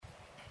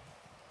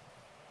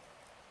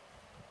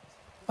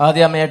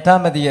ஆதியாகமம்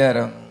 8ஆம்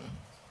அதிகாரம்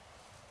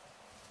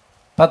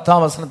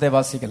 10ஆம் வசனத்தை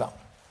வாசிக்கலாம்.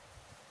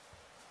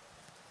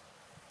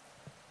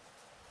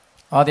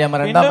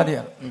 ஆதியாகமம் 2ஆம்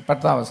அதிகாரம்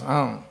 10ஆம்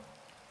வசனம்.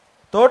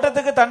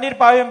 தோட்டத்துக்கு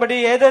தண்ணீர் பாயும்படி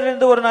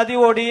ஏதேனிலிருந்து ஒரு நதி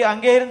ஓடி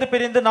அங்கே இருந்து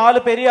பிரிந்து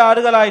 4 பெரிய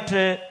ஆறுகள்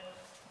ஆயிற்று.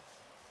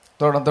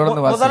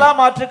 முதலாம்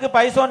ஆற்றுக்கு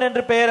பைசோன்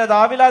என்று பெயர். அது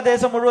ஆவிலா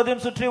தேசம்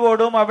முழுவதும் சுற்றி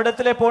ஓடும்.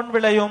 அவ்விடத்திலே பொன்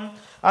விளையும்.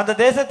 அந்த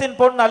தேசத்தின்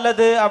பொன்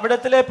நல்லது.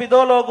 அவ்விடத்திலே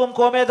பிதோலோகும்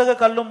கோமேதக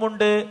கல்லும்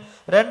உண்டு.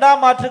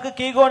 2ஆம் ஆற்றுக்கு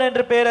கீகோன்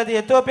என்று பெயர். அது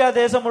எத்தியோப்பியா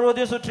தேசம்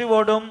முழுவதும் சுற்றி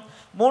ஓடும்.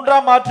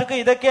 3ஆம் ஆற்றுக்கு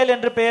இதக்கேல்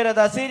என்று பெயர்.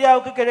 அது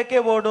அசீரியாவுக்கு கிழக்கே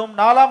ஓடும்.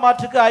 4ஆம்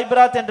ஆற்றுக்கு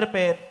ஐபிராத் என்று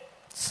பெயர்.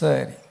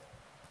 சரி,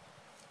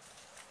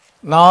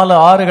 4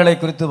 ஆறுகளை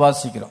குறித்து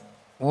வாசிக்கிறோம்.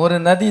 ஒரு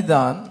நதி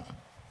தான்,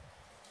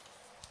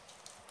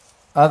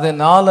 அது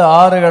 4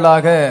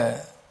 ஆறுகளாக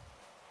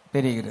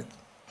பிரிகிறது.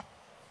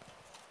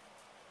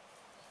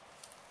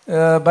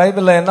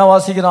 பைபிள்ல என்ன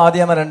வாசிக்கிறோம்?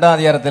 ஆதியாகமம் 2ஆம்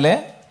அதிகாரத்திலே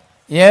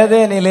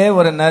ஏதேனிலே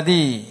ஒரு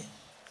நதி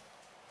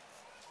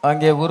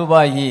அங்கே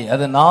உருவாகி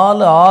அது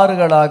 4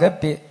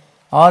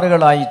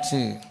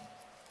 ஆறுகளாயிற்று.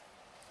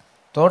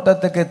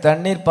 தோட்டத்துக்கு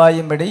தண்ணீர்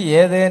பாயும்படி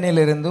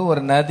ஏதேனிலிருந்து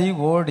ஒரு நதி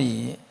ஓடி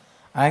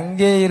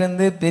அங்கே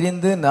இருந்து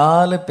பிரிந்து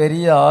 4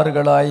 பெரிய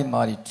ஆறுகளாய்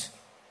மாறிற்று.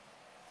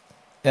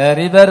 A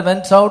river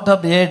went out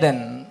of Eden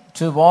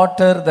to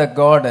water the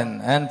garden,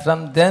 and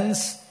from thence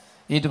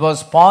it was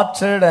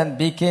parted and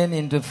became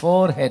into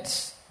 4 heads.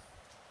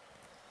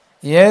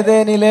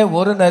 ஏதேனிலே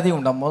ஒரு நதி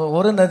உண்டு.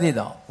 ஒரு நதி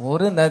தான்.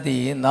 ஒரு நதி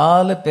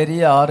 4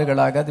 பெரிய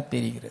ஆறுகளாக அது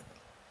பிரிகிறது.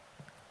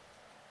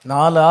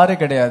 4 ஆறு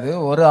கிடையாது,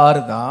 ஒரு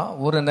ஆறு தான்,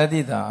 ஒரு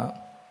நதி தான்.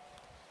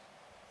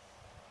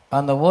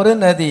 அந்த ஒரு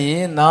நதி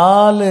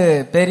 4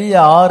 பெரிய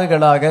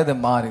ஆறுகளாக அது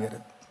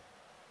மாறுகிறது.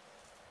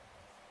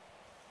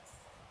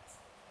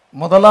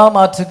 முதலாம்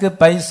ஆற்றுக்கு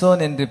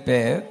பைசோன் என்று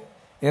பெயர்.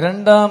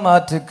 2ஆம்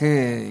ஆற்றுக்கு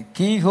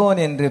கீகோன்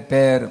என்று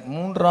பெயர்.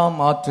 3ஆம்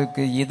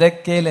ஆற்றுக்கு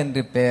இதக்கேல்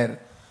என்று பெயர்.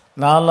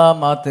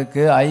 4ஆம்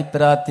ஆற்றுக்கு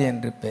ஐபிராத்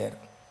என்று பெயர்.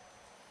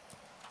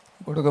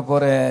 கொடுக்க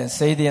போற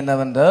செய்தி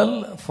என்னவென்றால்,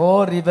 4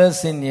 rivers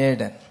in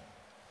Eden,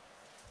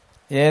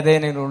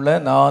 ஏதேனில் உள்ள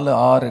 4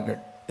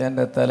 ஆறுகள்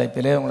என்ற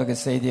தலைப்பிலே உங்களுக்கு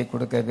செய்தியை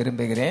கொடுக்க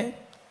விரும்புகிறேன்.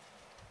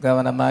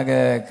 கவனமாக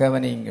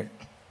கவனியுங்கள்.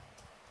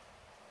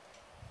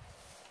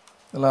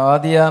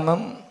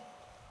 ஆதியாகமம்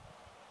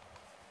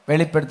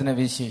வெளிப்படுத்தின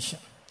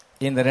விசேஷம்.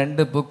 இந்த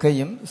 2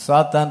 புக்கையும்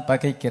சாத்தான்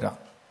பகைக்கிறான்.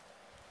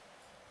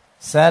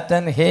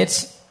 Satan hates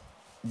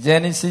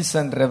Genesis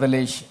and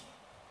Revelation.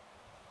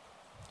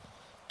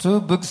 2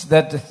 books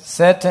that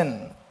Satan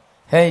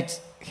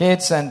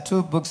hates and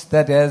 2 books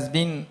that has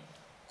been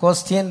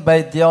questioned by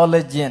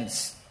theologians.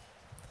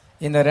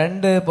 இந்த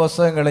 2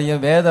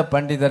 புத்தகங்களையும் வேத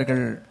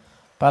பண்டிதர்கள்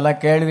பல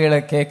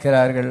கேள்விகளை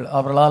கேட்கிறார்கள்.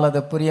 அவர்களால்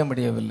அதை புரிய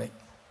முடியவில்லை.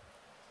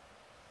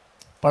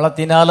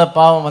 பழத்தினால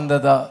பாவம்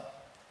வந்ததா?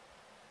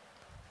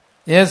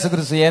 இயேசு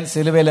கிறிஸ்து ஏன்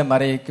சிலுவையில்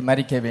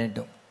மரிக்க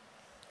வேண்டும்?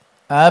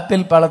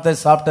 ஆப்பிள் பழத்தை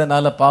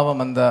சாப்பிட்டனால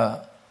பாவம் வந்தா?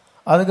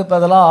 அதுக்கு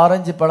பதிலாக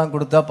ஆரஞ்சு பழம்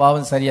கொடுத்தா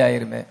பாவம்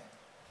சரியாயிருமே.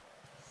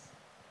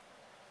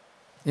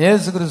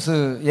 இயேசு கிறிஸ்து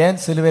ஏன்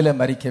சிலுவையில்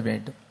மரிக்க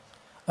வேண்டும்?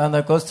 அந்த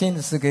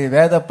கொஸ்டின்ஸுக்கு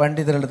வேத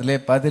பண்டிதர்களிடத்திலே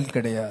பதில்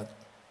கிடையாது.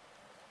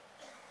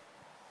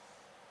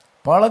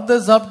 பழத்தை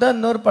சாப்பிட்டா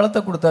இன்னொரு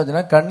பழத்தை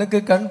கொடுத்தாச்சுன்னா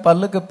கண்ணுக்கு கண்,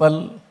 பல்லுக்கு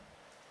பல்,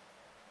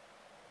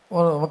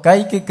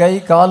 கைக்கு கை,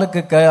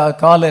 காலுக்கு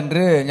கால்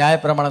என்று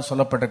நியாயப்பிரமாணம்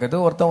சொல்லப்பட்டிருக்குது.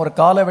 ஒருத்தன் ஒரு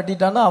காலை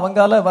வெட்டிட்டான்னா அவன்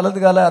காலை, வலது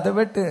காலை அதை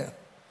வெட்டு.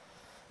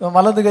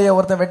 வலது கையை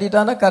ஒருத்தன்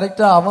வெட்டிட்டான்னா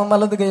கரெக்டாக அவன்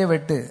வலது கையை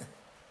வெட்டு.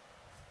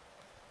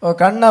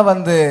 கண்ணை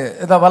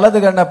இதை வலது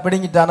கண்ணை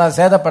பிடுங்கிட்டானா,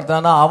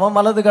 சேதப்படுத்தானா அவன்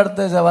வலது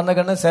கடத்த வந்த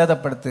கண்ணை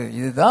சேதப்படுத்து.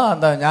 இதுதான்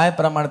அந்த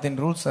நியாயப்பிரமாணத்தின்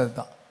ரூல்ஸ்.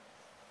 அதுதான்.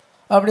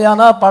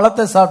 அப்படியானா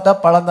பழத்தை சாப்பிட்டா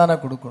பழம் தானே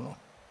கொடுக்கணும்.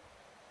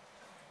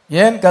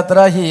 ஏன்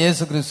கர்த்தராகிய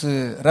இயேசு கிறிஸ்து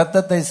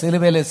ரத்தத்தை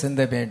சிலுவையில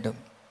சிந்த வேண்டும்?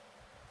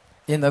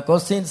 இந்த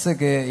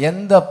கொஸ்டின்ஸுக்கு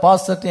எந்த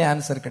பாசிட்டிவ்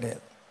ஆன்சர்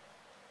கிடையாது.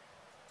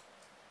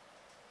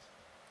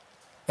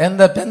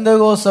 எந்த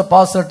பெந்தகோஸ்த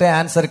பாசிட்டிவ்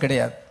ஆன்சர்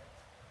கிடையாது.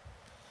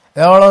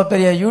 எவ்வளவு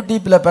பெரிய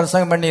யூடியூப்ல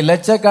பிரசங்கம் பண்ணி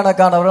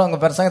லட்சக்கணக்கானவரும் அவங்க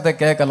பிரசங்கத்தை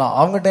கேட்கலாம்,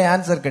 அவங்ககிட்ட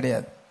ஆன்சர்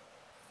கிடையாது.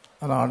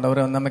 ஆனால்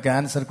ஆண்டவர் நமக்கு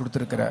ஆன்சர்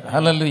கொடுத்திருக்கிறார்.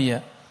 ஹல்லேலூயா.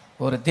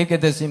 ஒரு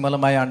தீர்க்கதரிசி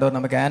மூலமாய் ஆண்டவர்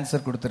நமக்கு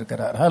ஆன்சர்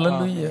கொடுத்திருக்கிறார்.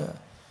 ஹல்லேலூயா.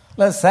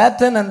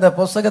 சாத்தான் அந்த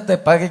புத்தகத்தை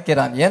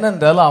பகைக்கிறான்.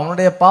 ஏனென்றால்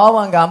அவனுடைய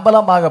பாவம் அங்கே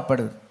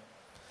அம்பலமாகப்படுது.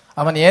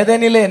 அவன்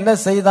ஏதேனிலே என்ன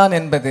செய்தான்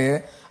என்பது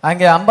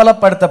அங்கே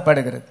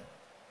அம்பலப்படுத்தப்படுகிறது.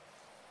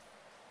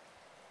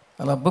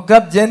 புக்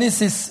ஆஃப்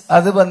ஜெனிசிஸ்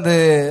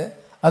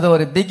அது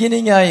ஒரு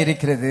பிகினிங்கா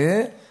இருக்கிறது.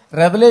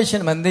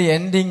 ரெவலேஷன்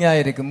எண்டிங்கா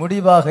இருக்கு,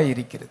 முடிவாக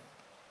இருக்கிறது.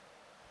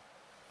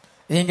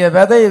 இங்க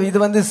விதை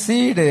இது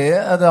சீடு,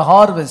 அது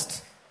ஹார்வெஸ்ட்.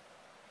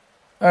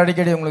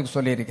 அடிக்கடி உங்களுக்கு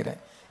சொல்லி இருக்கிறேன்.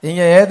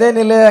 இங்க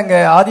ஏதேனிலே அங்க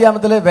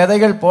ஆதியாகமத்திலே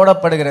விதைகள்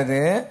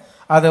போடப்படுகிறது.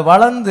 அது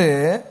வளர்ந்து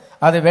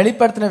அது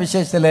வெளிப்படுத்தின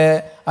விசேஷத்துல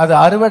அது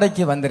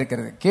அறுவடைக்கு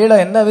வந்திருக்கிறது. கீழே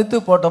என்ன வித்து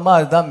போட்டோமோ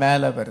அதுதான்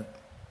மேலே வருது.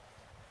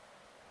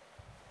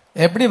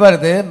 எப்படி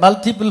வருது?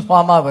 மல்டிபிள்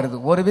ஃபார்மா வருது.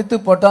 ஒரு வித்து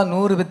போட்டா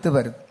 100 வித்து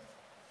வருது.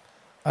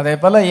 அதே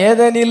போல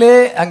ஏதேனிலே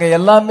அங்க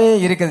எல்லாமே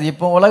இருக்கிறது.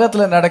 இப்போ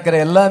உலகத்துல நடக்கிற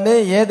எல்லாமே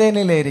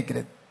ஏதேனிலே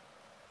இருக்கிறது.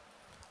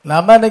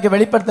 நம்ம இன்னைக்கு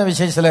வெளிப்படுத்தின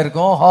விசேஷத்துல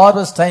இருக்கோம்,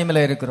 ஹார்வெஸ்ட்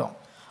டைம்ல இருக்கிறோம்.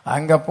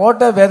 அங்க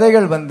போட்ட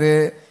விதைகள்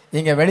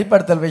இங்க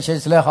வெளிப்படுத்தல்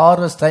விசேஷத்துல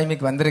ஹார்வெஸ்ட்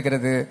டைமுக்கு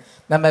வந்திருக்கிறது.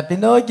 நம்ம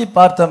பின்னோக்கி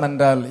பார்த்தோம்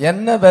என்றால்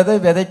என்ன விதை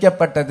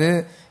விதைக்கப்பட்டது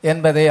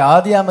என்பதை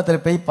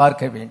ஆதியாமத்தில் போய்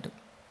பார்க்க வேண்டும்.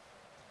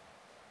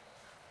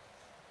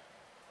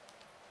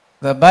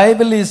 The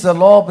Bible is the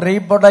law of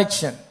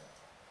reproduction.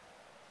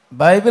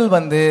 Bible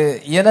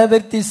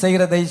இனவிருத்தி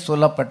செய்கிறதை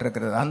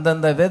சொல்லப்பட்டிருக்கிறது.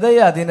 அந்தந்த விதை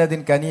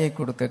அதினதின் கனியை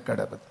கொடுக்க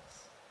கடவுள்.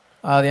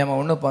 ஆதியாமம்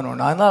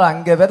 1:11. ஆனால்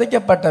அங்க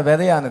விதைக்கப்பட்ட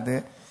விதையானது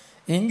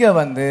இங்க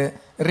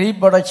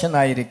ரீப்ரொடக்ஷன்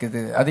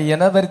ஆயிருக்குது, அது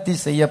இனவிருத்தி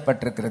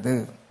செய்யப்பட்டிருக்கிறது.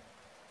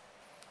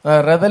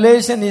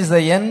 Revelation is the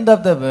end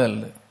of the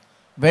world.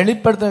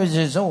 வெளிப்படுத்த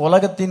விசேஷம்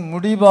உலகத்தின்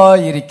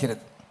முடிவாய்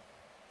இருக்கிறது.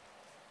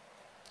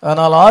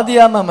 ஆனால்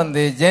ஆதியாமம்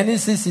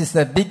Genesis is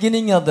the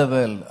beginning of the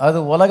world, அது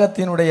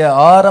உலகத்தினுடைய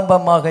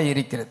ஆரம்பமாக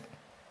இருக்கிறது.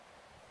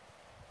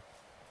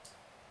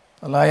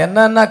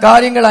 என்னென்ன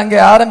காரியங்கள் அங்கே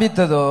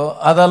ஆரம்பித்ததோ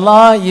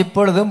அதெல்லாம்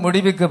இப்பொழுது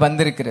முடிவுக்கு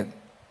வந்திருக்கிறது.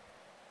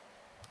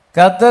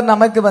 கர்த்தர்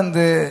நமக்கு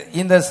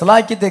இந்த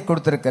சிலாக்கியத்தை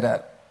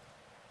கொடுத்திருக்கிறார்.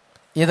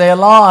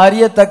 இதையெல்லாம்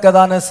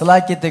அறியத்தக்கதான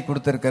சிலாக்கியத்தை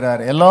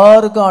கொடுத்திருக்கிறார்.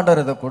 எல்லாருக்கும்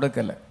ஆண்டவர் இதை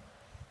கொடுக்கல.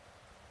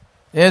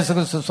 இயேசு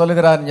கிறிஸ்து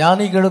சொல்லுகிறார்,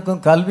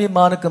 ஞானிகளுக்கும்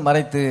கல்விமானுக்கும்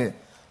மறைத்து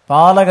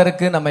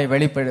பாலகருக்கு நம்மை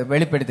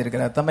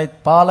வெளிப்படுத்தியிருக்கிறார். தம்மை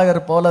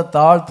பாலகர் போல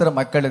தாழ்த்துற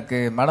மக்களுக்கு,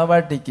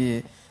 மணவாட்டிக்கு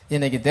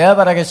இன்னைக்கு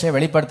தேவ ரகசியம்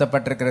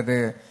வெளிப்படுத்தப்பட்டிருக்கிறது.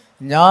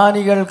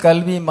 ஞானிகள்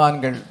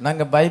கல்விமான்கள்,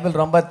 நாங்க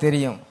பைபிள் ரொம்ப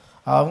தெரியும்,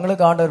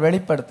 அவங்களுக்கு ஆண்டவர்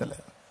வெளிப்படுத்தல.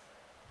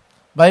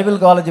 பைபிள்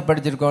காலேஜ்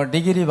படிச்சிருக்கோம்,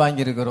 டிகிரி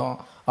வாங்கியிருக்கிறோம்,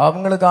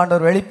 அவங்களுக்கு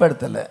ஆண்டவர்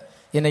வெளிப்படுத்தல.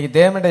 இன்னைக்கு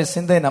தேவனுடைய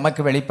சிந்தை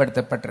நமக்கு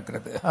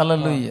வெளிப்படுத்தப்பட்டிருக்கிறது.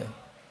 ஹல்லேலூயா.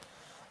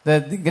 The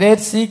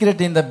great secret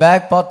in the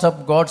back part of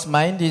God's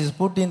mind is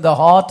put in the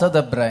heart of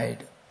the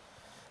bride.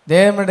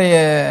 தேவனுடைய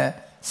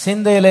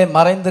சிந்தையிலே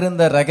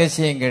மறைந்திருந்த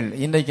ரகசியங்கள்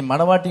இன்னைக்கு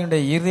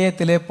மணவாட்டியுடைய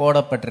இதயத்திலே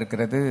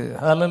போடப்பட்டிருக்கிறது.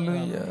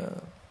 ஹல்லேலூயா.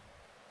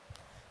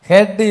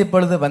 ஹெட்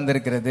இப்பொழுது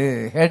வந்திருக்கிறது.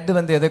 ஹெட்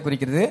எதை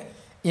குறிக்கிறது?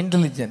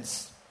 இன்டெலிஜென்ஸ்,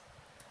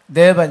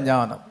 தேவ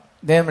ஞானம்,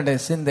 தேவனுடைய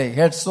சிந்தை.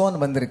 ஹெட்ஸோன்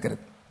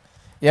வந்திருக்கிறது.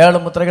 7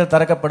 முத்திரைகள்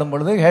திறக்கப்படும்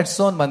பொழுது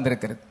ஹெட்ஸோன்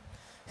வந்திருக்கிறது.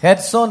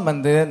 ஹெட்ஸோன்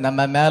நம்ம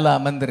மேல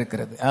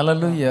அமர்ந்திருக்கிறது.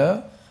 ஹல்லேலூயா.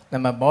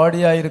 நம்ம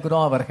பாடியா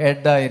இருக்கிறோம், அவர்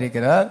ஹெட்டா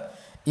இருக்கிறார்.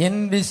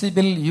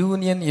 இன்விசிபிள்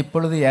யூனியன்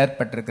இப்பொழுது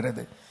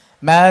ஏற்பட்டிருக்கிறது.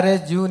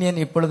 மேரேஜ் யூனியன்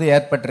இப்பொழுது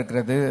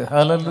ஏற்பட்டிருக்கிறது.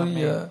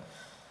 ஹல்லேலூயா.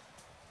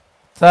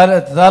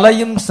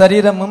 தலையும்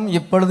சரீரமும்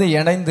இப்பொழுது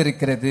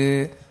இணைந்திருக்கிறது.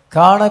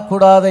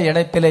 காணக்கூடாத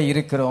இணைப்பிலே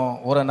இருக்கிறோம்.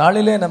 ஒரு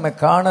நாளிலே நம்ம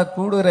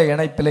காணக்கூடுகிற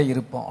இணைப்பிலே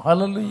இருப்போம்.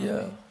 ஹல்லேலூயா.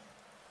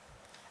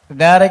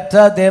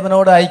 டைரக்டா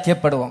தேவனோடு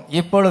ஐக்கியப்படுவோம்.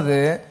 இப்பொழுது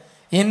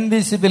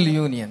இன்விசிபிள்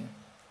யூனியன்,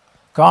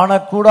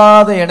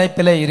 காணக்கூடாத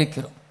இணைப்பிலே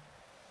இருக்கிறோம்.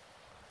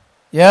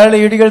 7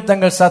 இடிகள்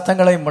தங்கள்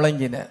சத்தங்களை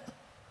முழங்கின.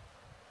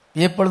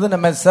 இப்பொழுது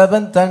நம்ம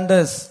 7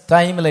 thunders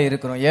டைம்ல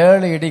இருக்கிறோம்.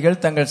 7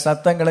 இடிகள் தங்கள்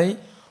சத்தங்களை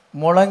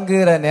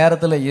முழங்குகிற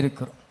நேரத்தில்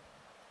இருக்கிறோம்.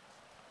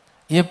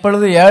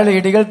 இப்பொழுது 7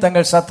 இடிகள்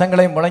தங்கள்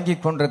சத்தங்களை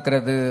முழங்கிக்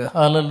கொண்டிருக்கிறது.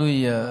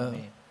 ஹல்லேலூயா.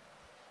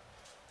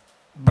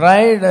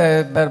 பிரைட்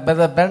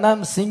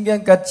பெனாம்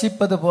சிங்கம்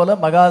கர்ச்சிப்பது போல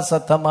மகா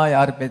சத்தமாய்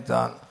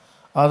ஆர்ப்பித்தான்.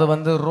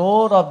 அது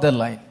roar of the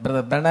line.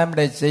 Brother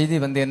பெனாமுடைய செய்தி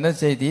என்ன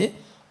செய்தி?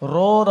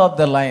 ரோர் ஆஃப்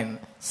த லைன்,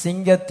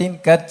 சிங்கத்தின்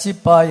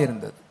கர்ச்சிப்பாய்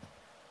இருந்தது.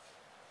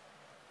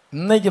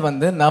 இன்னைக்கு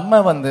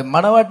நம்ம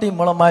மணவாட்டி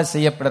மூலமாய்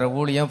செய்யப்படுற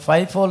ஊழியம்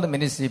 5-fold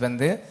மினிஸ்ட்ரி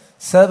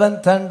 7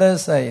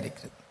 thunders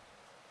ஆயிருக்கிறது.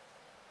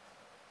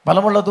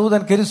 பலமுள்ள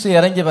தூதன் கிறிஸ்து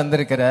இறங்கி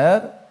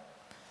வந்திருக்கிறார்.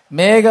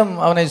 மேகம்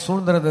அவனை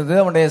சூழ்ந்திருந்தது.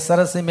 அவனுடைய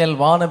சரசு மேல்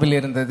வானவில்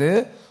இருந்தது.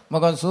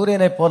 முகம்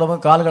சூரியனை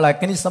போலவும் கால்கள்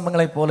அக்னி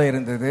ஸ்தம்பங்களை போல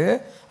இருந்தது.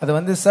 அது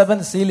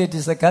 7 seal, it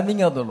is the coming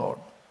of the Lord.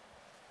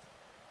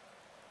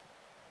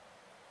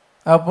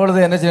 அப்பொழுது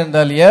என்ன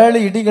செய்தால் 7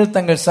 இடிகள்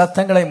தங்கள்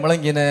சத்தங்களை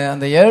முழங்கின.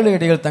 அந்த 7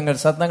 இடிகள்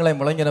தங்கள் சத்தங்களை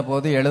முழங்கின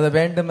போது எழுத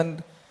வேண்டும்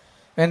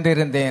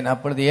என்றிருந்தேன்.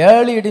 அப்பொழுது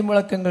 7 இடி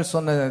முழக்கங்கள்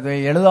சொன்னதை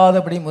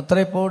எழுதாதபடி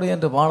முத்திரை போடு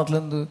என்று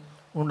வானத்திலிருந்து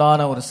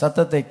உண்டான ஒரு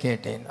சத்தத்தை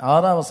கேட்டேன்.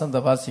 6ஆம் வசனத்தை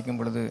வாசிக்கும்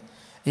பொழுது,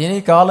 இனி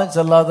காலம்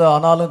செல்லாது,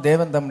 ஆனாலும்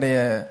தேவன் தம்முடைய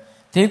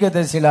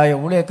தீர்க்கதரிசிகளாய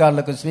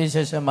ஊழியக்காரர்களுக்கு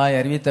சுவிசேஷமாய்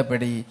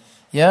அறிவித்தபடி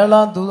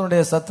 7ஆம்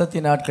தூதனுடைய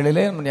சத்தத்தின்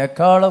நாட்களிலே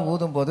எக்காலம்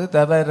ஊதும் போது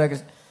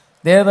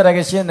தேவ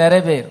ரகசியம்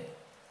நிறைவேறும்.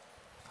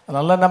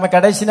 அதனால நம்ம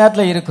கடைசி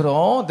நேரத்தில்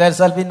இருக்கிறோம். there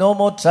shall be no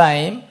more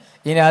time.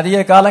 இனி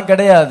அதிக காலம்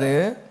கிடையாது.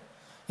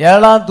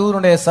 7ஆம்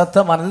தூதனுடைய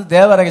சத்தமானது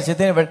தேவ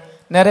ரகசியத்தை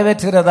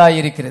நிறைவேற்றுகிறதா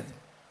இருக்கிறது.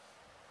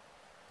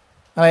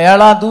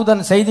 7ஆம்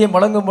தூதன் செய்தியை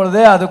முழங்கும் பொழுது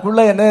அதுக்குள்ள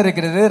என்ன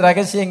இருக்கிறது?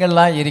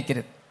 ரகசியங்கள்லாம்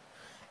இருக்கிறது.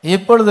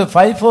 இப்பொழுது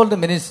 5-fold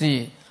மினிஸ்ட்ரி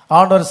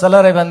ஆண்டவர்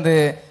சிலரை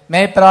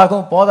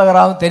மேய்ப்பராகவும்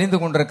போதகராகவும் தெரிந்து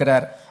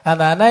கொண்டிருக்கிறார்.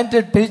 அந்த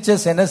அனாயிண்டட்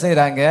பிரீச்சர்ஸ் என்ன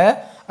செய்யறாங்க?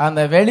 அந்த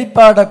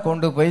வெளிப்பாடை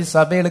கொண்டு போய்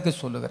சபைகளுக்கு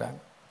சொல்லுகிறாங்க.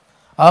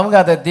 அவங்க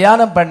அதை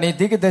தியானம் பண்ணி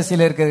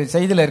தீர்க்கதரிசியில இருக்கிற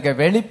செய்தியில இருக்க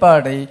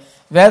வெளிப்பாடை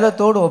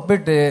வேதத்தோடு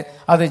ஒப்பிட்டு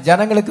அது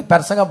ஜனங்களுக்கு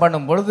பிரசங்கம்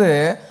பண்ணும் பொழுது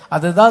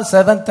அதுதான்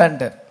 7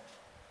 thunder.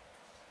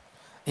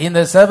 இந்த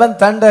 7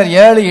 thunder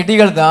 7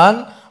 இடிகள் தான்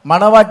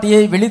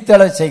மணவாட்டியை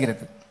விழித்தெழ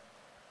செய்கிறது.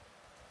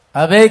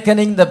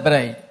 Awakening the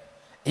bride.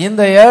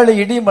 இந்த 7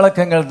 இடி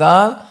முழக்கங்கள்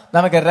தான்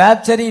நமக்கு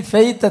ராப்சரிங்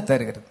ஃபெய்த்தை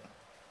தருகிறது.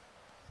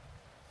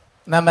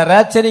 நம்ம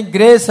ராப்சரிங்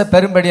கிரேஸ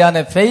பெரும்படியான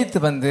ஃபெய்த்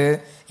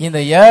இந்த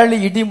 7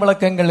 இடி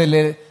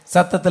முழக்கங்களில்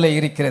சத்தத்தில்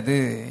இருக்கிறது.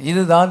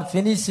 இதுதான்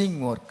பினிஷிங்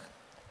ஒர்க்.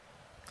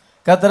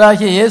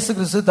 கர்த்தராகிய இயேசு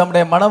கிறிஸ்து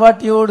தம்முடைய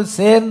மணவாட்டியோடு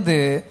சேர்ந்து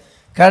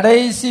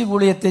கடைசி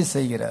ஊழியத்தை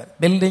செய்கிறார்.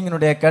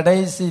 பில்டிங்கினுடைய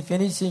கடைசி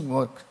ஃபினிஷிங்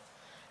ஒர்க்,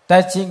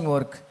 டச்சிங்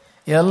ஒர்க்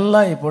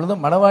எல்லாம் இப்பொழுது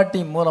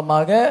மணவாட்டி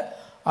மூலமாக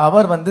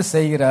அவர்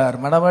செய்கிறார்.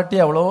 மணவாட்டி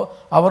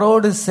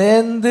அவரோடு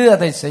சேர்ந்து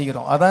அதை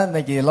செய்கிறோம். அதான்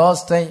இன்னைக்கு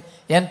லாஸ்ட் டைம்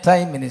என்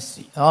டைம்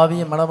மினிஸ்ட்ரி.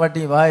 ஆவிய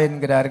மணவாட்டி வா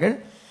என்கிறார்கள்,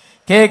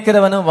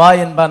 கேட்கிறவனும் வா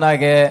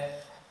என்பானாக.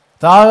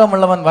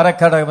 தாகமுள்ளவன் வர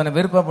கடவன்,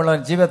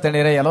 விருப்பமுள்ளவன் ஜீவ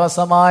தண்ணீரை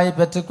இலவசமாய்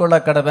பெற்றுக்கொள்ள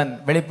கடவன்.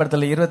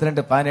 வெளிப்படுத்தல்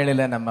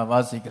 22:17 நம்ம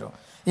வாசிக்கிறோம்.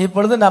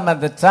 இப்பொழுது நம்ம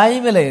அந்த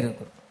டைமில்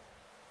இருக்கிறோம்.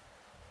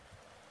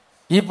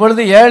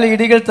 இப்பொழுது 7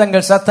 இடிகள்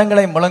தங்கள்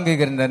சத்தங்களை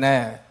முழங்குகின்றன.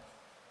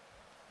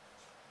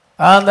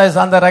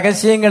 அந்த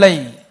ரகசியங்களை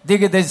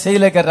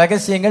திசையில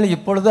ரகசியங்கள்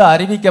இப்பொழுது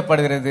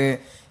அறிவிக்கப்படுகிறது.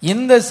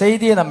 இந்த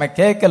செய்தியை நம்ம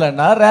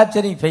கேட்கலன்னா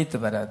ராப்சரிங் ஃபெய்த்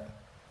வராது.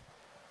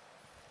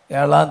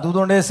 7ஆம்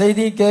தூதனுடைய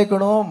செய்தியும்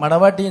கேட்கணும்,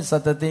 மணவாட்டியின்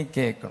சத்தத்தையும்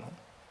கேட்கணும்.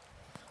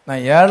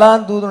 நான்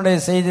 7ஆம் தூதனுடைய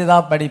செய்தி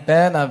தான்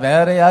படிப்பேன், நான்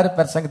வேற யாரும்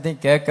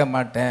பிரசங்கத்தையும் கேட்க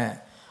மாட்டேன்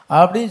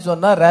அப்படின்னு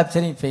சொன்னா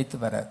ராப்சரிங் ஃபெய்த்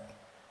வராது.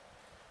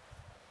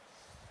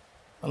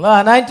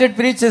 அனாயிண்டட்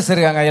பிரீச்சர்ஸ்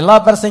இருக்காங்க, எல்லா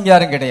பிரசங்க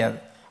யாரும் கிடையாது.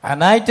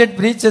 அனாயிண்டட்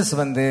பிரீச்சர்ஸ்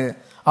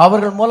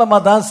அவர்கள் மூலமா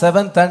தான்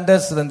 7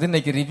 thunders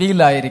இன்னைக்கு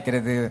ரிவீல்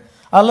ஆயிருக்கிறது.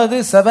 அல்லது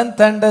 7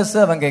 thunders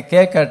அவங்க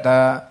கேட்கட்டா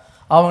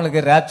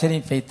அவங்களுக்கு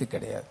ராப்சரிங் ஃபெய்த்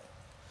கிடையாது.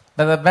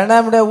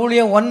 பெனாமுடைய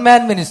ஊழியம் ஒன்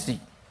மேன் மினிஸ்ட்ரி,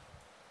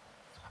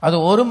 அது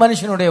ஒரு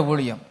மனுஷனுடைய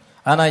ஊழியம்.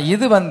 ஆனா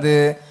இது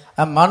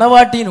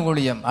மணவாட்டியின்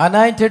ஊழியம்.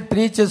 அனாயிண்டட்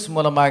பிரீச்சர்ஸ்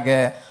மூலமாக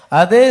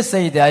அதே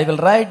செய்தி, I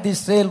will write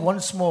this trail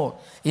once more,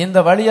 இந்த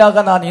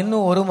வழியாக நான்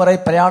இன்னும் ஒரு முறை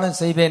பிரயாணம்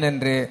செய்வேன்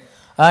என்று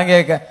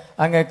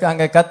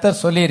அங்கே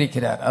கர்த்தர் சொல்லி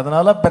இருக்கிறார்.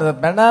 அதனால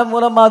பெனா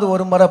மூலமா அது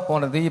ஒரு முறை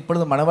போனது.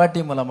 இப்பொழுது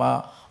மணவாட்டி மூலமா,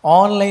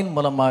 ஆன்லைன்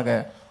மூலமாக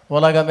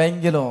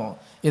உலகமெங்கிலும்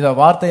இத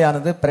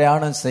வார்த்தையானது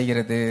பிரயாணம்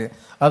செய்கிறது.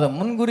 அது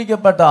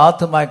முன்குறிக்கப்பட்ட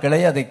ஆத்துமாக்களை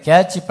அதை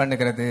கேட்சி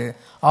பண்ணுகிறது.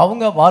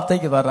 அவங்க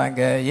வார்த்தைக்கு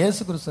வர்றாங்க,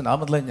 இயேசு கிறிஸ்து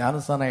நாமத்தில்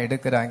ஞானஸ்தானம்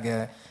எடுக்கிறாங்க,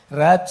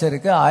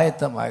 ராப்சருக்கு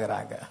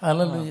ஆயத்தமாகறாங்க.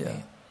 அல்லேலூயா.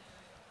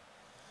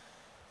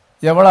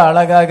 எவ்வளவு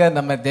அழகாக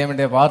நம்ம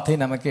தேவனுடைய வார்த்தை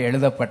நமக்கு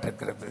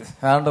எழுதப்பட்டிருக்கிறது.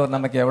 ஆண்டவர்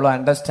நமக்கு எவ்வளவு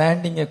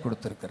அண்டர்ஸ்டாண்டிங்கை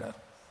கொடுத்திருக்கிறார்.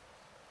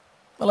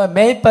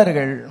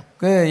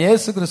 மேய்ப்பர்களுக்கு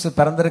இயேசு கிறிஸ்து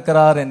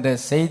பிறந்திருக்கிறார் என்ற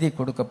செய்தி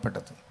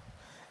கொடுக்கப்பட்டது.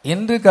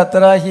 இன்று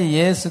கர்த்தராகிய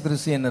இயேசு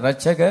கிறிஸ்து என்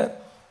இரட்சகர்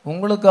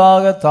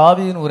உங்களுக்காக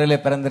தாவீதின் ஊரிலே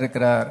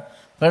பிறந்திருக்கிறார்.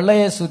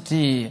 பிள்ளையை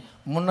சுற்றி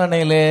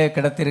முன்னணையிலே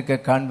கிடத்திருக்க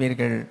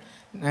காண்பீர்கள்.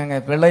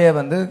 நாங்கள் பிள்ளையை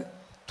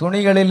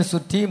துணிகளில்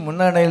சுற்றி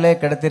முன்னணையிலே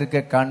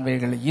கிடத்திருக்க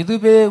காண்பீர்கள்.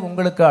 இதுவே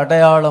உங்களுக்கு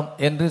அடையாளம்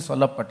என்று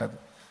சொல்லப்பட்டது.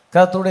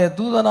 கர்த்தருடைய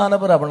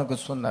தூதனானவர் அவனுக்கு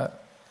சொன்னார்.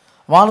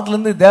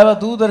 வானத்திலிருந்து தேவ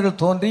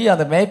தூதர்கள் தோன்றி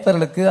அந்த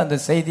மேய்ப்பர்களுக்கு அந்த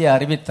செய்தியை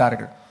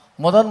அறிவித்தார்கள்.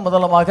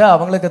 முதலமாக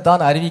அவங்களுக்கு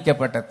தான்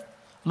அறிவிக்கப்பட்டது.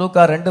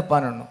 லூக்கா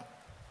 2:11.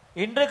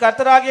 இன்று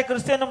கர்த்தராகிய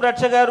கிறிஸ்து என்னும்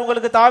இரட்சகர்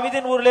உங்களுக்கு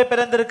தாவீதின் ஊரிலே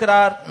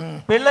பிறந்திருக்கிறார்.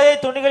 பிள்ளையை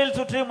துணிகளில்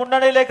சுற்றி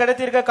முன்னணியிலே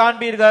கிடைத்திருக்க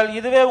காண்பீர்கள்.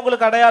 இதுவே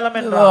உங்களுக்கு அடையாளம்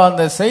என்றார்.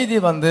 அந்த செய்தி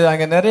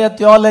அங்க நிறைய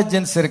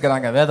தியாலஜியன்ஸ்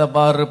இருக்கிறாங்க,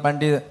 வேதபாரர்,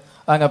 பண்டித,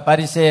 அங்க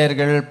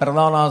பரிசேயர்கள்,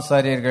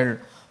 பிரதானாசாரியர்கள்,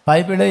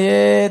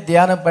 பைபிளையே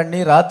தியானம் பண்ணி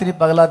ராத்திரி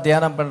பகலா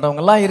தியானம்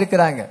பண்றவங்க எல்லாம்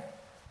இருக்கிறாங்க.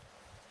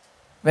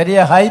 பெரிய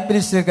ஹை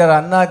பிரிஸ்ட் இருக்கிற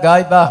அண்ணா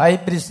காய்பா ஹை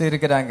பிரிஸ்ட்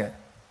இருக்கிறாங்க.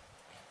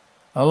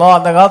 அதெல்லாம்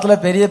அந்த காலத்துல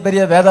பெரிய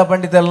பெரிய வேத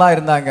பண்டிதெல்லாம்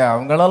இருந்தாங்க.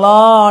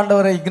 அவங்களெல்லாம்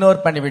ஆண்டவரை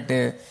இக்னோர் பண்ணிவிட்டு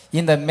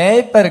இந்த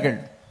மேய்ப்பர்கள்,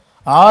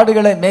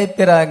 ஆடுகளை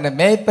மேய்க்கிறாங்க,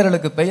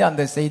 மேய்ப்பர்களுக்கு போய்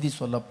அந்த செய்தி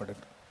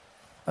சொல்லப்படுது.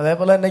 அதே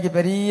போல இன்னைக்கு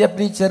பெரிய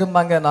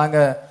பிரீச்சரும்பாங்க. நாங்க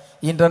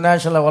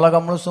இன்டர்நேஷனல்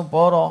உலகம் முழுசும்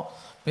போறோம்,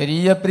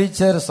 பெரிய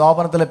பிரீச்சர்,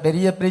 சாபனத்துல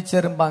பெரிய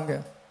பிரீச்சரும்பாங்க.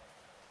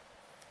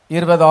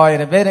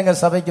 20,000 பேர் எங்க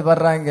சபைக்கு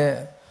வர்றாங்க.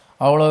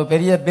 அவ்வளவு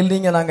பெரிய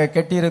பில்டிங்கை நாங்க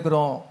கட்டி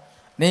இருக்கிறோம்.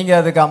 நீங்க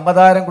அதுக்கு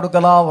 50,000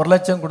 கொடுக்கலாம்,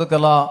 1,00,000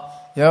 கொடுக்கலாம்,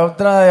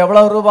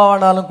 எவ்வளவு ரூபா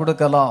வேணாலும்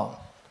கொடுக்கலாம்.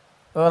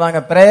 நாங்க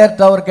பிரேயர்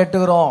டவர்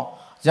கட்டுகிறோம்,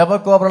 ஜப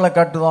கோபுரங்களை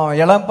கட்டுறோம்,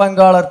 இளம்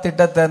பங்காளர்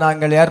திட்டத்தை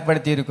நாங்கள்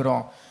ஏற்படுத்தி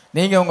இருக்கிறோம்.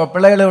 நீங்க உங்க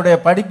பிள்ளைகளுடைய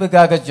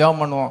படிப்புக்காக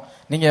ஜெபம் பண்ணுவோம்,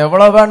 நீங்க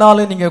எவ்வளவு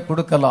வேணாலும் நீங்க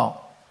கொடுக்கலாம்.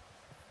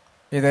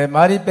 இதே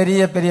மாதிரி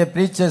பெரிய பெரிய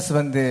பிரீச்சர்ஸ்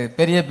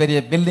பெரிய பெரிய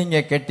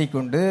பில்டிங்கை கட்டி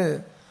கொண்டு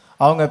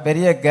அவங்க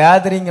பெரிய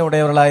கேதரிங்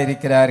உடையவர்களாக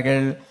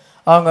இருக்கிறார்கள்.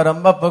 அவங்க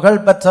ரொம்ப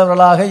புகழ்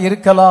பெற்றவர்களாக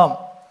இருக்கலாம்.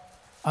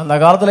 அந்த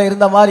காலத்துல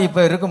இருந்த மாதிரி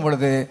இப்ப இருக்கும்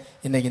பொழுது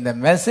இன்னைக்கு இந்த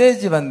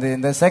மெசேஜ்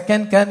இந்த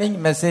செகண்ட் கமிங்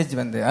மெசேஜ்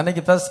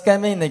அன்னைக்கு ஃபர்ஸ்ட்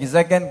கமிங், இன்னைக்கு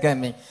செகண்ட்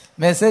கமிங்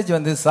மெசேஜ்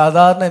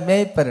சாதாரண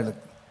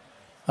மேய்ப்பர்களுக்கு.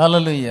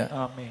 ஹல்லேலூயா.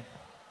 ஆமென்.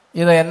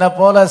 இதை என்ன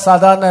போல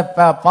சாதாரண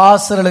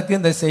பாஸ்டர்களுக்கு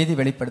இந்த செய்தி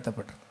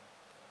வெளிப்படுத்தப்பட்டிருக்கு.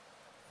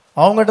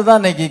 அவங்ககிட்ட தான்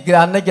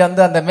அன்னைக்கு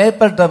அந்த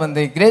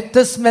மேய்ப்பர்கிட்ட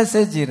கிரேட்டஸ்ட்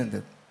மெசேஜ்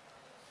இருந்தது.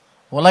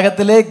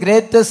 உலகத்திலே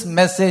கிரேட்டஸ்ட்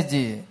மெசேஜ்,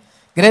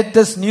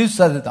 கிரேட்டஸ்ட் நியூஸ்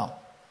அதுதான்.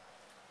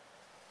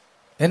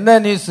 என்ன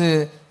நியூஸ்?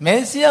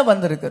 மேசியா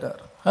வந்திருக்கிறார்.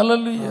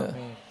 ஹல்லேலூயா.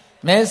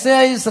 மேசியா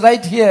இஸ்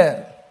ரைட் ஹியர்.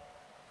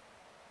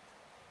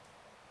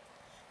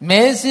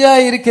 மேசியா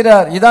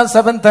இருக்கிறார். இதான்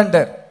 7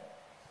 thunder.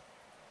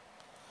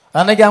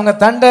 அன்னைக்கு அவங்க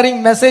தண்டரிங்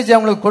மெசேஜ்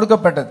அவங்களுக்கு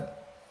கொடுக்கப்பட்டது.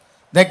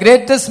 The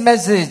greatest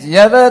message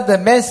ever, the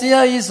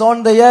Messiah is on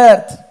the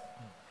earth.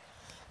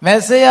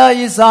 Messiah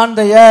is on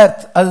the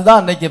earth.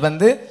 அதுதான் அன்னைக்கு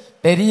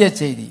பெரிய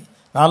செய்தி.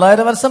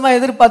 4000 வருஷமா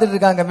எதிர்பார்த்துட்டு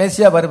இருக்காங்க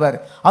மேசியா வருவார்.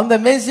 அந்த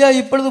மேசியா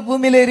இப்பொழுது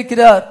பூமியில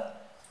இருக்கிறார்.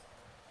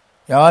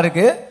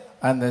 யாருக்கு?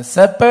 அந்த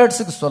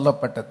செப்பர்ட்ஸுக்கு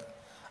சொல்லப்பட்டது.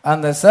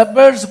 அந்த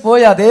செப்பர்ட்ஸ்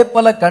போய் அதே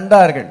போல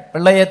கண்டார்கள்.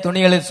 பிள்ளையை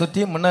துணிகளில்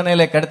சுற்றி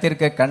முன்னணியில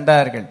கடத்திருக்க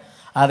கண்டார்கள்.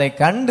 அதை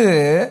கண்டு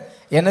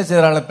என்ன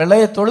செய்தார்கள்?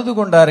 பிள்ளையை தொழுது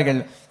கொண்டார்கள்.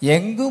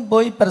 எங்கும்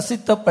போய்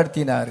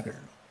பிரசித்தப்படுத்தினார்கள்.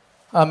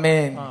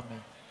 ஆமென்.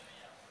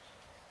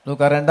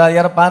 லூக்கா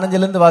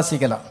 2:15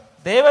 வாசிக்கலாம்.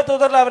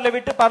 தேவதூதர்கள் அவர்களை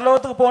விட்டு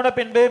பரலோகத்துக்கு போன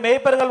பின்பு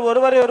மேய்ப்பர்கள்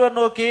ஒருவரை ஒருவர்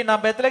நோக்கி,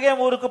 நாம்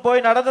பெத்லகேம் ஊருக்கு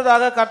போய்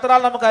நடந்ததாக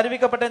கர்த்தரால் நமக்கு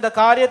அறிவிக்கப்பட்ட இந்த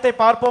காரியத்தை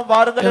பார்ப்போம்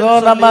வாருங்கள்.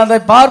 நம்ம அதை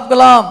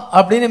பார்க்கலாம்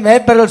அப்படின்னு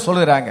மேய்ப்பர்கள்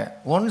சொல்லுறாங்க.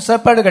 ஒன்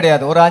செப்பர்டு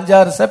கிடையாது, ஒரு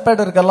 5-6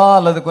 செப்பர்டு இருக்கலாம்,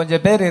 அல்லது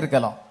கொஞ்சம் பேர்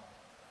இருக்கலாம்,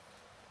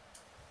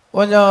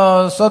 கொஞ்சம்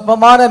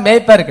சொற்பமான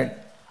மேய்ப்பர்கள்.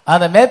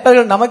 அந்த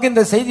மேய்ப்பர்கள் நமக்கு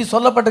இந்த செய்தி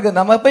சொல்லப்பட்டிருக்கு,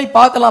 நம்ம போய்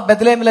பார்க்கலாம்,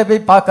 பெத்லகேமில்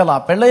போய்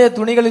பார்க்கலாம். பிள்ளைய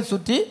துணிகளில்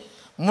சுற்றி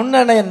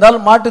முன்னணை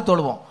என்றால் மாட்டு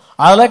தொழுவோம்,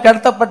 அதில்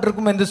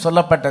கடத்தப்பட்டிருக்கும் என்று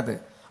சொல்லப்பட்டது.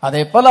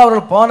 அதே போல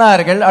அவர்கள்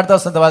போனார்கள். அடுத்த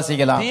வசனத்தை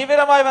வாசிக்கலாம்.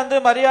 தீவிரமாய் வந்து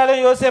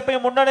மரியாதையும்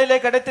யோசேப்பையும் முன்னணியிலே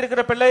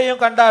கிடைத்திருக்கிற பிள்ளையையும்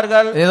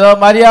கண்டார்கள். ஏதோ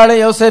மரியாதை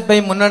யோசேப்பை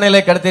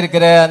முன்னணியிலே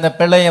கிடைத்திருக்கிற அந்த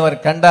பிள்ளையை அவர்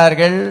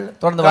கண்டார்கள்.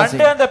 தொடர்ந்து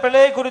வாசிக்கலாம். அந்த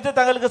பிள்ளையை குறித்து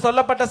தங்களுக்கு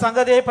சொல்லப்பட்ட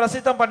சங்கதியை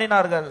பிரசித்தம்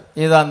பண்ணினார்கள்.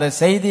 இது அந்த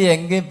செய்தி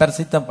எங்கேயும்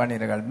பிரசித்தம்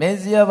பண்ணினார்கள்.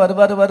 மேசியா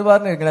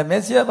வருவார்னு இருக்கிறார்.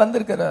 மேசியா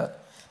வந்திருக்கிறார்.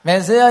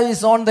 மேசியா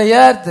is on the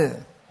earth.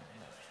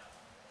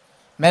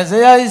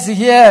 Messiah is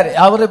here.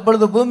 அவர்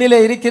இப்பொழுது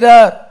பூமியில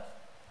இருக்கிறார்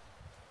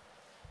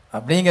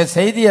அப்படிங்கிற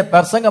செய்தியை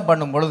பிரசங்கம்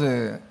பண்ணும் பொழுது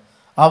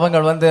அவங்க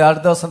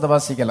அடுத்த வசனத்தை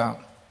வாசிக்கலாம்.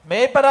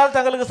 மேய்ப்பரால்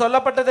தங்களுக்கு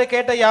சொல்லப்பட்டதை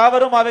கேட்ட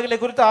யாவரும் அவைகளை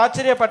குறித்து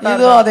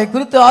ஆச்சரியப்பட்டார்கள். அதை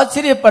குறித்து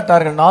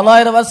ஆச்சரியப்பட்டார்கள்.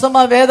 4000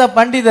 வருஷமா வேத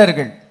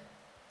பண்டிதர்கள்,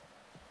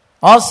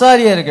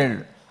 ஆசாரியர்கள்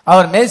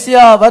அவர்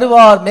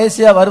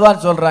மேசியா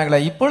வருவார் சொல்றாங்களே,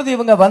 இப்பொழுது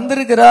இவங்க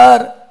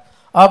வந்திருக்கிறார்,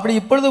 அப்படி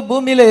இப்பொழுது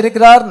பூமியில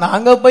இருக்கிறார்,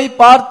 நாங்க போய்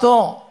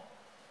பார்த்தோம்,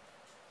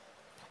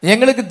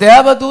 எங்களுக்கு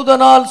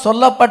தேவதூதனால்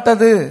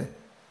சொல்லப்பட்டது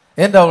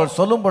என்று அவர்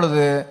சொல்லும்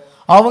பொழுது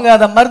அவங்க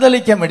அதை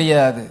மறுதளிக்க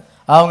முடியாது.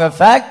 அவங்க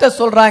ஃபேக்ட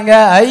சொல்றாங்க,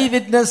 ஐ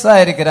விட்னஸா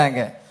இருக்கிறாங்க.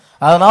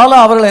 அதனால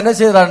அவர்கள் என்ன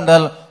செய்யறார்கள்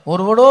என்றால்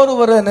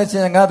ஒருவரோடு என்ன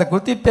செய்யாங்க, அதை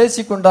குறித்து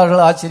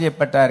பேசிக்கொண்டார்கள்,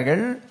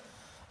 ஆச்சரியப்பட்டார்கள்.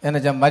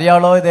 என்ன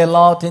மரியாளோ இதை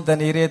எல்லாத்தையும்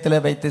தன்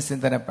இதயத்தில் வைத்து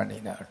சிந்தனை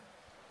பண்ணினார்.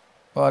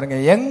 பாருங்க,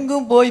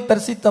 எங்கும் போய்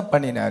பிரசித்தம்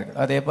பண்ணினார்கள்.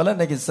 அதே போல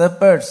இன்னைக்கு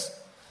செப்பர்ட்ஸ்,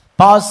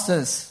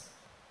 பாஸ்டர்ஸ்,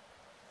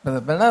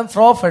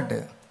 ப்ராஃபட்,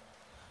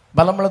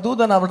 பலமுள்ள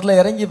தூதன் அவர்களை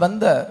இறங்கி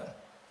வந்தார்.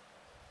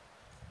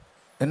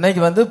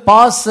 இன்னைக்கு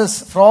பாஸ்டர்ஸ்,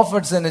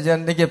 ப்ராஃபட்ஸ்,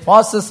 இன்னைக்கு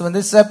பாஸ்டர்ஸ்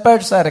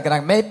செப்பர்ட்ஸா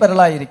இருக்கிறாங்க,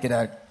 மேய்ப்பர்களா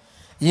இருக்கிறார்கள்.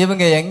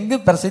 இவங்க எங்கு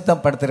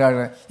பிரசித்தம்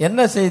படுத்துறார்கள்? என்ன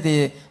செய்தி?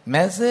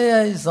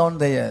 Message is on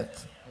the earth.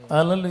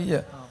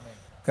 ஹல்லேலூயா.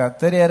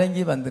 கர்த்தர்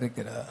இறங்கி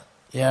வந்திருக்கிறார்.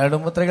 7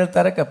 முத்திரைகள்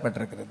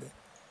திறக்கப்பட்டிருக்கிறது.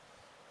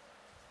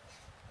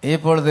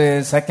 இப்பொழுது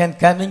செகண்ட்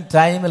கமிங்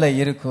டைம்ல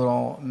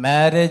இருக்கிறோம்,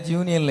 மேரேஜ்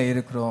யூனியன்ல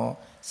இருக்கிறோம்.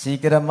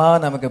 சீக்கிரமா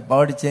நமக்கு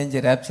பாடி சேஞ்ச்,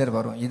 ரேப்சர்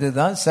வரும்.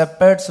 இதுதான்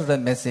செப்பர்ட்ஸோட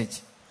மெசேஜ்.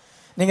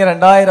 நீங்க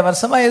 2000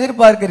 வருஷமா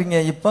எதிர்பார்க்கிறீங்க,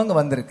 இப்ப அங்க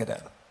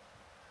வந்திருக்கிறார்.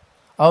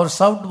 அவர்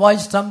சவுட்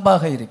வாய்ஸ்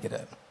ஸ்டம்பாக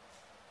இருக்கிறார்.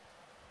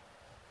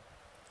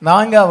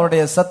 நாங்க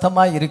அவருடைய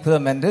சத்தமா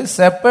இருக்கிறோம் என்று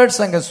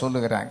செப்பர்ட்ஸ் அங்க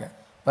சொல்லுகிறாங்க.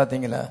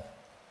 பாத்தீங்களா,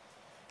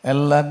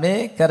 எல்லாமே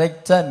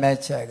கரெக்டா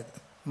மேட்ச் ஆகுது.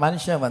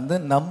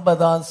 மனுஷன் நம்ப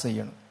தான்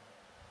செய்யணும்.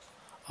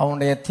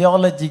 அவனுடைய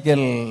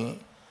தியாலஜிக்கல்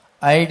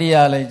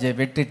ஐடியாலஜியை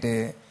விட்டுட்டு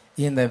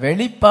இந்த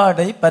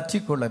வெளிப்பாடை பற்றி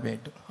கொள்ள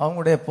வேண்டும்.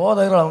 அவங்களுடைய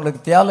போதகர்கள்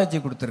அவங்களுக்கு தியாலஜி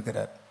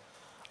கொடுத்திருக்கிறார்.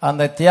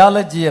 அந்த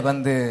தியாலஜியை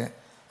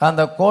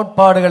அந்த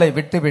கோட்பாடுகளை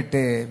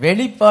விட்டு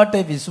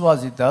வெளிப்பாட்டை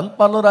விசுவாசித்தால்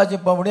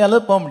பரலோகராஜ்யம் போக முடியும்,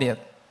 அல்லது போக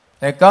முடியாது,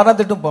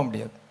 எக்காரணத்திட்டும் போக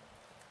முடியாது.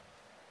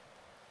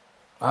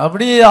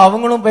 அப்படி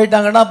அவங்களும்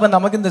போயிட்டாங்கன்னா அப்ப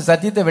நமக்கு இந்த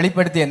சத்தியத்தை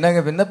வெளிப்படுத்தி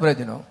என்ன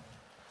பிரயோஜனம்?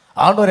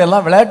 ஆண்டவர்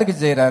எல்லாம் விளையாட்டுக்கு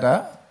செய்யறாரா?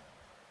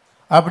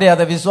 அப்படி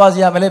அதை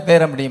விசுவாசியாமலே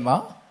பேர முடியுமா?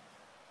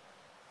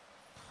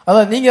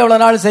 அதான் நீங்க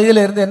எவ்வளவு நாள்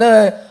செய்தியில இருந்து என்ன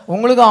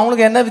உங்களுக்கும்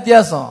அவங்களுக்கு என்ன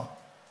வித்தியாசம்?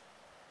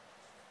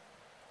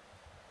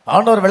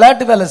 ஆண்டவர்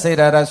விளையாட்டு வேலை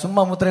செய்யறாரா?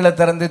 சும்மா முத்திரையில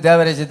திறந்து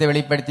தேவரேசத்தை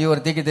வெளிப்படுத்தி ஒரு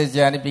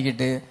தீர்க்கதரிசியை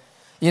அனுப்பிக்கிட்டு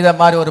இதை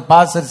மாதிரி ஒரு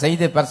பாஸ்டர்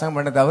செய்தியை பிரசங்கம்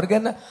பண்ணது அவருக்கு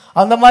என்ன?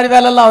 அந்த மாதிரி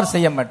வேலை எல்லாம் அவர்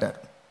செய்ய மாட்டார்.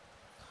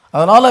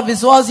 அதனால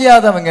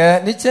விசுவாசியாதவங்க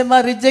நிச்சயமா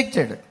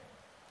ரிஜெக்டட்,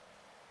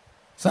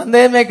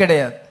 சந்தேகமே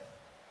கிடையாது.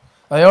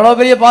 எவ்வளவு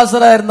பெரிய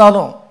பாஸ்டரா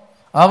இருந்தாலும்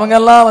அவங்க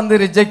எல்லாம்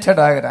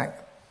ரிஜெக்டட் ஆகுறாங்க.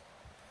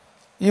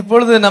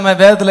 இப்பொழுது நம்ம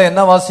வேதத்துல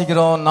என்ன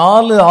வாசிக்கிறோம்?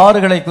 4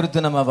 ஆறுகளை குறித்து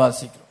நம்ம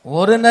வாசிக்கிறோம்.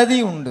 ஒரு நதி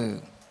உண்டு,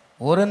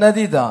 ஒரு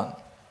நதி தான்.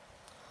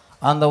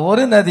 அந்த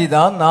ஒரு நதி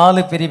தான்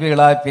 4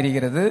 பிரிவுகளாக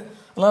பிரிகிறது.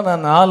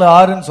 நான் 4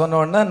 ஆறுன்னு சொன்ன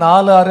உடனே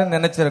 4 ஆறுன்னு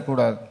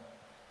நினைச்சிடக்கூடாது.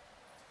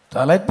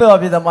 தலைப்பு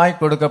அவிதமாய்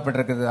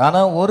கொடுக்கப்பட்டிருக்குது. ஆனா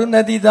ஒரு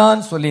நதி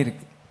தான் சொல்லி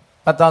இருக்கு.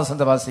 10ஆம்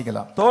வசனத்தை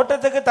வாசிக்கலாம்.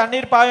 தோட்டத்துக்கு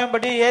தண்ணீர்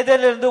பாயும்படி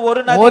ஏதேனிலிருந்து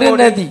ஒரு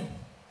நதி.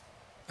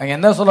 அங்க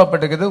என்ன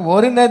சொல்லப்பட்டிருக்குது?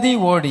 ஒரு நதி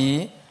ஓடி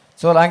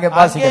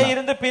அங்க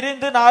இருந்து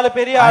பிரிந்து 4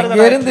 பெரிய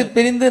ஆறுகள், இருந்து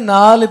பிரிந்து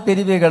 4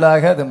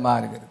 பிரிவுகளாக அது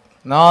மாறுகிறது.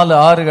 4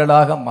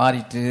 ஆறுகளாக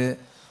மாறிட்டு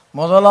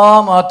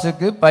முதலாம்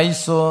ஆற்றுக்கு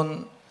பைசோன்,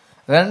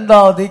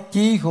 2வது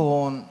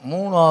கீகோன்,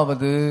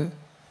 3வது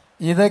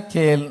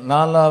இதக்கேல்,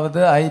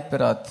 4வது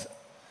ஐபிராத்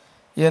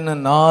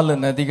என்னும்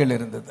 4 நதிகள்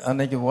இருந்தது.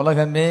 அன்னைக்கு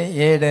உலகமே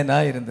ஏடேனா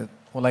இருந்தது.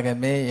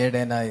 உலகமே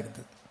ஏடேனா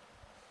இருந்தது.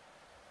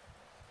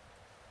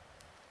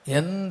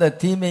 எந்த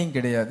தீமையும்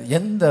கிடையாது,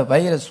 எந்த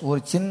வைரஸ்,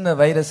 ஒரு சின்ன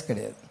வைரஸ்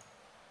கிடையாது.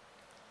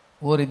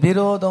 ஒரு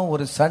விரோதம்,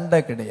 ஒரு சண்டை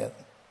கிடையாது.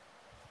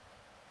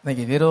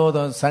 இன்னைக்கு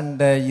விரோதம்,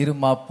 சண்டை,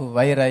 இருமாப்பு,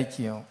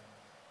 வைராக்கியம்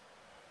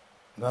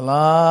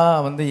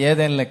இதெல்லாம்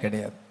ஏதேனில்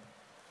கிடையாது.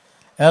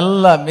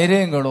 எல்லா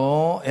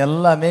மிருகங்களும்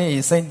எல்லாமே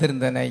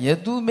இசைந்திருந்தன,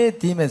 எதுவுமே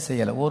தீமை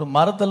செய்யலை. ஒரு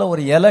மரத்துல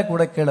ஒரு இலை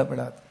கூட கீழே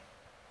விடாது.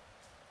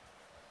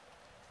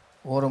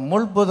 ஒரு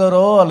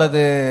முள்புதரோ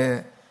அல்லது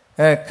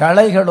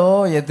களைகளோ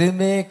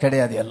எதுவுமே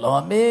கிடையாது.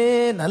 எல்லாமே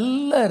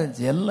நல்லா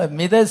இருந்துச்சு. எல்லாம்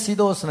மித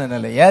சீதோஷ்ண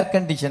நிலை, ஏர்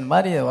கண்டிஷன்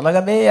மாதிரி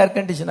உலகமே ஏர்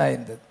கண்டிஷன்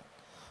ஆயிருந்தது.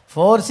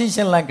 4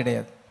 சீசன்லாம்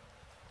கிடையாது,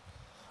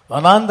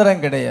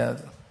 வனாந்திரம்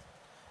கிடையாது.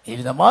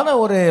 இவ்விதமான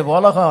ஒரு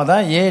உலகம்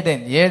தான்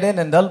ஏடேன்.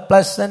 ஏடேன் என்றால்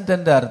பிளசன்ட்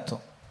என்று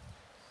அர்த்தம்,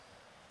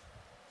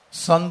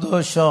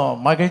 சந்தோஷம்,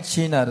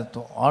 மகிழ்ச்சின்னு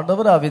அர்த்தம்.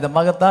 ஆண்டவர்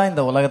அவ்விதமாகத்தான்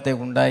இந்த உலகத்தை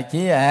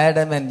உண்டாக்கி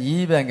ஆடம் அண்ட்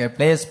ஈவ் அங்கே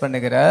பிளேஸ்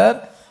பண்ணுகிறார்.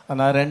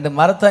 ஆனால் 2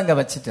 மரத்தை அங்கே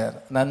வச்சுட்டார்.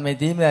 நன்மை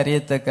தீமை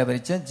அறியத்தக்க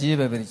விருட்சம், ஜீவ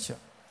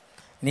விருட்சம்.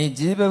 நீ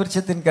ஜீவ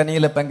விருட்சத்தின்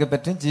கனியில பங்கு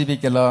பெற்றும்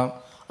ஜீவிக்கலாம்,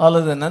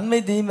 அல்லது நன்மை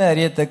தீமை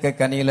அறியத்தக்க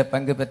கனியில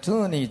பங்கு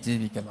பெற்றும் நீ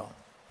ஜீவிக்கலாம்.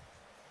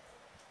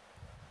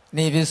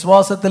 நீ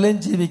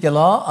விசுவாசத்திலையும்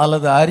ஜீவிக்கலாம்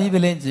அல்லது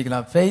அறிவிலையும்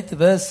ஜீவிக்கலாம். ஃபெய்த்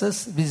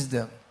வெர்சஸ்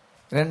விஸ்டம்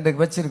 2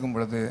 வச்சிருக்கும்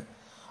பொழுது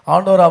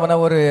ஆண்டவர் அவனை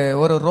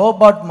ஒரு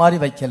ரோபாட் மாதிரி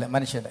வைக்கல.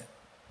 மனுஷனை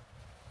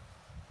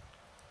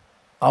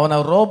அவனை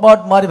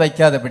ரோபாட் மாதிரி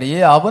வைக்காதபடி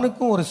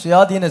அவனுக்கும் ஒரு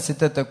சுயாதீன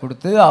சித்தத்தை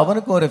கொடுத்து,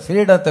 அவனுக்கும் ஒரு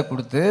ஃப்ரீடத்தை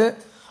கொடுத்து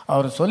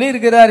அவர்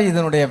சொல்லியிருக்கிறார்,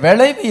 இதனுடைய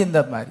விளைவு இந்த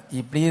மாதிரி,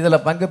 இப்படி இதுல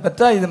பங்கு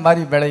பெற்றா இது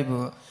மாதிரி விளைவு,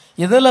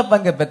 இதுல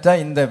பங்கு பெற்றா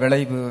இந்த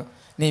விளைவு.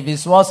 நீ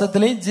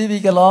விசுவாசத்திலையும்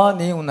ஜீவிக்கலாம்,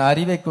 நீ உன்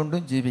அறிவை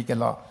கொண்டும்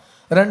ஜீவிக்கலாம்.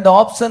 2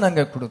 ஆப்ஷன்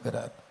அங்க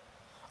கொடுக்கிறார்.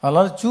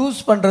 அதனால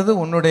சூஸ் பண்றது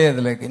உன்னுடைய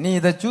இதுல இருக்கு. நீ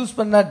இதை சூஸ்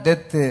பண்ணா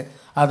டெத்து,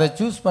 அதை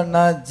சூஸ்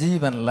பண்ணா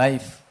ஜீவன்,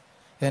 லைஃப்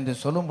என்று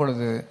சொல்லும்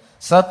பொழுது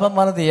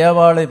சர்ப்பமானது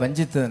ஏவாளை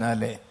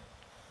வஞ்சித்ததுனாலே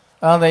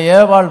அந்த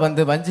ஏவாள்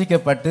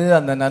வஞ்சிக்கப்பட்டு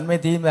அந்த நன்மை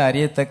தீமை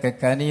அறியத்தக்க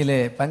கனியிலே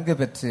பங்கு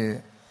பெற்று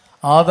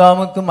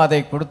ஆதாமுக்கும் அதை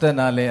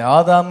கொடுத்தனாலே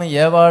ஆதாமு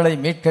ஏவாளை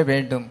மீட்க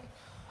வேண்டும்,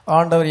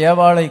 ஆண்டவர்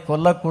ஏவாளை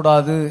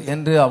கொல்லக்கூடாது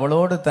என்று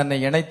அவளோடு தன்னை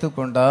இணைத்து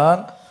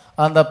கொண்டான்.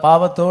 அந்த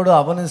பாவத்தோடு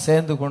அவனும்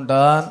சேர்ந்து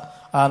கொண்டான்.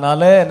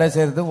 அதனால என்ன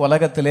செய்யறது,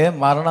 உலகத்திலே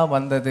மரணம்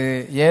வந்தது.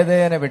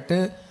 ஏதேனை விட்டு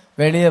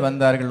வெளியே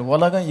வந்தார்கள்.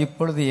 உலகம்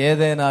இப்பொழுது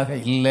ஏதேனாக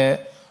இல்லை,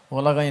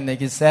 உலகம்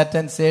இன்னைக்கு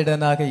சேட்டன்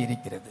சேடனாக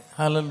இருக்கிறது.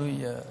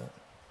 ஹல்லேலூயா.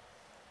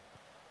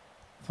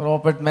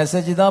 ப்ராப்பர்ட்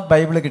மெசேஜ் தான்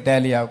பைபிளுக்கு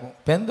டேலி ஆகும்.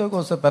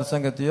 பெந்தகோஸ்த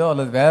பிரசங்கத்தையோ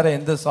அல்லது வேற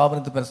எந்த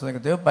சாபனத்து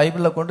பிரசங்கத்தையோ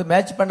பைபிளில் கொண்டு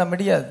மேட்ச் பண்ண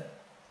முடியாது.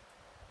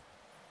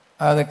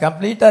 அது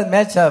கம்ப்ளீட்டா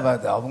மேட்ச்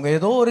ஆகாது. அவங்க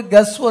ஏதோ ஒரு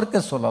கஸ்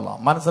ஒர்க்கை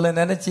சொல்லலாம், மனசுல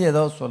நினைச்சு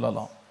ஏதோ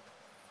சொல்லலாம்.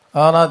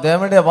 ஆனா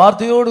தேவனுடைய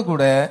வார்த்தையோடு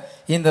கூட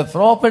இந்த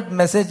ப்ராப்பர்ட்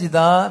மெசேஜ்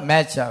தான்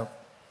மேட்ச் ஆகும்.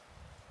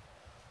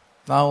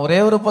 நான் ஒரே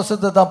ஒரு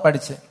புஸ்தகத்தை தான்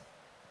படித்தேன்.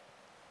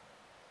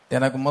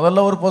 எனக்கு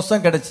முதல்ல ஒரு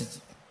புஸ்தகம் கிடைச்சிச்சு.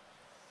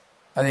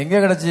 அது எங்கே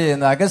கிடைச்சி,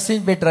 இந்த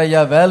அகஸ்டின் பீட்டர் ஐயா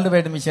வேர்ல்டு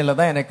வைட் மிஷனில்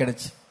தான் எனக்கு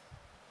கிடைச்சி.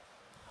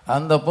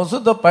 அந்த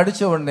புஸ்தகத்தை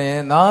படித்த உடனே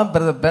நான்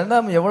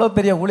பிரதாம் எவ்வளோ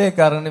பெரிய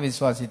ஊழியக்காரன்னு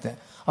விசுவாசித்தேன்.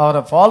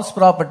 அவரை ஃபால்ஸ்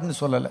ப்ராப்பர்ட்டின்னு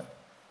சொல்லலை.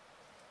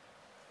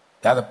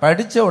 அதை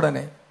படித்த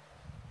உடனே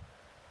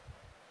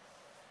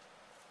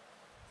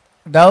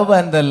டவ்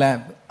அண்ட் த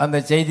லேம்ப் அந்த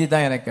செய்தி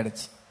தான் எனக்கு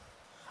கிடைச்சி.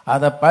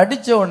 அதை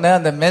படித்த உடனே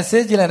அந்த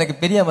மெசேஜில் எனக்கு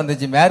பிரியம்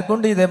வந்துச்சு.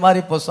 மேற்கொண்டு இதே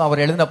மாதிரி புஸ்தகம்,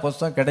 அவர் எழுதின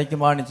புஸ்தகம்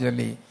கிடைக்குமான்னு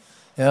சொல்லி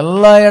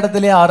எல்லா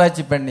இடத்துலையும்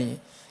ஆராய்ச்சி பண்ணி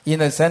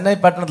இந்த சென்னை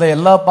பட்டணத்தில்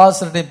எல்லா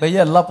பாஸ்டர்டையும் போய்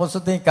எல்லா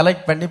புஸ்தகத்தையும்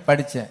கலெக்ட் பண்ணி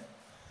படித்தேன்.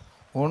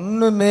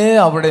 ஒன்றுமே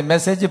அவருடைய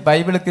மெசேஜ்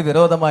பைபிளுக்கு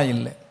விரோதமாக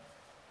இல்லை.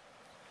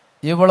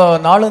 இவ்வளோ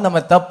நாளும் நம்ம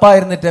தப்பாக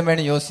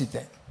இருந்துட்டோமேன்னு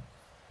யோசித்தேன்,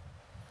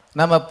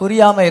 நம்ம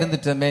புரியாமல்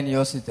இருந்துட்டோமேன்னு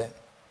யோசித்தேன்.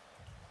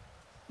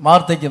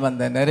 வார்த்தைக்கு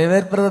வந்தேன். நிறைய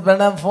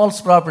பேர்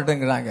ஃபால்ஸ்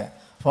ப்ராப்பர்ட்டிங்கிறாங்க.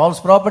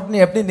 ஃபால்ஸ்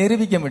ப்ராப்பர்ட்டின்னு எப்படி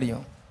நிரூபிக்க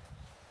முடியும்?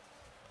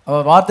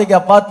 அவர் வார்த்தைக்கு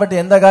அப்பாற்பட்டு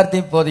எந்த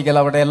காரியத்தையும்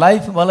போதிக்கல. அவருடைய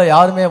லைஃப் மேலே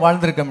யாருமே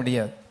வாழ்ந்திருக்க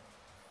முடியாது.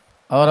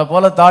 அவரை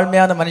போல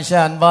தாழ்மையான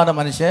மனுஷன், அன்பான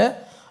மனுஷன்,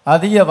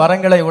 அதிக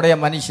வரங்களை உடைய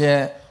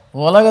மனுஷன்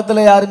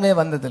உலகத்தில் யாருமே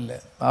வந்ததில்லை.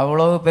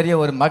 அவ்வளவு பெரிய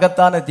ஒரு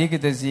மகத்தான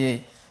தீர்க்கதரிசியை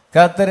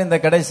கர்த்தர் இந்த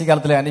கடைசி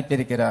காலத்தில்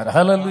அனுப்பியிருக்கிறார்.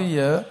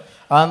 ஹல்லேலூயா.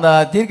 அந்த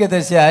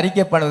தீர்க்கதரிசியை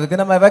அறிக்கை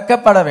பண்ணுவதற்கு நம்ம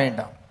வெட்கப்பட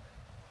வேண்டாம்.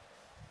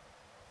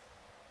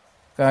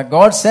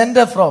 God sent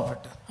a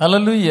prophet.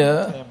 Hallelujah.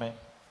 Amen.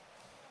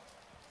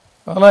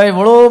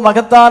 இவ்வளவு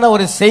மகத்தான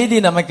ஒரு செய்தி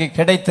நமக்கு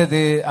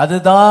கிடைத்தது.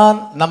 அதுதான்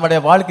நம்முடைய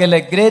வாழ்க்கையில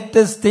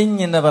greatest thing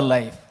in our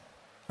life.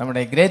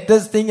 நம்முடைய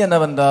கிரேட்டஸ்ட் திங்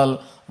என்னவென்றால்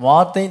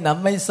வார்த்தை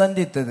நம்மை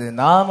சந்தித்தது,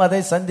 நாம்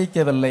அதை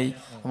சந்திக்கவில்லை,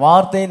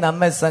 வார்த்தை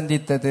நம்மை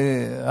சந்தித்தது.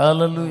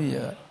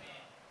 ஹல்லேலூயா.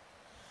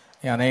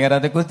 அநேகர்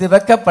அதை குறித்து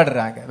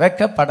வெட்கப்படுறாங்க.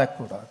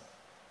 வெட்கப்படக்கூடாது.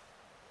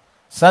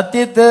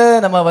 சத்தியத்தை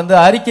நம்ம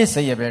அறிக்கை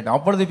செய்ய வேண்டும்.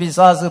 அப்பொழுது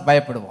பிசாசு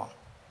பயப்படுவான்.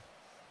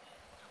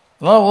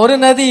 ஒரு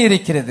நதி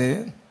இருக்கிறது.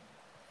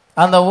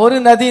 அந்த ஒரு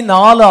நதி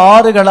 4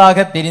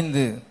 ஆறுகளாக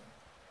பிரிந்து,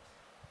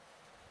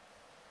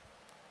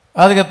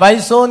 அதுக்கு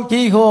பைசோன்,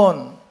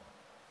 கீகோன்,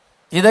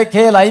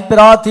 இதக்கேல்,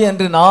 ஐப்பிராத்தி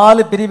என்று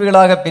 4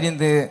 பிரிவுகளாக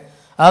பிரிந்து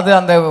அது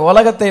அந்த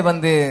உலகத்தை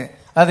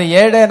அது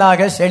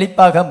ஏடேனாக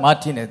செழிப்பாக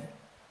மாற்றினது.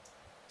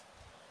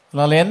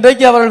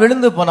 என்றைக்கு அவர்கள்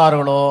விழுந்து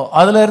போனார்களோ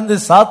அதுல இருந்து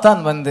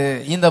சாத்தான்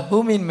இந்த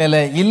பூமியின்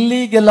மேல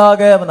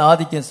இல்லீகலாக அவன்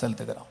ஆதிக்கம்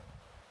செலுத்துகிறான்.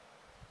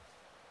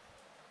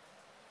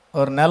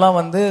 ஒரு நிலம்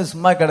வந்து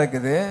சும்மா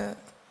கிடக்குது.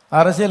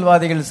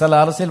 அரசியல்வாதிகள், சில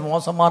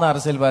மோசமான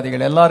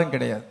அரசியல்வாதிகள், எல்லாரும்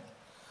கிடையாது,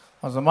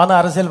 மோசமான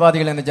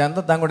அரசியல்வாதிகள் என்ன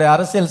செய்ய, தங்களுடைய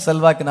அரசியல்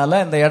செல்வாக்கினால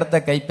இந்த இடத்த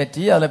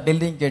கைப்பற்றி அதில்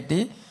பில்டிங் கட்டி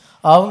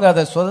அவங்க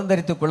அதை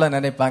சுதந்திரித்துக்குள்ள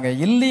நினைப்பாங்க.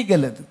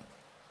 இல்லீகல் அது.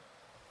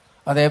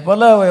 அதே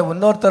போல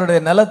இன்னொருத்தருடைய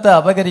நிலத்தை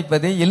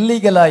அபகரிப்பது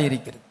இல்லீகலா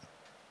இருக்கிறது.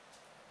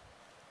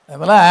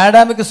 அதேபோல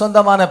ஆடாமுக்கு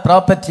சொந்தமான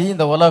ப்ராப்பர்ட்டி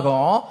இந்த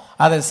உலகம்,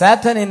 அதை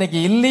சாட்டன் இன்னைக்கு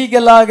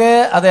இல்லீகலாக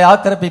அதை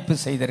ஆக்கிரமிப்பு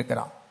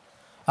செய்திருக்கிறான்.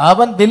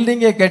 அவன்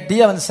பில்டிங்கை கட்டி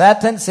அவன்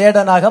சாட்டன்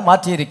சேடனாக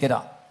மாற்றி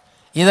இருக்கிறான்.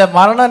 இதை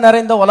மரணம்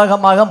நிறைந்த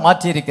உலகமாக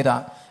மாற்றி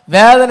இருக்கிறான்,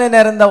 வேதனை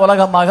நிறைந்த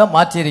உலகமாக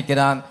மாற்றி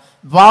இருக்கிறான்,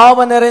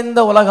 பாவ நிறைந்த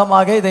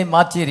உலகமாக இதை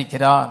மாற்றி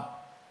இருக்கிறான்.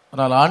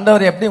 ஆனால்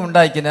ஆண்டவர் எப்படி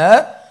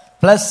உண்டாக்கினார்?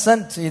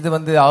 பிளசன்ட், இது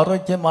வந்து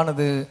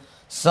ஆரோக்கியமானது,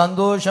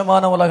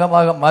 சந்தோஷமான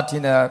உலகமாக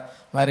மாற்றினார்.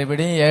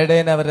 மறுபடியும்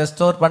ஏடேன் அவர்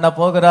ரெஸ்டோர் பண்ண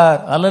போகிறார்.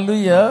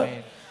 அல்லேலூயா.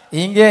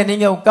 இங்கே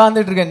நீங்க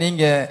உட்கார்ந்துட்டு இருக்க,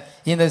 நீங்க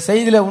இந்த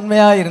செய்தியில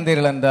உண்மையா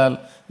இருந்தீர்கள் என்றால்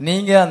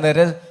நீங்க அந்த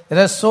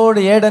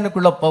ரெஸ்டோர்டு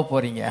ஏடனுக்குள்ள போக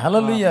போறீங்க.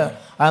 அல்லேலூயா.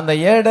 அந்த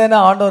ஏடனை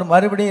ஆண்டவர்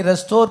மறுபடியும்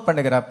ரெஸ்டோர்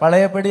பண்ணுகிறார்,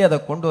 பழையபடி அதை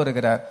கொண்டு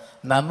வருகிறார்.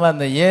 நம்ம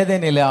அந்த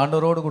ஏதேனிலே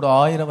ஆண்டவரோடு கூட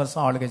 1000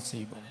 வருஷம் ஆளுகை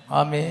செய்வோம்.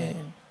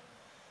 ஆமென்.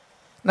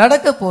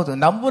 நடக்க போகுது,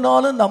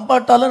 நம்பினாலும்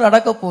நம்பாட்டாலும்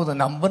நடக்க போகுது.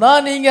 நம்பினா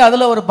நீங்க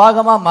அதுல ஒரு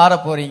பாகமா மாற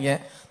போறீங்க,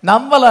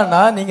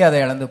 நம்பலன்னா நீங்க அதை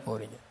இழந்து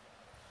போறீங்க.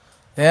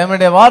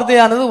 தேவனுடைய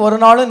வார்த்தையானது ஒரு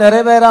நாளும்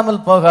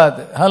நிறைவேறாமல்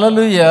போகாது.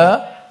 ஹல்லேலூயா.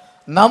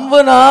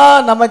 நம்பினா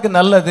நமக்கு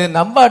நல்லது,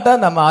 நம்பாட்டா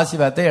நம்ம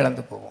ஆசீர்வாதத்தை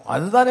இழந்து போவோம்.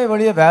 அதுதானே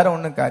வழியே, வேற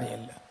ஒன்றும் காரியம்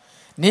இல்லை.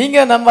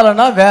 நீங்க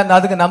நம்பலன்னா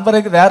அதுக்கு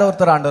நம்பருக்கு வேற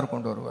ஒருத்தர் ஆண்டவர்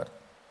கொண்டு வருவார்.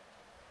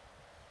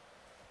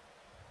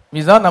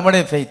 இதுதான்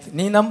நம்முடைய ஃபெய்த்.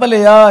 நீ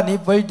நம்பலையா, நீ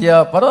போயிட்டியா,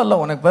 பரவாயில்ல,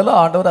 உனக்கு பதிலா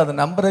ஆண்டவர் அதை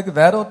நம்புறதுக்கு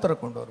வேற ஒருத்தரை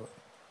கொண்டு வருவார்.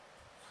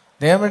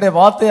 தேவனுடைய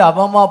வார்த்தை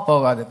அவமா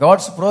போகாது,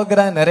 காட்ஸ்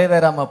ப்ரோக்ராம்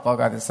நிறைவேறாம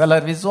போகாது.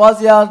 சிலர்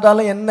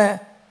விசுவாசியாட்டாலும் என்ன,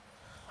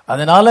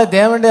 அதனால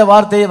தேவனுடைய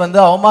வார்த்தையை வந்து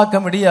அவமாக்க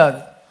முடியாது.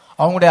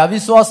 அவங்களுடைய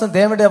அவிசுவாசம்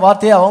தேவனுடைய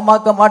வார்த்தையை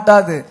அவமாக்க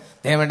மாட்டாது.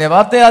 தேவனுடைய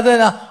வார்த்தை அது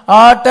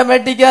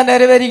ஆட்டோமேட்டிக்கா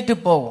நிறைவேறிட்டு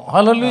போகும்.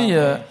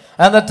 ஹல்லேலூயா.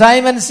 அந்த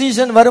டைம் அண்ட்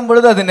சீசன் வரும்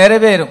பொழுது அது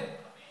நிறைவேறும்.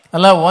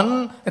 அல்ல, ஒன்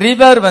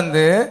ரிவர்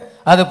வந்து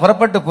அது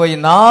புறப்பட்டு போய்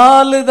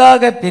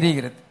 4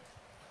 பிரிகிறது.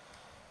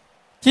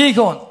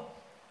 கீகோன்,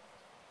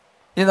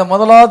 இந்த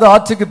முதலாவது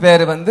ஆற்றுக்கு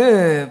பேரு வந்து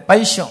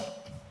பைஷோன்.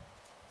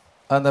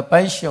 அந்த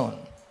பைஷோன்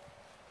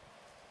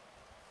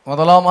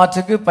முதலாம்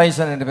ஆற்றுக்கு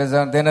பைசோன் என்று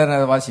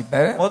பேர்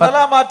வாசிப்பார்.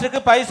 முதலாம் ஆற்றுக்கு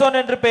பைசோன்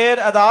என்று பெயர்,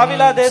 அது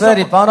ஆவிலா தேசம்.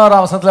 சரி,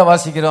 11ஆம் வசனத்துல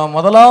வாசிக்கிறோம்.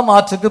 முதலாம்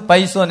ஆற்றுக்கு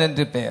பைசோன்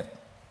என்று பெயர்.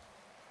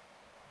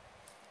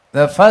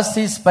 The first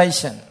is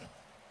Pison.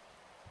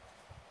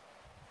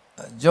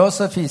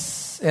 ஜோசபிஸ்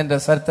என்ற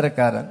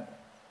சரித்திரக்காரன்,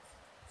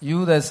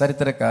 யூத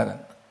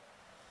சரித்திரக்காரன்,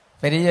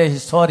 பெரிய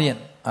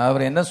ஹிஸ்டோரியன்.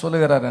 அவர் என்ன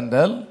சொல்லுகிறார்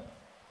என்றால்,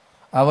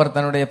 அவர்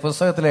தன்னுடைய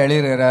புஸ்தகத்தில்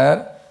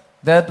எழுதுகிறார்,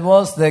 that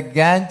was the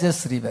Ganges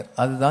river,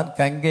 அதுதான்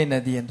கங்கை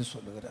நதி என்று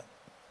சொல்லுகிறார்.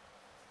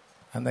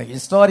 அந்த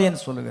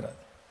ஹிஸ்டோரியன் சொல்லுகிறார்,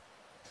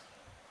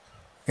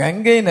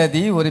 கங்கை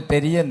நதி ஒரு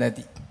பெரிய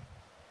நதி.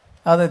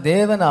 அதை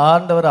தேவன்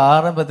ஆண்டவர்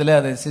ஆரம்பத்தில்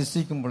அதை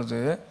சிருஷ்டிக்கும்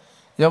பொழுது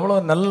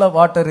எவ்வளவு நல்ல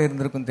வாட்டர்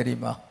இருந்திருக்கும்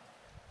தெரியுமா?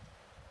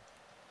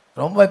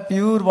 ரொம்ப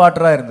பியூர்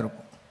வாட்டரா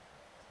இருந்திருக்கும்,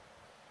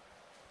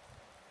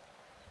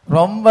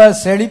 ரொம்ப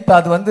செழிப்பு.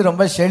 அது வந்து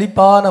ரொம்ப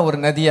செழிப்பான ஒரு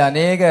நதி,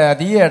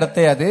 அதிக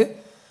இடத்தை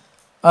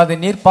அது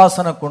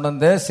நீர்ப்பாசனம் கொண்டு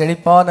வந்த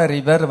செழிப்பான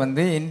ரிவர்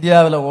வந்து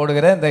இந்தியாவில்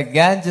ஓடுகிற இந்த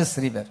கேஞ்சஸ்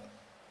ரிவர்.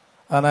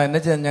 ஆனால் என்ன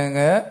செஞ்சாங்க,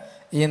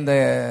 இந்த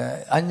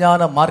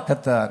அஞ்ஞான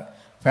மார்க்கத்தார்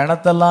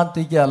பிணத்தெல்லாம்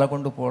தூக்கி அதில்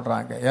கொண்டு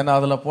போடுறாங்க. ஏன்னா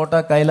அதில்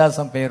போட்டால்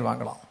கைலாசம்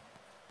போயிடுவாங்களாம்.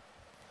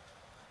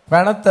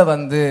 பிணத்தை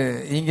வந்து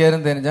இங்கே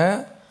இருந்து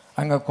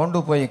அங்கே கொண்டு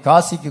போய்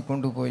காசிக்கு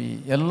கொண்டு போய்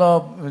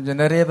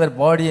நிறைய பேர்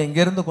பாடியை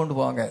இங்கேருந்து கொண்டு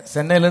போவாங்க,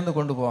 சென்னையிலேருந்து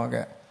கொண்டு போவாங்க.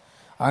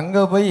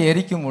 அங்கே போய்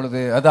எரிக்கும்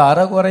பொழுது அது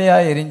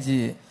அரைகுறையாக எரிஞ்சு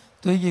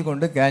தூக்கி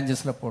கொண்டு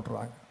கேஞ்சஸில்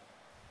போட்டுருவாங்க.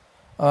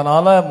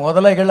 அதனால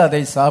முதலைகள்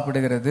அதை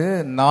சாப்பிடுகிறது,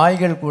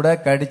 நாய்கள் கூட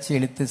கடிச்சு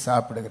இழுத்து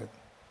சாப்பிடுகிறது.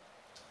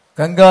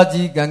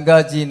 கங்காஜி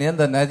கங்காஜின்னு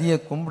அந்த நதியை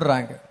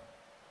கும்பிடுறாங்க,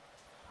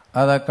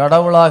 அதை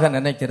கடவுளாக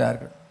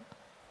நினைக்கிறார்கள்.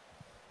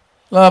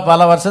 பல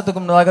வருஷத்துக்கு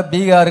முன்னதாக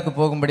பீகாருக்கு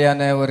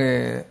போகும்படியான ஒரு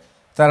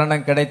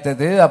தருணம்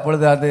கிடைத்தது.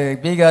 அப்பொழுது அது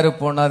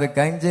பீகாருக்கு போனோம், அது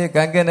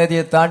கங்கை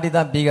நதியை தாண்டி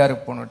தான்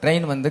பீகாருக்கு போகணும்.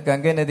 ட்ரெயின் வந்து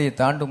கங்கை நதியை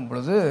தாண்டும்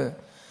பொழுது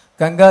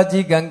கங்காஜி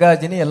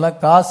கங்காஜின்னு எல்லாம்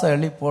காசை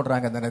அள்ளி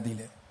போடுறாங்க அந்த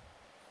நதியில்.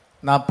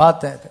 நான்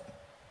பார்த்தேன்.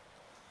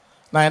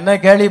 நான் என்ன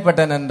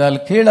கேள்விப்பட்டேன் என்றால்,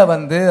 கீழே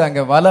வந்து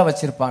அங்கே வலை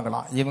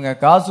வச்சிருப்பாங்களாம். இவங்க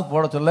காசு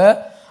போட சொல்ல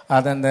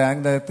அது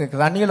அந்த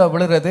தண்ணியில்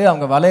விழுறது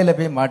அவங்க வலையில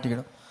போய்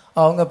மாட்டிக்கிடும்,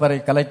 அவங்க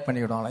பிறகு கலெக்ட்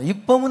பண்ணிவிடுவாங்களாம்.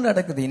 இப்பவும்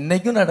நடக்குது,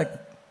 இன்னைக்கும்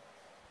நடக்குது.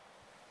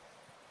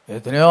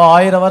 எத்தனையோ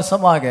 1000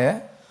 வருஷமாக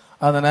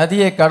அந்த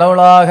நதியை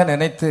கடவுளாக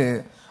நினைத்து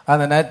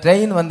அந்த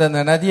ட்ரெயின் வந்து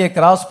அந்த நதியை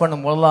கிராஸ்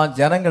பண்ணும் போதெல்லாம்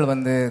ஜனங்கள்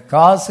வந்து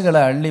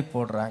காசுகளை அள்ளி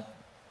போடுறாங்க.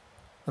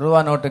 ரூபா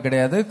நோட்டு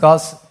கிடையாது,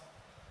 காசு.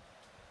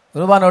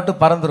 ரூபா நோட்டு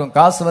பறந்துடும்,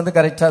 காசு வந்து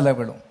கரெக்டாக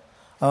விடும்.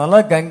 அதனால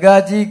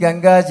கங்காஜி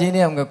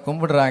கங்காஜின்னு அவங்க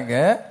கும்பிடுறாங்க.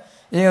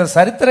 இங்க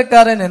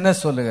சரித்திரக்காரன் என்ன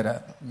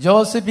சொல்லுகிறார்,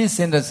 ஜோசபிஸ்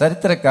என்ற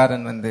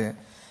சரித்திரக்காரன் வந்து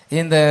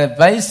இந்த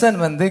பைசன்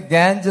வந்து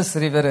கேஞ்சஸ்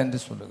ரிவர் என்று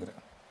சொல்லுகிறார்.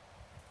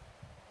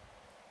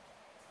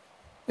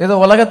 இது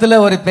உலகத்துல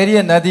ஒரு பெரிய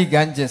நதி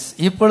கஞ்சஸ்.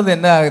 இப்பொழுது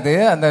என்ன ஆகுது,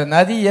 அந்த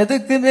நதி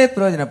எதுக்குமே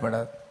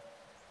பிரயோஜனப்படாது.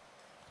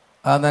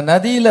 அந்த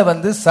நதியில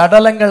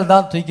சடலங்கள்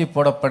தான் தூக்கி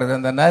போடப்படுது.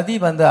 அந்த நதி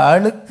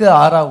அழுக்கு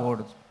ஆறா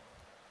ஓடுது.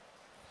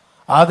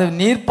 அது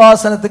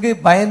நீர்ப்பாசனத்துக்கு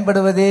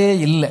பயன்படுவதே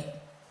இல்லை.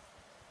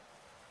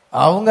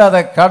 அவங்க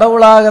அதை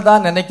கடவுளாக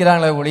தான்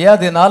நினைக்கிறாங்களே ஒழிய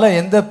அதனால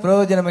எந்த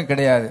பிரயோஜனமும்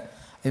கிடையாது.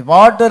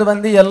 வாட்டர்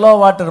எல்லோ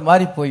வாட்டர்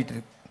மாதிரி போயிட்டு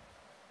இருக்கு,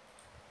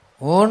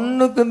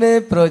 ஒண்ணுக்குமே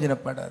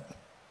பிரயோஜனப்படாது.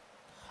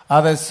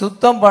 அதை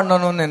சுத்தம்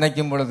பண்ணணும்னு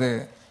நினைக்கும் பொழுது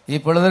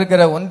இப்பொழுது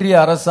இருக்கிற ஒன்றிய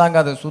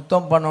அரசாங்கம் அதை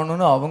சுத்தம்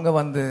பண்ணணும்னு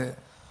அவங்க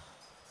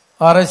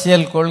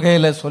அரசியல்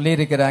கொள்கையில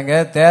சொல்லியிருக்கிறாங்க,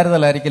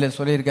 தேர்தல் அறிக்கையில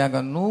சொல்லியிருக்காங்க.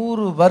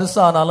 100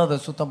 வருஷம் ஆனாலும் அதை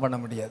சுத்தம் பண்ண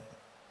முடியாது.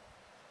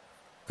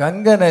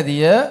 கங்கை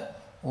நதிய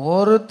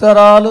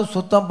ஒருத்தராலும்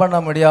சுத்தம் பண்ண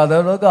முடியாத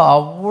அளவுக்கு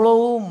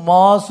அவ்வளவு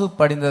மாசு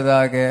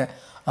படிந்ததாக,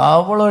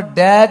 அவ்வளோ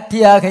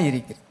டேட்டியாக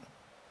இருக்கிறது.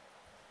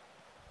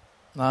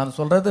 நான்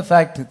சொல்றது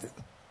ஃபேக்ட். இது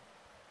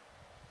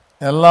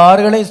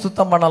எல்லார்களையும்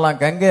சுத்தம்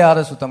பண்ணலாம், கங்கை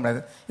யாரை சுத்தம்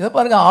பண்ணாது. இதை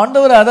பாருங்க,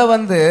 ஆண்டவர்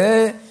அதை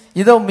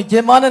இதோ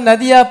முக்கியமான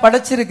நதியா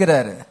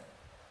படைச்சிருக்கிறாரு.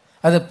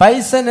 அது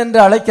பைசன் என்று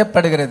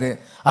அழைக்கப்படுகிறது.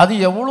 அது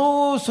எவ்வளோ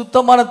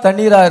சுத்தமான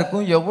தண்ணீரா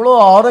இருக்கும், எவ்வளோ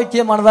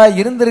ஆரோக்கியமானதா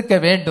இருந்திருக்க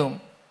வேண்டும்.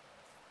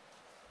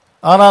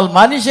 ஆனால்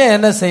மனுஷன்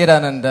என்ன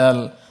செய்யறான் என்றால்,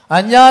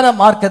 அஞ்ஞான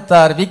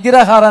மார்க்கத்தார்,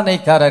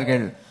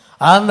 விக்கிரகாரணைக்காரர்கள்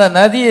அந்த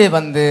நதியை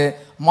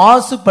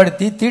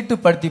மாசுபடுத்தி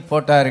தீட்டுப்படுத்தி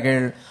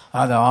போட்டார்கள்.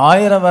 அது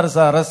 1000 வருஷ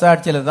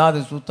அரசாட்சியில தான்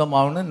அது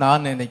சுத்தமாகும்னு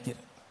நான்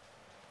நினைக்கிறேன்.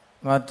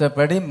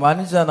 மற்றபடி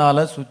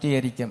மனுஷனால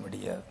சுத்திகரிக்க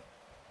முடியாது.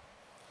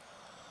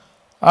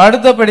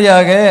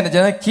 அடுத்தபடியாக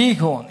என்ன,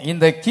 கீகோன்.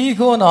 இந்த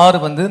கீகோன்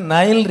ஆறு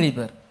நைல்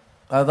ரிவர்,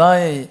 அதான்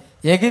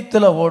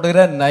எகிப்துல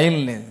ஓடுகிற நைல்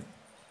நதி.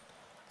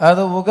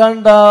 அது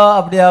உகாண்டா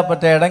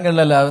அப்படியாப்பட்ட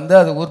இடங்கள்ல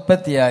அது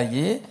உற்பத்தி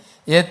ஆகி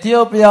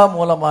எத்தியோப்பியா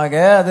மூலமாக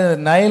அது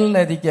நைல்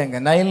நதிக்கு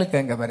நைலுக்கு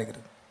அங்க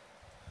வருகிறது,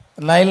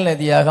 நைல்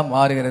நதியாக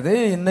மாறுகிறது.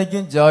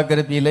 இன்னைக்கும்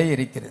ஜியோகிராபியில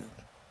இருக்கிறது.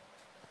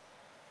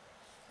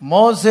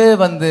 மோசே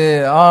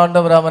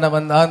ஆண்டவர் அவனை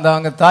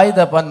அவங்க தாய்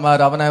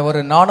தப்பன்மார் அவனை ஒரு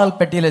நாணல்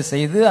பெட்டியில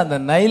செய்து அந்த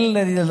நைல்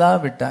நதியில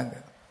தான் விட்டாங்க.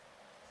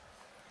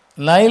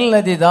 நைல்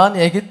நதி தான்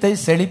எகிப்தை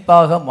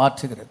செழிப்பாக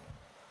மாற்றுகிறது.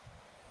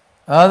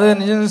 அது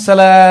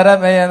சில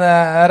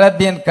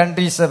அரேபியன்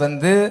கண்ட்ரிஸ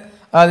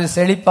அது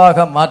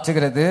செழிப்பாக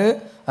மாற்றுகிறது.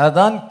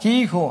 அதுதான்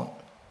கீகோன்.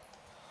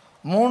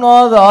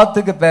 3வது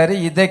ஆத்துக்கு பேரு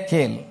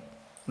இதக்கேல்,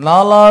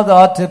 4வது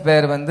ஆற்று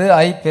பேர்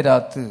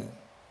ஐபிராத்து.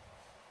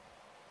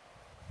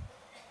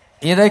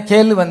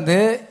 இதக்கேல்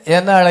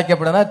என்ன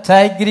அழைக்கப்படுதுன்னா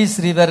டைக்ரிஸ்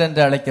ரிவர்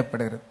என்று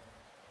அழைக்கப்படுகிறது.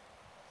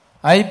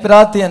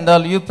 ஐபிராத்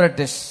என்றால்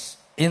யூப்ரட்டிஸ்.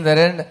 இந்த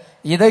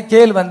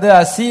இதக்கேல்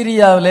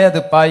அசீரியாவிலே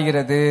அது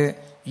பாய்கிறது.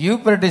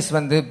 யூப்ரட்டிஸ்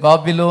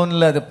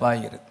பாபிலோன்ல அது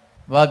பாய்கிறது.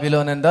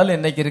 பாபிலோன் என்றால்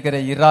இன்னைக்கு இருக்கிற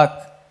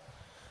ஈராக்,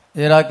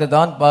 ஈராக்கு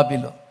தான்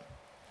பாபிலோன்.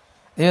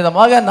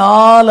 விதமாக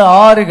 4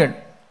 ஆறுகள்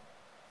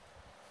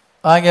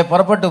அங்கே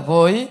புறப்பட்டு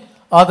போய்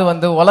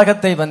அது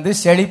உலகத்தை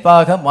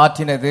செழிப்பாக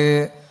மாற்றினது.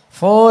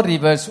 4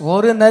 rivers,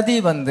 ஒரு நதி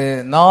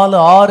 4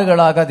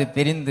 ஆறுகளாக அது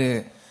பிரிந்து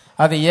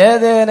அது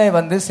ஏதேனை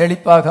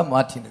செழிப்பாக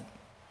மாற்றினது.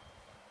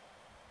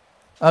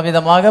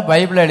 அவ்விதமாக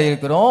பைபிள்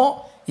எழுதியிருக்கிறோம்.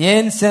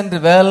 ஏன்சென்ட்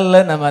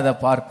வேல்ல நம்ம அதை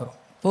பார்க்கிறோம்.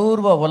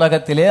 பூர்வ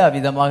உலகத்திலே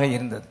அவ்விதமாக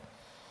இருந்தது.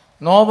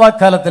 நோவா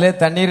காலத்திலே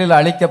தண்ணீரில்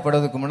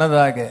அழிக்கப்படுவதற்கு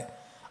முன்னதாக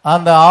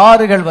அந்த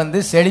ஆறுகள்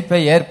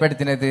செழிப்பை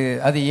ஏற்படுத்தினது.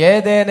 அது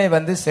ஏதேனை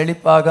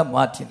செழிப்பாக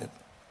மாற்றினது.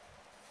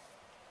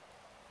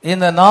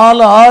 இந்த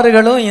 4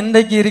 ஆறுகளும்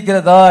இன்றைக்கு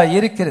இருக்கிறதா?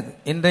 இருக்கிறது.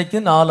 இன்றைக்கு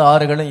 4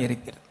 ஆறுகளும்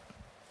இருக்கிறது.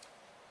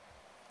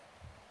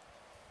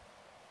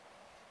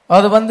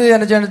 அது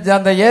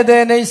அந்த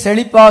ஏதேனை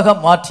செழிப்பாக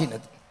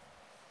மாற்றினது.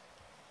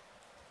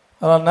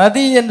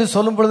 நதி என்று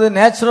சொல்லும் பொழுது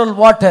நேச்சுரல்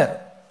வாட்டர்,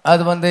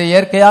 அது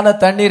இயற்கையான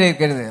தண்ணீர்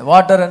இருக்கிறது.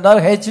 வாட்டர் என்றால்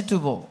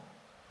H2O,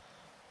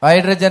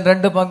 ஹைட்ரஜன்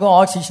 2 பங்கும்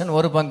ஆக்சிஜன்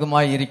 1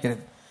 பங்குமாய்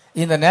இருக்கிறது.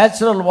 இந்த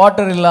நேச்சுரல்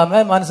வாட்டர்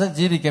இல்லாம மனுஷன்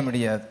ஜீவிக்க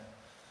முடியாது.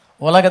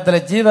 உலகத்துல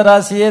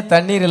ஜீவராசியே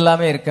தண்ணீர்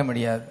இல்லாம இருக்க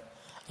முடியாது,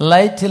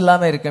 லைட்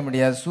இல்லாம இருக்க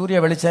முடியாது, சூரிய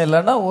வெளிச்சம்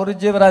இல்லைன்னா ஒரு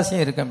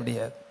ஜீவராசியும் இருக்க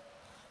முடியாது,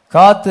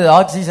 காத்து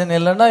ஆக்சிஜன்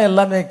இல்லைன்னா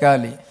எல்லாமே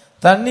காலி,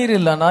 தண்ணீர்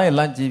இல்லைன்னா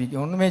எல்லாம்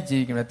ஒண்ணுமே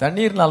ஜீவிக்க முடியாது.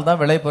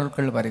 தண்ணீர்னால்தான்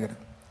விளைபொருட்கள்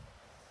வருகிறது.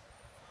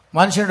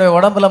 மனுஷனுடைய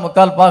உடம்புல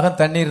 3/4 பாகம்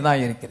தண்ணீர்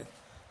தான் இருக்கிறது.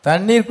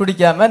 தண்ணீர்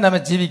குடிக்காம நம்ம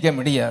ஜீவிக்க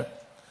முடியாது.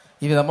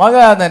 இவ்விதமாக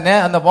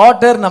அந்த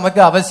வாட்டர்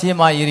நமக்கு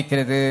அவசியமாக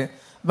இருக்கிறது.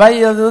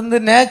 அது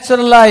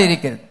நேச்சுரலா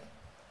இருக்கிறது.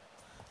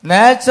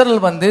 நேச்சுரல்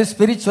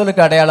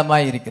ஸ்பிரிச்சுவலுக்கு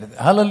அடையாளமாய் இருக்கிறது.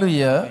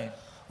 ஹல்லேலூயா.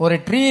 ஒரு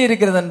ட்ரீ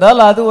இருக்கிறது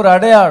என்றால் அது ஒரு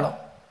அடையாளம்,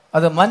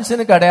 அது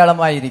மனுஷனுக்கு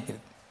அடையாளமாய்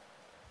இருக்கிறது.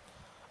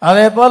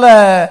 அதே போல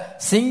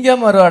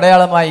சிங்கம் ஒரு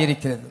அடையாளமாய்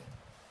இருக்கிறது,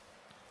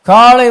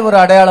 காளை ஒரு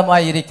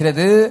அடையாளமாய்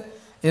இருக்கிறது.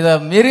 இத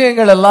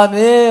மிருகங்கள்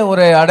எல்லாமே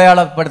ஒரு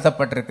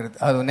அடையாளப்படுத்தப்பட்டிருக்கிறது.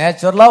 அது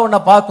நேச்சுரலா உன்னை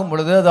பார்க்கும்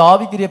பொழுது அது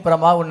ஆவிக்குரிய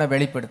பிரமா உன்னை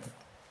வெளிப்படுத்துது.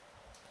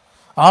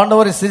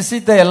 ஆண்டவர்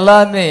சிருஷ்டித்த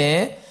எல்லாமே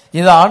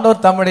இது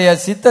ஆண்டவர் தம்முடைய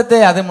சித்தத்தை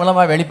அது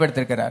மூலமா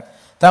வெளிப்படுத்திருக்கிறார்.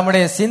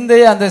 தம்முடைய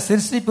சிந்தையை அந்த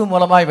சிருஷ்டிப்பு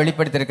மூலமாக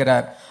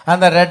வெளிப்படுத்தியிருக்கிறார்.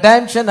 அந்த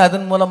ரெடம்ஷன்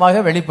அதன்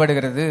மூலமாக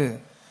வெளிப்படுகிறது.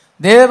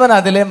 தேவன்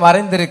அதிலே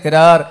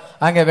மறைந்திருக்கிறார்,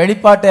 அங்க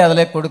வெளிப்பாட்டை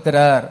அதிலே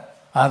கொடுக்கிறார்.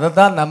 அதை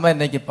தான் நம்ம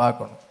இன்னைக்கு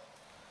பார்க்கணும்.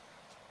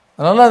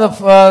 அதனால அந்த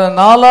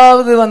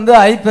நாலாவது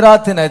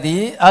ஐபிராத்து நதி,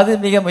 அது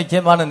மிக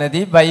முக்கியமான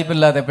நதி.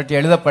 பைபிள் அதை பற்றி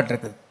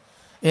எழுதப்பட்டிருக்கு.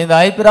 இந்த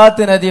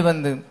ஐபிராத்து நதி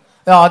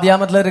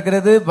ஆதியாமத்தில்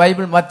இருக்கிறது,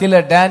 பைபிள் மத்தியில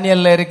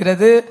டேனியல்ல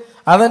இருக்கிறது,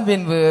 அதன்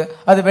பின்பு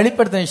அது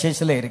வெளிப்படுத்தின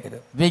விசேஷத்துல இருக்குது,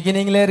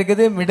 பிகினிங்ல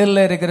இருக்குது,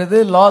 மிடில் இருக்கிறது,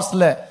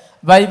 லாஸ்ட்ல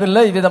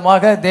பைபிள்ல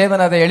இவ்விதமாக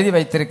தேவன் அதை எழுதி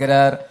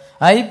வைத்திருக்கிறார்.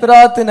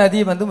 ஐபிராத்து நதி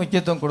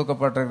முக்கியத்துவம்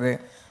கொடுக்கப்பட்டிருக்கு.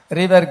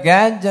 River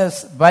Ganges,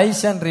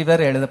 bison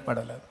river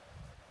எழுதப்படல.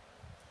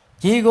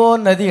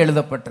 கீகோன் நதி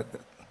எழுதப்பட்டிருக்கு,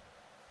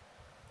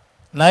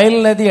 நைல்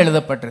நதி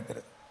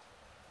எழுதப்பட்டிருக்கிறது.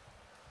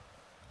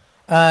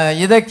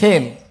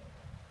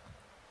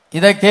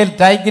 இதக்கேல்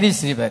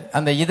டைகிரிஸ் ரிவர்,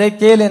 அந்த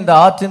இதக்கேல் என்ற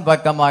ஆற்றின்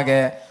பக்கமாக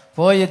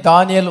போய்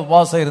தானியேல்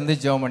உபவாசம் இருந்து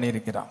ஜெபம் பண்ணி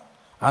இருக்கிறான்.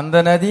 அந்த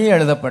நதி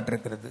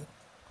எழுதப்பட்டிருக்கிறது.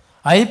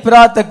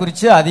 ஐபிராத்தை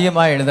குறித்து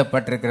அதிகமாக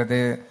எழுதப்பட்டிருக்கிறது.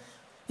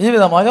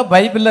 இவ்விதமாக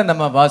பைபிள்ல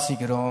நம்ம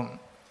வாசிக்கிறோம்.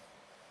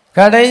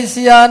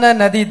 கடைசியான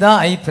நதி தான்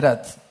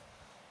ஐபிராத்,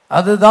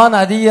 அதுதான்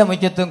அதிக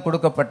முக்கியத்துவம்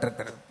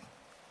கொடுக்கப்பட்டிருக்கிறது.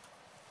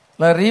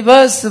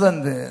 ரிவர்ஸ்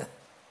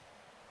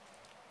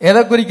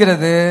எதை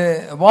குறிக்கிறது?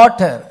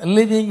 Water,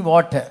 living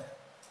water.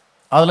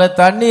 அதுல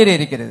தண்ணீர்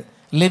இருக்கிறது.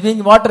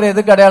 லிவிங் வாட்டர்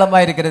எதுக்கு அடையாளமா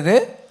இருக்கிறது?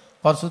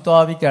 பரிசுத்த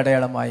ஆவிக்கு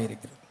அடையாளமாக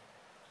இருக்கிறது.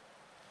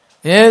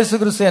 இயேசு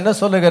கிறிஸ்து என்ன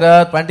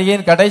சொல்லுகிறார்?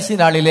 பண்டிகையின் கடைசி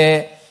நாளிலே,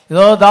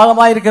 இதோ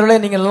தாகமாக இருக்கிறவர்களே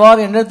நீங்கள்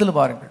எல்லாரும் எண்ணத்தில்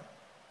பாருங்கள்,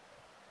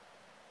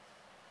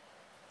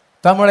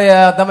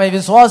 தம்மை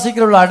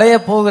விசுவாசிக்கிறவர்கள் அடைய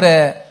போகிற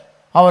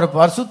அவர்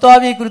பரிசுத்த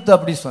ஆவியை குறித்து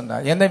அப்படி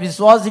சொன்னார். என்னை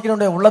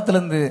விசுவாசிக்கிறவனுடைய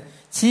உள்ளத்திலிருந்து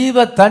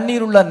ஜீவ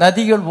தண்ணீர் உள்ள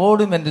நதிகள்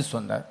ஓடும் என்று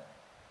சொன்னார்.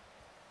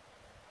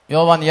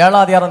 யோவான்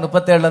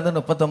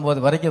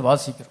 7:37-39 வரைக்கும்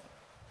வாசிக்கிறோம்.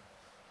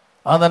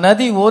 அந்த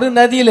நதி, ஒரு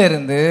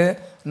நதியிலிருந்து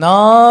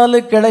 4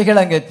 கிளைகள்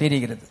அங்கே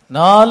பிரிகிறது.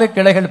 4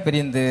 கிளைகள்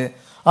பிரிந்து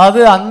அது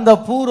அந்த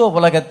பூர்வ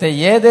உலகத்தை,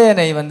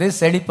 ஏதேனை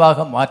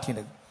செழிப்பாக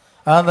மாற்றினது.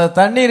 அந்த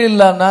தண்ணீர்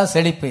இல்லைன்னா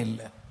செழிப்பு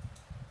இல்லை,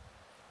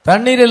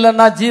 தண்ணீர்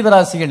இல்லைன்னா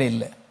ஜீவராசிகள்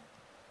இல்லை.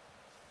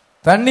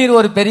 தண்ணீர்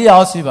ஒரு பெரிய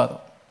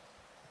ஆசீர்வாதம்.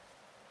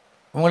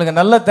 உங்களுக்கு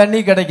நல்ல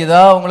தண்ணீர்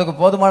கிடைக்குதா, உங்களுக்கு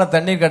போதுமான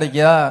தண்ணீர்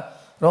கிடைக்குதா,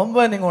 ரொம்ப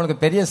உங்களுக்கு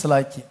பெரிய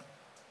சிலாக்கி.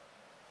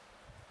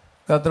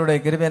 கர்த்தருடைய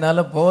கிருபையினால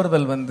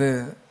போர்வெல்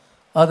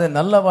அது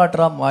நல்ல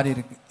வாட்டரா மாறி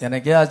இருக்கு.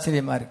 எனக்கே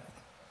ஆச்சரியமா இருக்கு.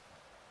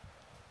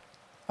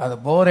 அது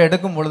போர்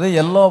எடுக்கும் பொழுது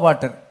எல்லோ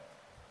வாட்டர்,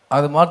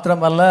 அது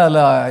மாத்திரமல்ல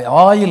அதில்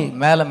ஆயில்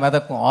மேலே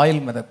மிதக்கும்,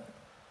 ஆயில் மிதக்கும்.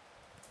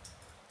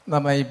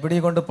 நம்ம இப்படி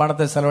கொண்டு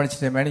பணத்தை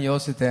செலவழிச்சிட்டேமேனு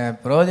யோசித்தேன்,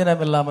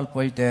 பிரயோஜனம் இல்லாமல்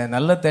போயிட்டேன்,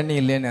 நல்ல தண்ணி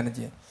இல்லைன்னு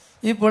நினைச்சேன்.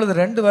 இப்பொழுது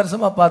 2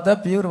 வருஷமா பார்த்தா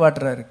பியூர்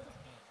வாட்டரா இருக்கு.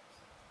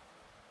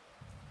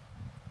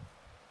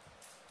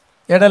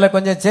 இடையில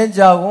கொஞ்சம் சேஞ்ச்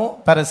ஆகும்,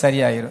 பிற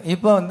சரியாயிரும்.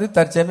 இப்போ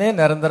தற்சமே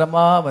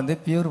நிரந்தரமா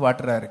பியூர்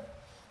வாட்டரா இருக்கு.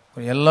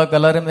 எல்லோ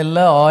கலரும்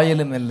இல்லை,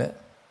 ஆயிலும் இல்லை.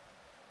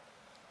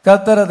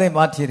 கர்த்தர் அதை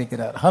மாற்றி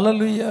இருக்கிறார்.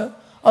 ஹல்லேலூயா.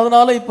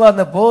 அதனால இப்போ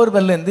அந்த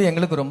போர்வெல்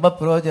எங்களுக்கு ரொம்ப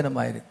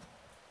பிரயோஜனமாயிருக்கு.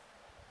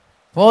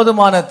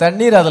 போதுமான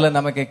தண்ணீர் அதுல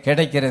நமக்கு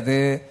கிடைக்கிறது.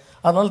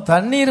 அதனால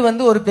தண்ணீர்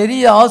ஒரு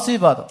பெரிய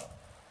ஆசீர்வாதம்.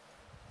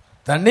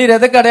 தண்ணீர்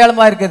எதுக்கு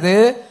அடையாளமா இருக்குது?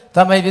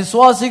 தம்மை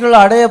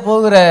விசுவாசிகள் அடைய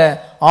போகிற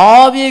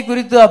ஆவியை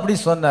குறித்து அப்படி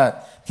சொன்னார்.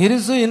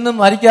 கிறிஸ்து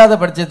இன்னும் மரிக்காத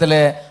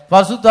பட்சத்தில்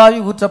பரிசுத்த ஆவி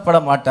ஊற்றப்பட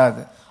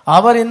மாட்டாது.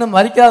 அவர் இன்னும்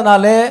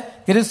மரிக்காதனாலே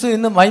கிறிஸ்து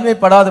இன்னும்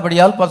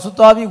மகிமைப்படாதபடியால் பரிசுத்த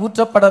ஆவி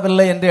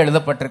ஊற்றப்படவில்லை என்று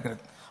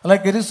எழுதப்பட்டிருக்கிறது. அல்ல,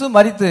 கிறிஸ்து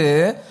மரித்து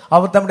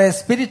அவர் தம்முடைய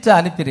ஸ்பிரிட்டை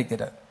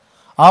அனுப்பியிருக்கிறார்.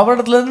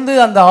 அவரிடத்திலிருந்து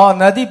அந்த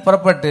நதி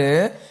புறப்பட்டு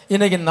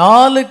இன்னைக்கு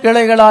 4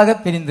 கிளைகளாக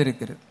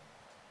பிரிந்திருக்கிறது.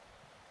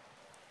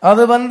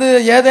 அது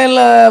ஏதேல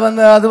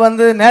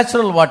அது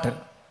நேச்சுரல் வாட்டர்,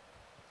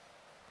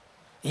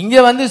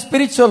 இங்க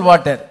ஸ்பிரிச்சுவல்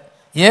வாட்டர்.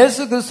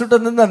 இயேசு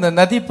கிறிஸ்துவிலிருந்து அந்த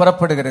நதி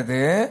புறப்படுகிறது.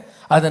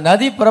 அந்த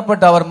நதி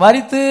புறப்பட்டு அவர்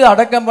மரித்து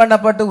அடக்கம்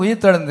பண்ணப்பட்டு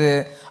உயிர் தெழுந்து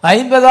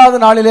 50வது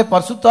நாளிலே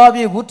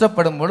பரிசுத்தாவியை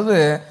ஊற்றப்படும் பொழுது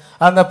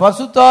அந்த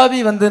பரிசுத்தாவி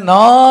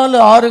 4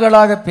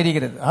 ஆறுகளாக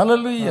பிரிகிறது.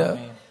 ஹல்லேலூயா.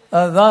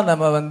 அதுதான்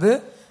நம்ம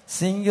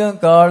சிங்கம்,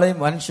 காளை,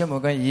 மனுஷ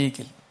முகம்,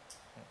 ஈகிள்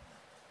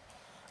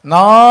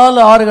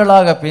 4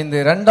 ஆறுகளாக பிரிந்து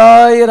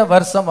 2000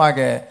 வருஷமாக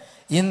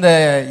இந்த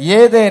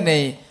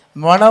ஏதேனை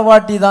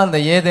மணவாட்டி தான்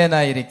இந்த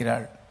ஏதேனா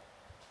இருக்கிறாள்.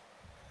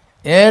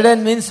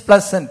 ஏடன் மீன்ஸ்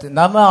பிளசன்ட்,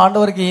 நம்ம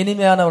ஆண்டவருக்கு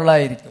இனிமையானவர்களா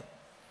இருக்கும்.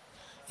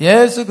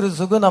 இயேசு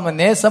கிறிஸ்துக்கு நம்ம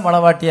நேச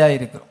மணவாட்டியா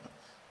இருக்கிறோம்.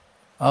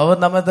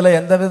 அவர் நம்மத்துல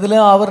எந்த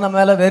விதத்திலும் அவர் நம்ம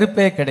மேல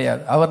வெறுப்பே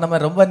கிடையாது. அவர் நம்ம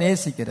ரொம்ப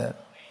நேசிக்கிறார்,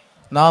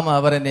 நாம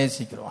அவரை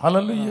நேசிக்கிறோம்.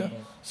 ஹல்லேலூயா.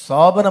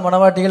 சாபன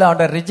மணவாட்டிகளை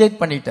ஆண்டவர் ரிஜெக்ட்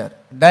பண்ணிட்டார்,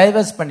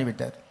 டைவர்ஸ்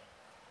பண்ணிவிட்டார்.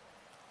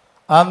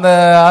 அந்த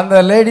அந்த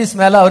லேடிஸ்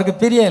மேல அவருக்கு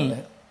பிரியம் இல்லை.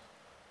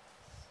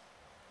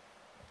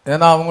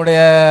 ஏன்னா அவங்களுடைய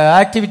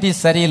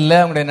ஆக்டிவிட்டிஸ் சரியில்லை,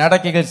 அவங்களுடைய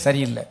நடக்கைகள்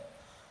சரியில்லை.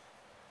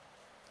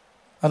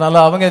 அதனால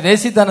அவங்க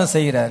வேசித்தனம்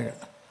செய்கிறார்கள்,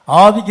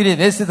 ஆவிக்குரிய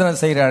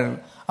வேசித்தனம் செய்கிறார்கள்.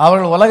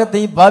 அவர்கள்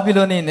உலகத்தையும்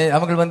பாபிலோனையும்,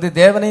 அவர்கள்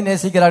தேவனை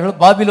நேசிக்கிறார்கள்,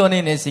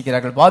 பாபிலோனையும்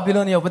நேசிக்கிறார்கள்.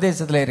 பாபிலோனிய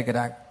உபதேசத்தில்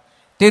இருக்கிறாங்க.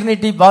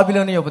 டிரினிட்டி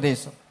பாபிலோனிய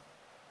உபதேசம்,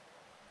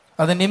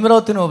 அது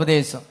நிம்ரோத்தின்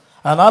உபதேசம்.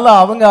 அதனால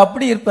அவங்க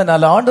அப்படி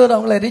இருப்பனால ஆண்டவர்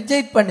அவங்கள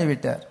ரிஜெக்ட் பண்ணி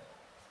விட்டார்.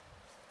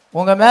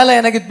 உங்க மேல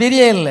எனக்கு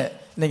பிரியம் இல்லை.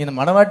 இன்னைக்கு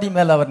மணவாட்டி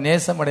மேல அவர்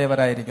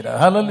நேசமுடையவராக இருக்கிறார்.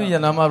 ஹல்லேலூயா.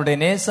 நம்ம அவருடைய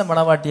நேச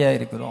மணவாட்டியா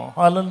இருக்கிறோம்.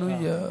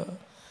 ஹல்லேலூயா.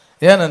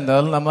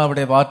 ஏனென்றால் நம்ம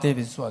அவருடைய வார்த்தையை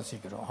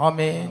விசுவாசிக்கிறோம்.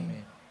 ஆமென்.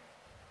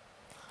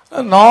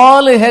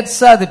 4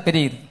 ஹெட்ஸ் அது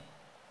பிரியுது.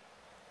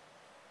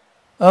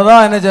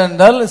 அதான் என்ன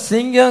சொன்னால்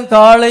சிங்கம்,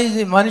 காளை,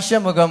 மனுஷ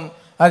முகம்,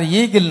 அது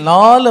ஈகிள்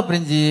 4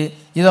 பிரிஞ்சு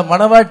இதை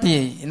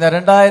மணவாட்டியை, இந்த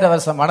 2000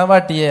 வருஷம்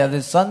மணவாட்டியை அது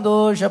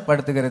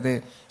சந்தோஷப்படுத்துகிறது,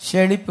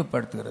 செழிப்பு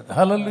படுத்துகிறது.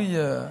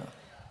 ஹல்லேலூயா.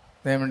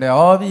 தேவனுடைய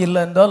ஆவி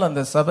இல்லை என்றால்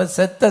அந்த சபை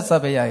செத்த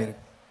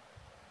சபையாயிருக்கு,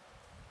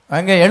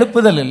 அங்கே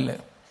எழுப்புதல் இல்லை.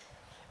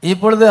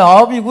 இப்பொழுது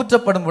ஆவி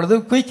ஊற்றப்படும் பொழுது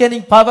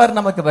குயிக்கனிங் பவர்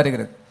நமக்கு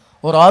வருகிறது.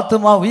 ஒரு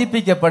ஆத்துமா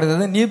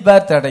உயிர்ப்பிக்கப்படுகிறது, நியூ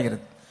பேர்த்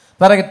அடைகிறது.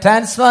 பிறகு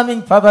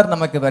டிரான்ஸ்ஃபார்மிங் பவர்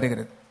நமக்கு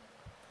வருகிறது.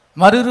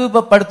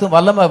 மறுரூபப்படுத்தும்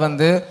வல்லமை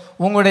வந்து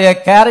உங்களுடைய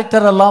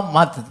கேரக்டர் எல்லாம்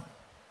மாத்துது.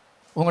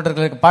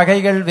 உங்களுக்கு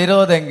பகைகள்,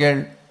 விரோதங்கள்,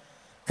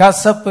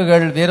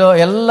 கசப்புகள்,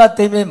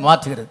 எல்லாத்தையுமே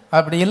மாற்றுகிறது.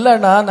 அப்படி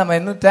இல்லைன்னா நம்ம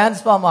இன்னும்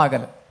டிரான்ஸ்ஃபார்ம்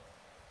ஆகலை.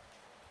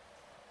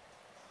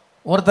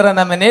 ஒருத்தரை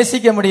நம்ம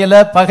நேசிக்க முடியல,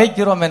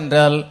 பகைக்கிறோம்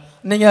என்றால்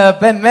நீங்க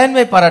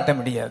மேன்மை பாராட்ட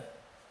முடியாது.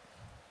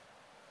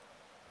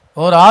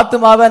 ஒரு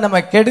ஆத்மாவை நம்ம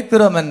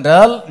கெடுக்கிறோம்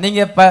என்றால்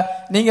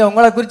நீங்க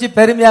உங்களை குறித்து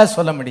பெருமையா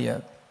சொல்ல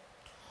முடியாது.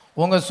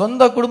 உங்க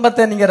சொந்த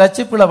குடும்பத்தை நீங்க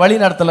ரட்சிப்புல வழி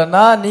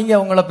நடத்தலன்னா நீங்க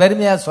உங்களை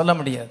பெருமையா சொல்ல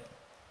முடியாது.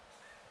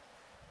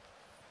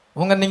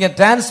 நீங்க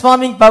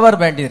டிரான்ஸ்ஃபார்மிங் பவர்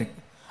வேண்டி இருக்கு.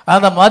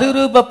 அந்த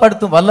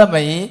மறுரூபப்படுத்தும்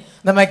வல்லமை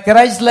நம்ம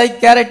கிரைஸ்ட் லைக்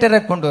கேரக்டரை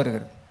கொண்டு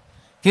வருகிறது,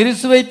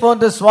 கிறிஸ்துவை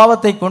போன்ற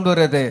சுவாவத்தை கொண்டு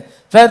வருது,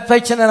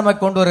 பெர்ஃபெக்ஷனை நம்ம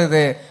கொண்டு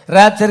வருது,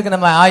 ராப்சருக்கு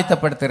நம்ம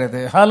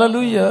ஆயத்தப்படுத்துறது.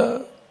 ஹல்லேலூயா.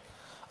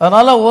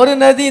 அதனால ஒரு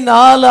நதி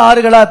 4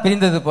 ஆறுகளா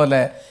பிரிந்தது போல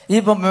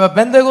இப்ப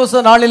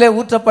பெந்தகோஸ்து நாளிலே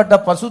ஊற்றப்பட்ட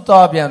பரிசுத்த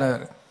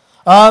ஆவியானவர்,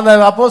 அந்த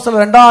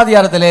அப்போஸ்தலர் 2ஆம்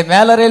அதிகாரத்திலே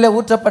மேலறையிலே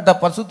ஊற்றப்பட்ட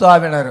பரிசுத்த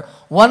ஆவியானவர்,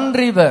 1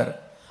 ரிவர்.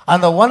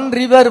 அந்த 1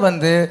 ரிவர்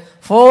வந்து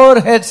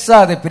 4 ஹெட்ஸா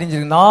அது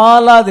பிரிஞ்சிருக்கு,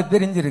 4ஆவது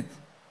பிரிஞ்சிருக்கு.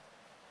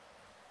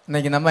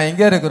 இன்னைக்கு நம்ம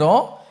எங்க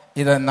இருக்கிறோம்?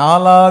 இத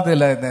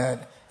 4ஆவதுல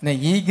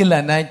ஈகிள்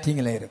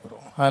அனாயிண்டிங்ல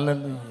இருக்கிறோம்.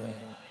 ஹல்லேலூயா.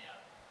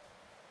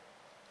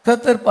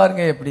 கர்த்தர்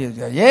பாருங்க எப்படி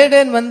இருக்கு.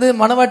 ஏடேன் வந்து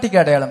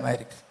மணவாட்டிக்கு அடையாளம்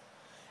ஆயிருக்கு.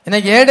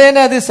 இன்னைக்கு ஏடேனை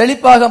அது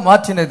செழிப்பாக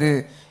மாற்றினது.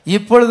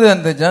 இப்பொழுது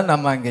அந்த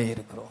நம்ம அங்கே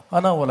இருக்கிறோம்.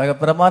 ஆனா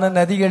உலகப்பிரமான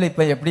நதிகள்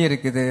இப்ப எப்படி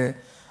இருக்குது?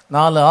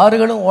 4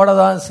 ஆறுகளும்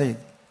ஓடதான்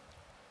செய்யுது.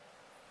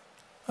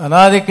 ஆனா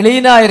அது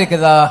கிளீனா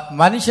இருக்குதா?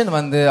 மனுஷன்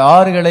வந்து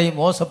ஆறுகளை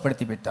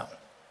மோசப்படுத்தி விட்டான்,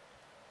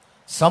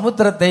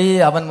 சமுத்திரத்தை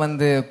அவன்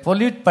வந்து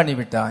பொல்யூட் பண்ணி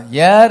விட்டான்,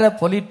 ஏற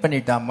பொல்யூட்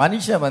பண்ணிட்டான்.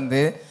 மனுஷன்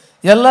வந்து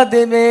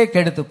எல்லாத்தையுமே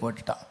கெடுத்து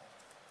போட்டுட்டான்.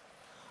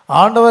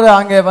 ஆண்டவர்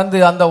அங்கே வந்து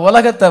அந்த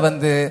உலகத்தை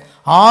வந்து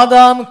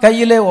ஆதாம்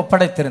கையிலே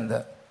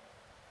ஒப்படைத்திருந்தார்.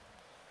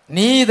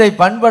 நீ இதை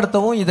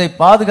பண்படுத்தவும் இதை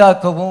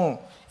பாதுகாக்கவும்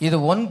இது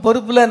உன்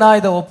பொறுப்புல நான்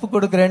இதை ஒப்பு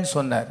கொடுக்கிறேன்னு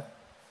சொன்னார்.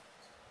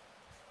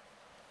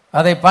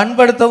 அதை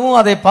பண்படுத்தவும்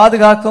அதை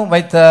பாதுகாக்கவும்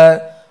வைத்த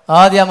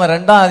ஆதியாகமம்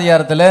 2ஆம்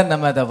அதிகாரத்துல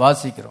நம்ம அதை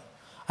வாசிக்கிறோம்.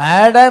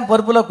 ஆடாம்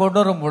பொறுப்புல கொண்டு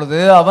வரும் பொழுது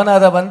அவன்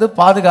அதை வந்து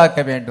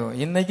பாதுகாக்க வேண்டும்.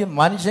 இன்னைக்கு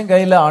மனுஷன்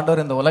கையில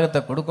ஆண்டவர் இந்த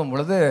உலகத்தை கொடுக்கும்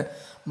பொழுது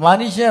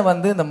மனுஷன்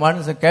வந்து இந்த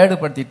மனுஷன்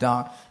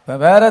கேடுபடுத்திட்டான். இப்ப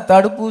வேற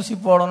தடுப்பூசி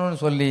போடணும்னு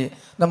சொல்லி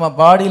நம்ம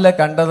பாடியில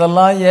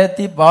கண்டதெல்லாம்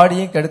ஏத்தி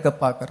பாடியும் கெடுக்க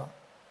பார்க்கிறோம்.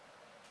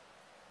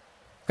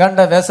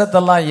 கண்ட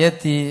விஷத்தெல்லாம்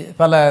ஏத்தி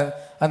பல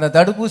அந்த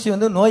தடுப்பூசி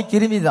வந்து நோய்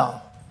கிருமி தான்,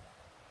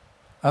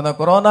 அந்த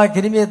கொரோனா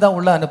கிருமியை தான்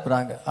உள்ள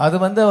அனுப்புறாங்க. அது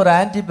வந்து ஒரு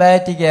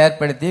ஆன்டிபயோட்டிக்கை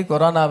ஏற்படுத்தி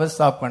கொரோனாவை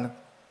ஸ்டாப் பண்ணுது.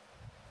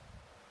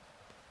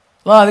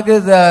 அதுக்கு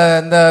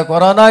இந்த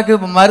கொரோனாக்கு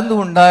மருந்து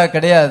உண்டா?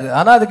 கிடையாது.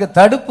 ஆனா அதுக்கு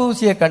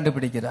தடுப்பூசியை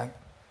கண்டுபிடிக்கிறாங்க.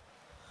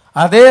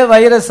 அதே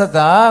வைரஸை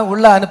தான்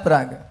உள்ள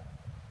அனுப்புறாங்க.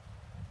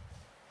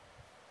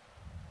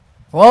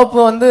 போப்பு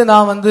வந்து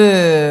நான் வந்து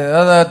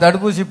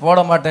தடுப்பூசி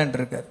போட மாட்டேன்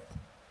இருக்காரு.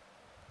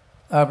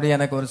 அப்படி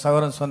எனக்கு ஒரு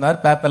சகோதரன் சொன்னார்,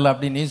 பேப்பர்ல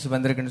அப்படி நியூஸ்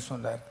வந்திருக்குன்னு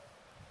சொன்னார்.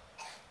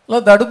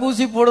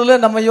 தடுப்பூசி போடல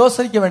நம்ம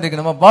யோசிக்க வேண்டியிருக்கு,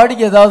 நம்ம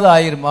பாடிக்கு ஏதாவது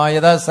ஆயிருமா,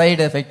 ஏதாவது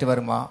சைடு எஃபெக்ட்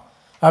வருமா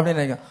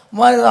அப்படின்னு.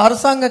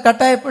 அரசாங்கம்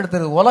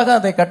கட்டாயப்படுத்துறது, உலகம்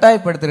அதை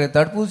கட்டாயப்படுத்துறது,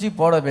 தடுப்பூசி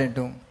போட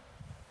வேண்டும்.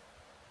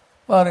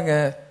 பாருங்க,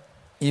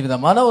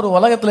 இவ்விதமான ஒரு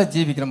உலகத்துல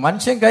ஜீவிக்கிறோம்.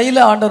 மனுஷன்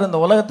கையில ஆண்டவர்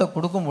இந்த உலகத்தை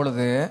கொடுக்கும்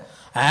பொழுது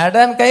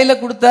ஆடாம் கையில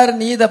கொடுத்தாரு,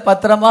 நீ இதை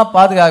பத்திரமா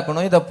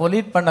பாதுகாக்கணும், இதை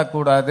பொல்யூட்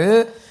பண்ணக்கூடாது,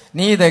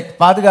 நீ இதை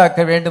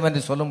பாதுகாக்க வேண்டும்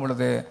என்று சொல்லும்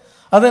பொழுது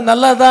அது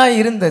நல்லதான்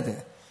இருந்தது.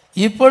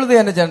 இப்பொழுது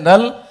என்ன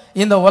சொன்னால்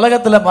இந்த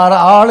உலகத்துல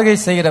ஆளுகை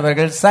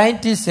செய்கிறவர்கள்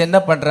சயின்டிஸ்ட் என்ன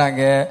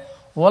பண்றாங்க?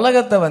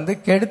 உலகத்தை வந்து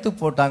கெடுத்து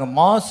போட்டாங்க,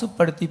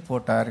 மாசுபடுத்தி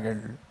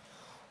போட்டார்கள்.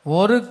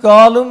 ஒரு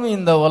காலம்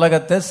இந்த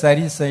உலகத்தை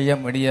சரி செய்ய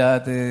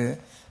முடியாது.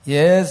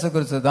 இயேசு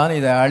கிறிஸ்து தான்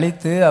இதை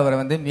அழித்து அவர்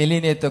வந்து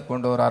மில்லினியத்தை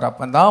கொண்டு வரார்.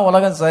 அப்பதான்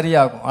உலகம்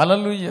சரியாகும்.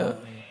 அல்லேலூயா.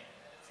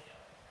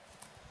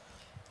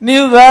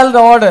 நியூ வேர்ல்ட்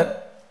ஆர்டர்,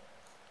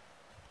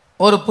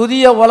 ஒரு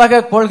புதிய உலக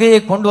கொள்கையை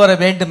கொண்டு வர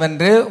வேண்டும்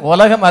என்று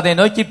உலகம் அதை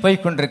நோக்கி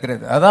போய்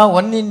கொண்டிருக்கிறது. அதான்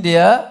 1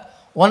 இந்தியா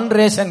 1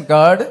 ரேஷன்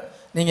கார்டு,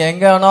 நீங்க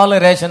எங்க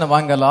வேணாலும் ரேஷனை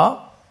வாங்கலாம்.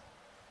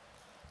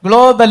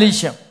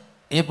 குளோபலிசம்,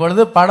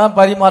 இப்பொழுது பண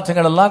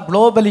பரிமாற்றங்கள் எல்லாம்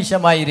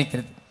குளோபலிசம்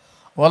ஆகியிருக்கிறது.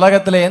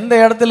 உலகத்தில் எந்த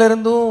இடத்துல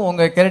இருந்தும்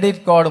உங்க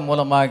கிரெடிட் கார்டு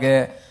மூலமாக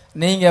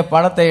நீங்க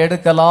பணத்தை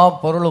எடுக்கலாம்,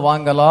 பொருள்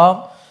வாங்கலாம்.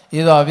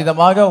 இது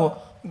அவ்விதமாக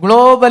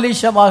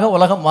குளோபலிசமாக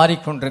உலகம்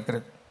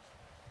மாறிக்கொண்டிருக்கிறது.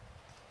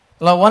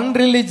 1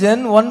 religion,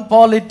 1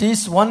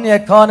 politics, 1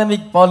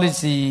 economic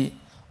policy,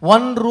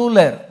 1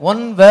 ruler,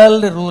 1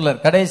 world ruler.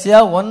 கடைசியா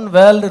 1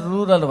 world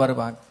ruler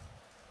வருவாங்க.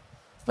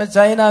 இப்ப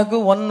சைனாவுக்கு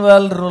 1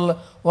 world ruler,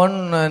 1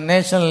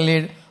 நேஷனல்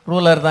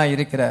ரூலர் தான்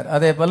இருக்கிறார்.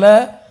 அதே போல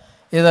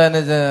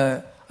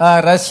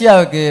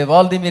ரஷ்யாவுக்கு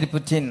வால்டிமிர்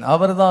புட்டின்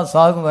அவர் தான்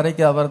சாகும்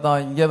வரைக்கும் அவர்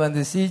தான். இங்கே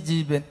வந்து சிஜி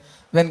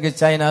வென்கு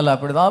சைனாவில்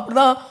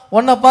அப்படிதான்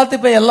உன்னை பார்த்து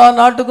இப்போ எல்லா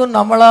நாட்டுக்கும்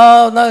நம்மளா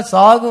தான்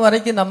சாகும்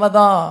வரைக்கும் நம்ம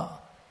தான்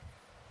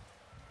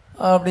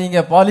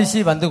அப்படிங்க பாலிசி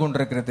வந்து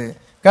கொண்டிருக்கிறது.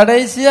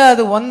 கடைசியா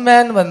அது ஒன்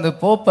மேன் வந்து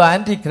Pope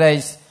anti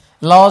Christ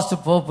last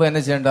Pope என்ன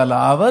சென்றால்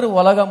அவர்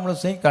உலகம்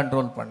முழுசையும்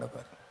கண்ட்ரோல்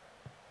பண்ணுவார்.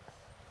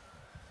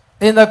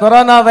 இந்த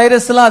கொரோனா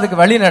வைரஸ்லாம் அதுக்கு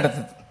வழி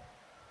நடத்துது.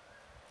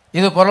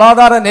 இது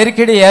பொருளாதார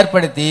நெருக்கடி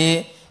ஏற்படுத்தி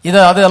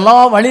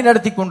அதெல்லாம் வழி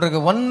நடத்தி கொண்டிருக்கு.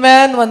 ஒன்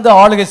மேன் வந்து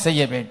ஆளுகை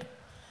செய்ய வேண்டும்.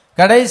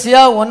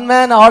 கடைசியா ஒன்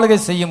மேன் ஆளுகை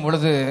செய்யும்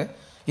பொழுது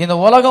இந்த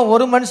உலகம்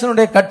ஒரு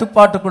மனுஷனுடைய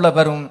கட்டுப்பாட்டுக்குள்ள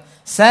வரும்.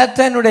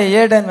 சாத்தானுடைய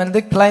ஏடன் வந்து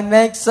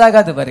கிளைமேக்ஸாக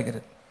அது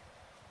வருகிறது.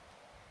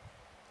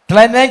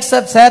 Climax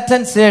of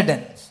சாட்டன்ஸ்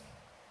Aden.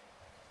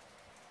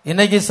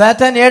 இன்னைக்கு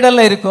சாத்தான்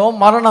ஏடல்ல இருக்கும்.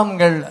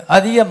 மரணங்கள்,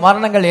 அதிக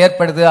மரணங்கள்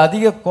ஏற்படுது,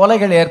 அதிக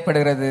கொலைகள்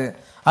ஏற்படுகிறது,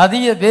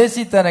 அதிக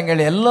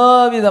வேசித்தனங்கள், எல்லா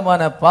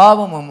விதமான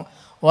பாவமும்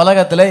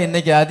உலகத்துல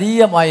இன்னைக்கு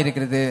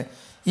அதிகமாயிருக்கிறது.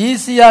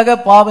 ஈஸியாக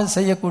பாவம்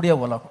செய்யக்கூடிய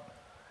உலகம்.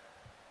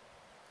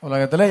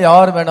 உலகத்துல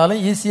யார்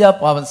வேணாலும் ஈஸியா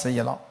பாவம்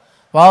செய்யலாம்.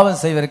 பாவம்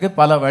செய்வதற்கு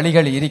பல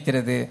வழிகள்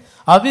இருக்கிறது.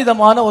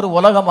 அவ்விதமான ஒரு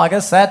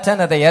உலகமாக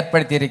சாத்தான் அதை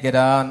ஏற்படுத்தி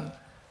இருக்கிறான்.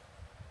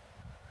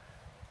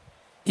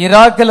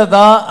 ஈராக்கில்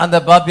தான் அந்த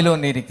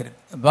பாபிலோன் இருக்கிறது.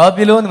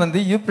 பாபிலோன் வந்து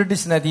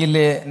யூப்ரட்டிஸ்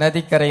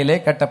நதிக்கரையிலே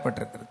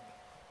கட்டப்பட்டிருக்கிறது.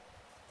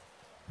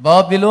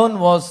 Babylon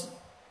was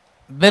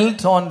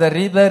built on the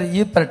river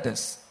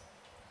Euphrates.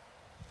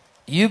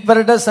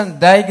 Euphrates and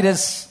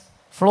Tigris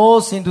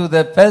flows into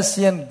the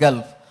Persian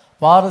Gulf.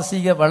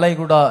 பாரசீக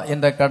வளைகுடா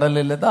என்ற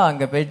கடலில் தான்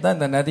அங்க போயிட்டு தான்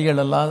இந்த நதிகள்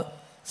எல்லாம்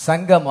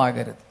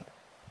சங்கமாகிறது.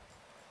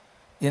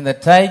 இந்த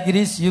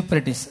டைகிரிஸ்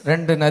யூப்ரட்டிஸ்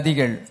ரெண்டு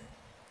நதிகள்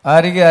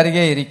அருகே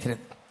அருகே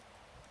இருக்கிறது.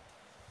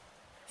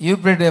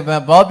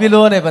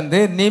 பாபிலோனை வந்து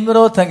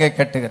நிம்ரோத் அங்கே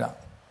கட்டுகிறான்.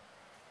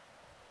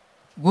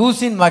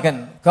 கூசின் மகன்,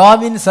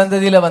 காமின்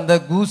சந்ததியில வந்த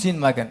கூசின்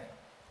மகன்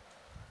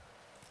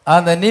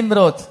அந்த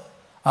நிம்ரோத்,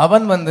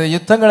 அவன் வந்து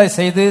யுத்தங்களை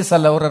செய்து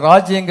ஒரு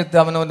ராஜ்யத்தை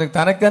அவன் வந்து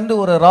தனக்கென்று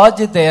ஒரு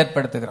ராஜ்யத்தை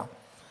ஏற்படுத்துகிறான்,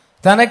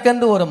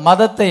 தனக்கென்று ஒரு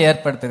மதத்தை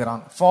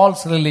ஏற்படுத்துகிறான்,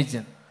 ஃபால்ஸ்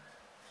ரிலிஜன்.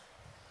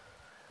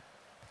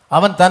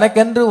 அவன்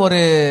தனக்கென்று ஒரு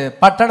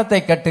பட்டணத்தை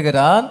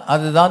கட்டுகிறான்,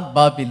 அதுதான்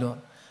பாபிலோன்.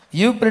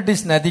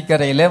 யூப்ரட்டிஸ்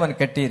நதிக்கரையிலே அவன்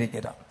கட்டி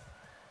இருக்கிறான்.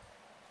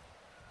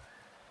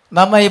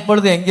 நம்ம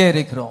இப்பொழுது எங்கே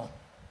இருக்கிறோம்?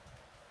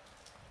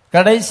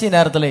 கடைசி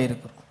நேரத்தில்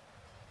இருக்கிறோம்.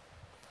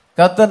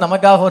 கர்த்தர்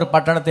நமக்காக ஒரு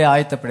பட்டணத்தை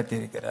ஆயத்தப்படுத்தி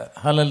இருக்கிறார்.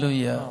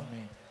 ஹல்லேலூயா.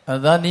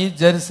 அதுதான் நியூ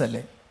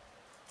ஜெருசலேம்.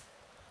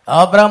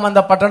 ஆபிரகாம்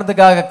அந்த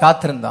பட்டணத்துக்காக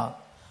காத்திருந்தான்.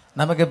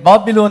 நமக்கு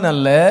பாபிலோன்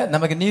அல்ல,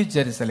 நமக்கு நியூ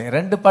ஜெருசலேம்.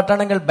 ரெண்டு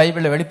பட்டணங்கள்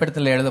பைபிள்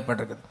வெளிப்படுத்தல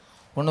எழுதப்பட்டிருக்குது.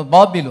 ஒன்னு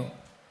பாபிலோன்,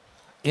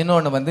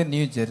 இன்னொன்னு வந்து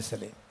நியூ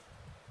ஜெருசலேம்.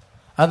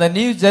 அந்த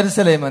நியூ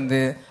ஜெருசலேம் வந்து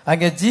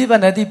அங்கே ஜீவ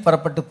நதி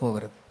புறப்பட்டு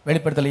போகிறது.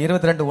 வெளிப்படுத்தல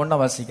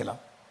 22:1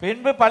 வாசிக்கலாம்.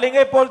 பின்பு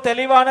பளிங்கை போல்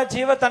தெளிவான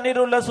ஜீவ தண்ணீர்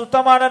உள்ள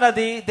சுத்தமான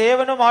நதி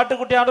தேவனும்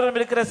ஆட்டுக்குட்டியானவரும்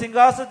இருக்கிற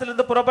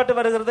சிங்காசனத்திலிருந்து புறப்பட்டு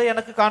வருகிறது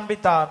எனக்கு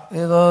காண்பித்தார்.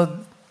 ஏதோ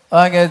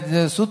அங்கே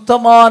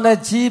சுத்தமான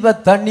ஜீவ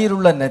தண்ணீர்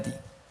உள்ள நதி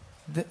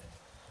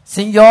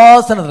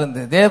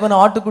சிங்காசனத்திலிருந்து, தேவன்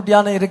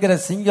ஆட்டுக்குட்டியான இருக்கிற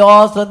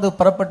சிங்காசனத்து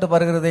புறப்பட்டு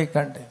வருகிறதை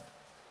கண்டு.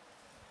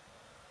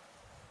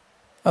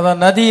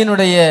 அதான்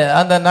நதியினுடைய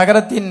அந்த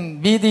நகரத்தின்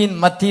வீதியின்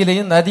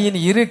மத்தியிலையும்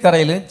நதியின் இரு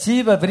கரையிலும்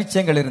ஜீவ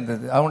விருட்சங்கள்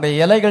இருந்தது. அவனுடைய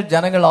இலைகள்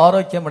ஜனங்கள்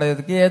ஆரோக்கியம்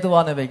அடைவதற்கு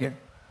ஏதுவானவைகள்.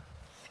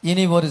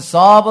 இனி ஒரு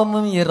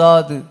சாபமும்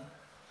இராது.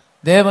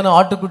 தேவனும்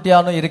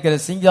ஆட்டுக்குட்டியானும் இருக்கிற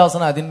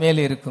சிங்காசனம் அதன் மேல்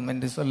இருக்கும்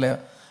என்று சொல்ல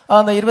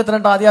அந்த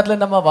 22ஆம்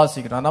அதிகாரத்தில் நம்ம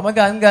வாசிக்கிறோம்.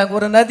 நமக்கு அங்க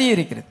ஒரு நதி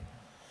இருக்கிறது.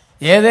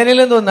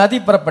 ஏதேனிலிருந்து ஒரு நதி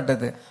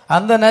புறப்பட்டது.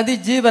 அந்த நதி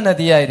ஜீவ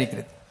நதியா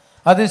இருக்கிறது.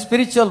 அது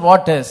ஸ்பிரிச்சுவல்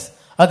வாட்டர்ஸ்,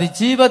 அது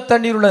ஜீவ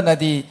தண்ணீர் உள்ள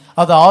நதி,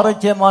 அது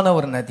ஆரோக்கியமான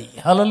ஒரு நதி.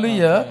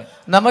 ஹல்லேலூயா.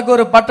 நமக்கு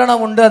ஒரு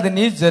பட்டணம் உண்டு, அது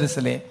நியூ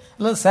ஜெருசலேம்.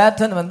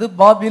 சாட்டன் வந்து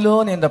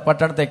பாபிலோன் என்ற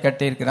பட்டணத்தை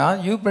கட்டியிருக்கிறான்,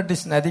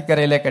 யூப்ரட்டிஸ்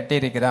நதிக்கரையில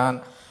கட்டியிருக்கிறான்.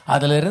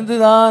 அதுல இருந்து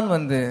தான்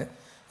வந்து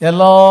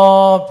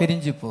எல்லாம்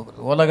பிரிஞ்சு போகுது.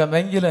 உலகம்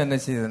எங்கிலும் என்ன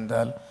செய்யுது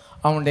என்றால்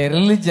அவனுடைய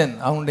ரிலிஜன்,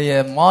 அவனுடைய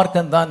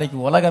மார்க்கம் தான் இன்னைக்கு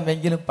உலகம்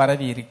எங்கிலும்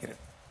பரவி இருக்கிறது.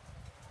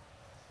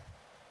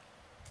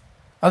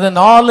 அது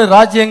 4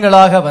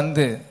 ராஜ்யங்களாக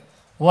வந்து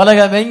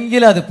உலகம்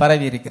எங்கிலும் அது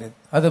பரவி இருக்கிறது.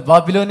 அது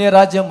பாபிலோனிய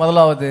ராஜ்யம்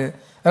முதலாவது,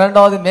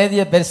 2வது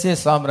மேதிய பெர்சிய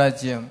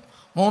சாம்ராஜ்யம்,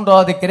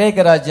 3வது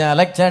கிரேக்க ராஜ்யம்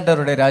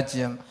அலெக்சாண்டருடைய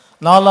ராஜ்யம்,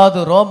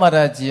 4வது ரோம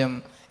ராஜ்யம்.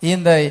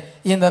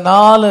 இந்த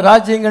 4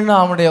 ராஜ்யங்கள்னு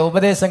அவனுடைய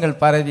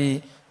உபதேசங்கள் பரவி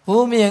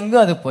பூமி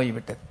எங்கும் அது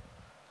போய்விட்டது.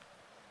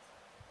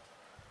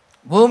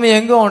 பூமி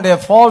எங்கும் அவனுடைய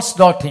ஃபால்ஸ்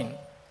டாக்ட்ரின்,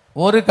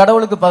 ஒரு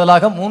கடவுளுக்கு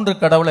பதிலாக 3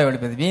 கடவுளை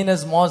வழிபடுது.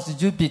 வீனஸ், மார்ஸ்,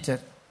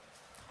 ஜூபிட்டர்,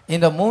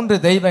 இந்த 3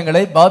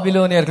 தெய்வங்களை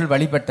பாபிலோனியர்கள்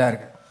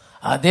வழிபட்டார்கள்.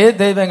 அதே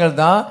தெய்வங்கள்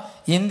தான்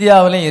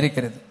இந்தியாவிலையும்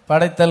இருக்கிறது.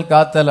 படைத்தல்,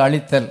 காத்தல்,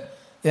 அழித்தல்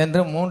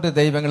என்று 3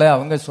 தெய்வங்களை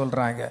அவங்க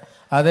சொல்றாங்க.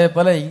 அதே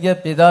போல இங்க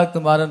பிதா,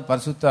 குமாரன்,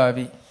 பரிசுத்த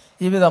ஆவி,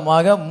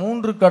 இவ்விதமாக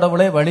 3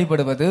 கடவுளை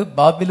வழிபடுவது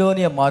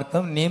பாபிலோனிய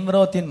மார்க்கம்,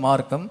 நிம்ரோத்தின்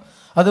மார்க்கம்.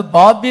 அது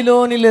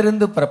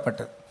பாபிலோனிலிருந்து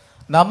புறப்பட்டது.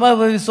 நம்ம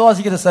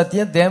விசுவாசிக்கிற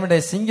சத்தியம்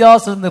தேவனுடைய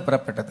சிங்காசனிலிருந்து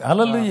புறப்பட்டது.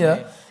 ஹல்லேலூயா.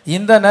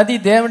 இந்த நதி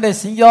தேவனுடைய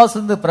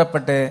சிங்காசனிலிருந்து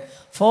புறப்பட்டு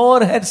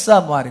 4 ஹெட்ஸா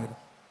மாறுகிறது.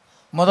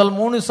 முதல்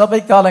 3 சபை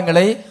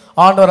காலங்களை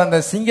ஆண்டவர் அந்த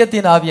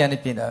சிங்கத்தின் ஆவி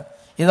அனுப்பினார்.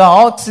 இதை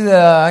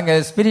அங்க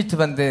ஸ்பிரிட்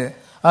வந்து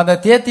அந்த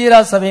தியத்தீரா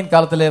சபையின்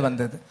காலத்திலே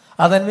வந்தது.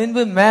 அதன்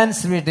பின்பு man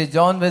sweet,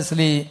 John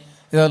Wesley,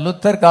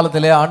 Luther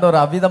காலத்திலே ஆண்டவர்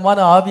அவ்விதமான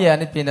ஆவியை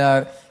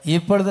அனுப்பினார்.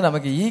 இப்பொழுது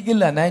நமக்கு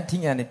ஈகிள்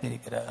அனாயிண்டிங்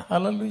அனுப்பியிருக்கிறார்.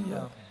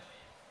 ஹல்லேலூயா.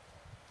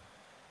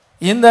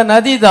 இந்த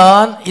நதி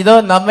தான் இதோ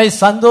நம்மை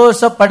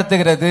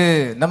சந்தோஷப்படுத்துகிறது.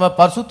 நம்ம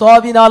பரிசுத்த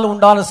ஆவியினால்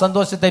உண்டான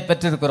சந்தோஷத்தை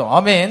பெற்றிருக்கிறோம்.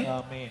 ஆமென்.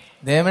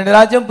 தேவனுடைய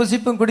ராஜ்யம்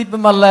புசிப்பும்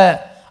குடிப்பும் அல்ல,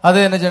 அது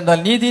என்ன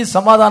சொன்னால் நீதி,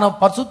 சமாதானம்,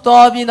 பரிசுத்த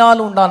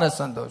ஆவியினால் உண்டான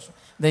சந்தோஷம்.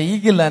 இந்த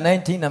ஈகிள்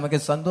அனாயிண்டிங் நமக்கு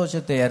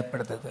சந்தோஷத்தை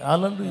ஏற்படுத்துது.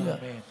 ஹல்லேலூயா.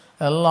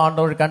 எல்லாம்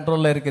ஆண்டவர்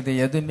கண்ட்ரோல்ல இருக்குது.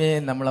 எதுவுமே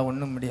நம்மளை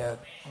ஒண்ணும் முடியாது.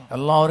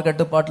 எல்லாம் அவர்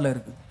கட்டுப்பாட்டுல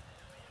இருக்குது.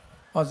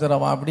 சார்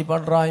அவன் அப்படி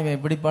பண்றான், இவன்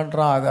இப்படி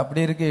பண்றான், அது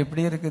அப்படி இருக்கு,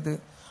 இப்படி இருக்குது,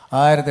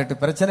 1008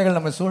 பிரச்சனைகள்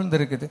நம்ம சூழ்ந்து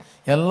இருக்குது.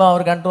 எல்லாம்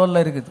அவர்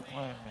கண்ட்ரோல்ல இருக்குது.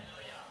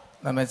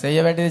 நம்ம செய்ய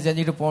வேண்டியதை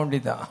செஞ்சுட்டு போக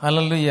வேண்டியதுதான்.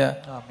 ஹல்லேலூயா.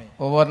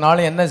 ஒவ்வொரு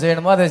நாளும் என்ன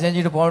செய்யணுமோ அதை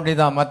செஞ்சுட்டு போக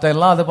வேண்டியதுதான். மற்ற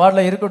எல்லாம் அது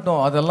பாட்டுல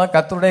இருக்கட்டும். அதெல்லாம்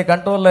கர்த்தருடைய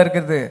கண்ட்ரோல்ல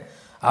இருக்குது.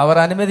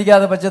 அவர்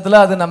அனுமதிக்காத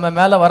பட்சத்துல அது நம்ம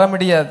மேல வர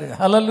முடியாது.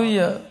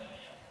 ஹல்லேலூயா.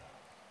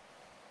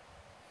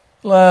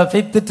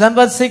 5th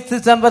trumpet, 6th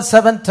trumpet,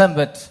 7th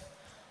trumpet,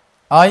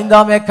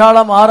 5ஆம்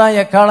எக்காலம், 6ஆம்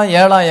எக்காலம்,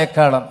 7ஆம்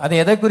எக்காலம். அது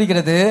எதை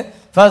குறிக்கிறது?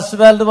 First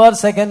world war,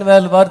 second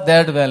world war,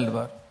 third world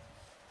war.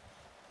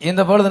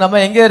 இந்த பொழுது நம்ம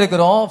எங்க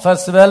இருக்கிறோம்?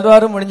 ஃபர்ஸ்ட் வேர்ல்டு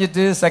வார்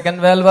முடிஞ்சிட்டு, செகண்ட்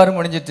வேர்ல்டு வார்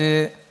முடிஞ்சிட்டு,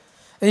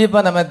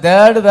 இப்ப நம்ம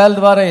தேர்ட்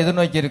வேர்ல்டு வாரை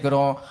எதிர்நோக்கி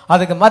இருக்கிறோம்.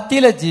 அதுக்கு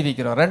மத்தியில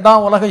ஜீவிக்கிறோம்.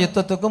 2ஆம் உலக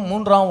யுத்தத்துக்கும்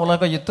 3ஆம்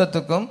உலக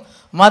யுத்தத்துக்கும்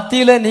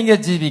மத்தியில நீங்க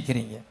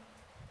ஜீவிக்கிறீங்க.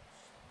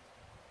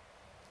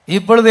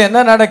 இப்பொழுது என்ன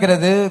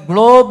நடக்கிறது?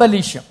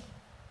 குளோபலிஷம்.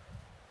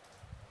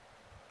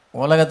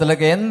 உலகத்தில்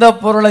இருக்க எந்த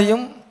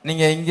பொருளையும்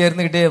நீங்க இங்க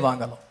இருந்துகிட்டே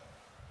வாங்கலாம்.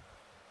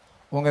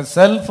 உங்க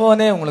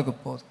செல்போனே உங்களுக்கு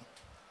போதும்.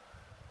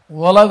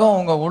 உலகம்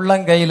உங்க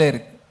உள்ளங்கையில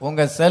இருக்கு,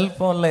 உங்க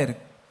செல்போன்ல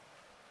இருக்கு.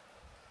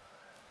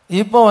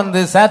 இப்போ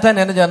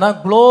சாத்தான் என்ன சொன்னா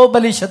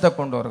குளோபலிஷத்தை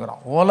கொண்டு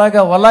வருகிறான்.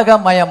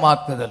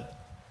 உலகமயமாக்குதல்.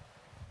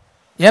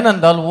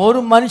 ஏனென்றால்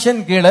ஒரு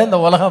மனுஷன் கீழே இந்த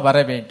உலகம் வர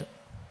வேண்டும்.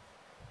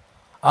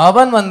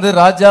 அவன்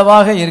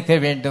ராஜாவாக இருக்க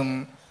வேண்டும்,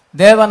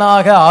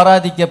 தேவனாக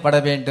ஆராதிக்கப்பட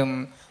வேண்டும்,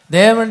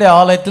 தேவனுடைய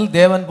ஆலயத்தில்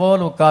தேவன்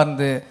போல்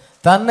உட்கார்ந்து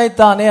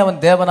தன்னைத்தானே அவன்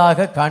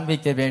தேவனாக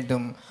காண்பிக்க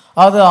வேண்டும்.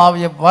 அது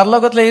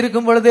பரலோகத்தில்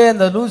இருக்கும் பொழுதே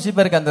அந்த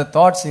லூசிபருக்கு அந்த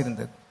தாட்ஸ்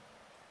இருந்தது.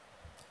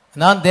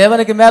 நான்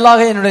தேவனுக்கு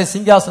மேலாக என்னுடைய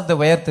சிங்காசனத்தை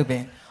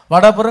உயர்த்துவேன்,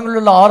 வடபுறங்களில்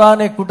உள்ள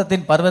ஆராதனை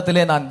கூட்டத்தின்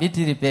பர்வத்திலே நான்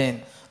வீற்றிருப்பேன்,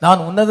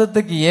 நான்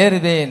உன்னதத்துக்கு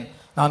ஏறுவேன்,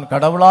 நான்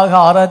கடவுளாக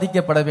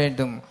ஆராதிக்கப்பட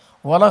வேண்டும்,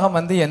 உலகம்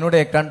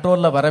என்னுடைய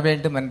கண்ட்ரோல்ல வர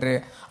வேண்டும் என்று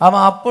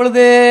அவன்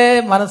அப்பொழுதே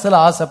மனசுல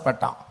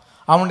ஆசைப்பட்டான்.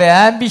 அவனுடைய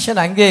ஆம்பிஷன்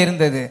அங்கே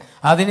இருந்தது.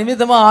 அது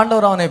நிமித்தமா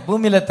ஆண்டவர் அவனை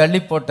பூமியில தள்ளி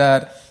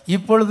போட்டார்.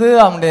 இப்பொழுது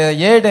அவனுடைய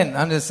ஏடன்,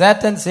 அந்த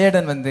சாட்டன்ஸ்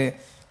ஏடன்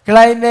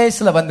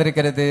கிளைமேக்ஸ்ல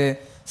வந்திருக்கிறது.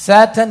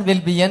 Satin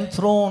will be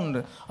enthroned.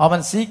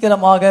 அவன்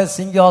சீக்கிரமாக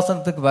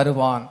சிங்காசனத்துக்கு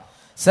வருவான்.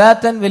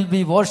 Satin will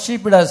be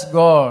worshipped as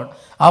God.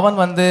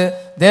 அவன்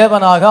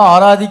தேவனாக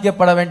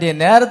ஆராதிக்கப்பட வேண்டிய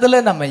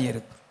நேரத்தில் நம்ம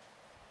இருக்கு.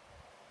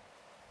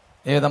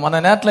 ஏதமான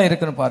நேரத்தில்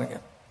இருக்குன்னு பாருங்க.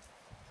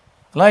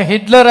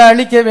 ஹிட்லரை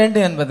அழிக்க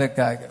வேண்டும்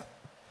என்பதற்காக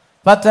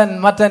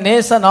மற்ற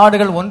நேச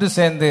நாடுகள் ஒன்று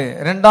சேர்ந்து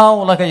 2ஆம்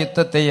உலக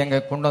யுத்தத்தை அங்க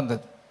கொண்டு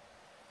வந்தது.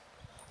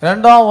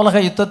 2ஆம் உலக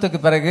யுத்தத்துக்கு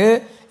பிறகு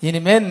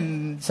இனிமே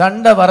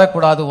சண்டை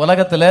வரக்கூடாது,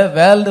 உலகத்துல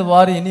வேர்ல்டு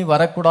வார் இனி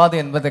வரக்கூடாது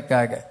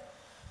என்பதற்காக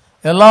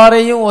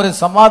எல்லாரையும் ஒரு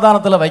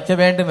சமாதானத்துல வைக்க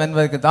வேண்டும்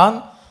என்பதற்கு தான்,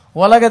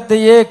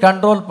 உலகத்தையே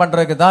கண்ட்ரோல்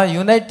பண்றதுக்கு தான்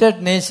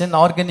யுனைடெட் நேஷன்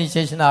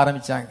ஆர்கனைசேஷன்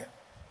ஆரம்பிச்சாங்க.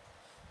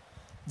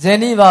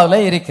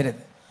 ஜெனீவாவில்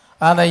இருக்கிறது.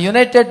 அந்த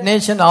யுனைடெட்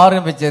நேஷன்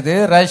ஆரம்பிச்சது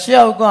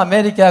ரஷ்யாவுக்கும்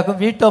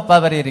அமெரிக்காவுக்கும் வீட்டோ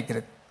பவர்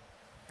இருக்கிறது.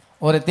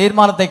 ஒரு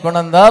தீர்மானத்தை கொண்டு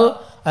வந்தால்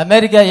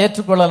அமெரிக்கா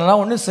ஏற்றுக்கொள்ளலன்னா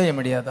ஒன்றும் செய்ய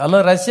முடியாது,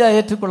 அல்லது ரஷ்யா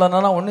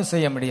ஏற்றுக்கொள்ளலன்னா ஒன்றும்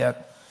செய்ய முடியாது.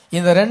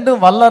 இந்த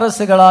ரெண்டும்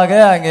வல்லரசுகளாக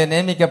அங்கே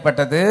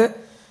நியமிக்கப்பட்டது.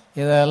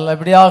 இதெல்லாம்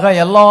இப்படியாக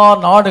எல்லா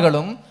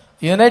நாடுகளும்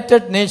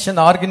யுனைடெட்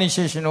நேஷன்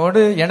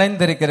ஆர்கனைசேஷனோடு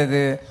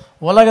இணைந்திருக்கிறது.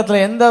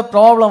 உலகத்தில் எந்த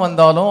ப்ராப்ளம்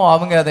வந்தாலும்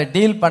அவங்க அதை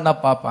டீல் பண்ண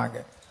பார்ப்பாங்க,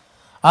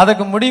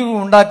 அதுக்கு முடிவு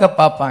உண்டாக்க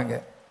பார்ப்பாங்க.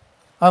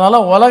 அதனால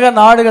உலக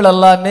நாடுகள்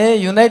எல்லாமே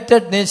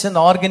யுனைடெட் நேஷன்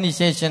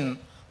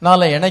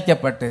ஆர்கனைசேஷனால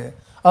இணைக்கப்பட்டு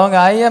அவங்க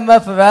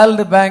IMF,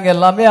 வேர்ல்டு பேங்க்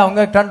எல்லாமே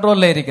அவங்க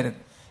கண்ட்ரோல்ல இருக்கிறது.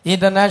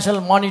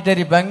 International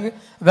monetary bank,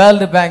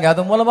 world bank,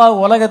 அது மூலமா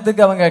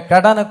உலகத்துக்கு அவங்க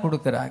கடனை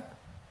கொடுக்கறாங்க.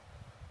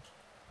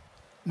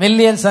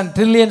 மில்லியன்ஸ் அண்ட்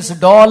ட்ரில்லியன்ஸ்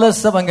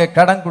டாலர்ஸ் அவங்க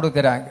கடன்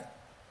கொடுக்கறாங்க.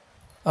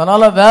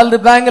 அதனால வேர்ல்டு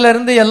பேங்க்ல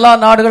இருந்து எல்லா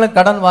நாடுகளும்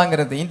கடன்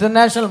வாங்குறது,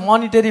 இன்டர்நேஷனல்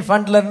மானிட்டரி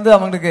ஃபண்ட்ல இருந்து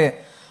அவங்களுக்கு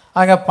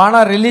அங்க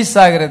பணம் ரிலீஸ்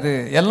ஆகிறது.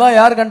 எல்லாம்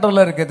யார்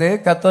கண்ட்ரோல்ல இருக்குது?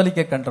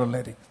 கத்தோலிக்க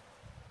கண்ட்ரோல்ல இருக்கு.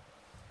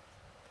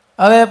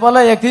 அதே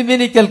போல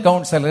எக்யூமெனிக்கல்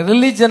கவுன்சில்,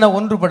 ரிலிஜனை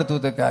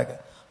ஒன்றுபடுத்துவதற்காக,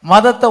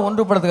 மதத்தை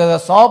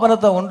ஒன்றுபடுத்துவதற்காக,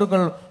 ஸ்தாபனத்தை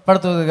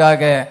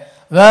ஒன்றுபடுத்துவதற்காக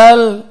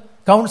வேர்ல்ட்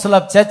கவுன்சில்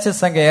ஆஃப்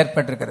சர்ச்சஸ் அங்கே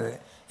ஏற்பட்டிருக்கிறது.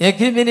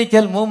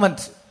 எக்யூமெனிக்கல்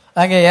மூவ்மெண்ட்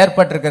அங்கே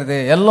ஏற்பட்டிருக்கிறது.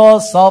 எல்லா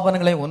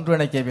ஸ்தாபனங்களையும்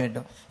ஒன்றிணைக்க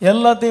வேண்டும்,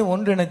 எல்லாத்தையும்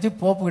ஒன்றிணைச்சு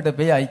போப்பு கிட்ட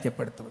போய்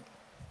ஐக்கியப்படுத்துவது,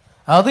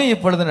 அதுவும்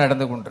இப்பொழுது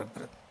நடந்து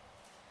கொண்டிருக்கிறது.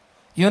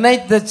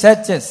 யுனைட் த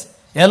சர்ச்சஸ்,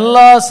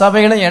 எல்லா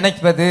சபைகளையும்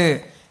இணைப்பது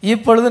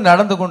இப்பொழுது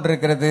நடந்து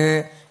கொண்டிருக்கிறது.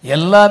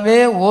 எல்லாமே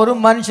ஒரு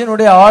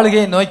மனுஷனுடைய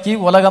ஆளுகையை நோக்கி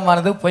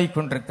உலகமானது போய்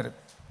கொண்டிருக்கிறது.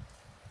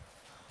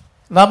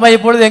 நம்ம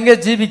இப்பொழுது எங்க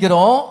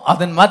ஜீவிக்கிறோம்?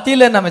 அதன்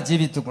மத்தியில நம்ம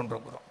ஜீவித்துக்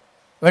கொண்டிருக்கிறோம்.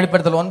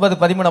 வெளிப்படுத்தல்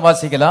 9:13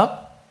 வாசிக்கலாம்.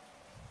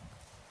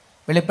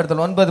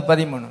 வெளிப்படுத்தல்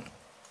 9:13.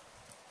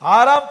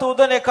 ஆறாம்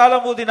தூதன்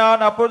எக்காலம்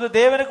ஊதினான். அப்பொழுது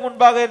தேவனுக்கு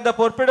முன்பாக இருந்த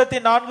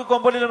பொற்பிடத்தின் 4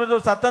 கொம்புகளிலிருந்து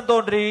ஒரு சத்தம்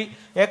தோன்றி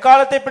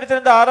எக்காலத்தை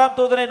பிடித்திருந்த ஆறாம்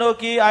தூதனை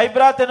நோக்கி,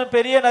 ஐப்ராத் எனும்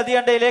பெரிய நதி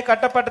அண்டையிலே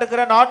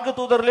கட்டப்பட்டிருக்கிற 4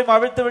 தூதர்களையும்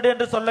அவிழ்த்து விடு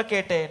என்று சொல்ல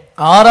கேட்டேன்.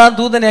 ஆறாம்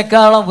தூதன்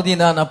எக்காலம்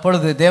ஊதினான்.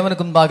 அப்பொழுது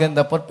தேவனுக்கு முன்பாக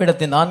இருந்த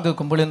பொற்பிடத்தின் 4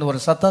 கொம்புகளிலிருந்து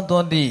ஒரு சத்தம்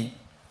தோன்றி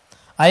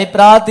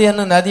ஐப்ராத்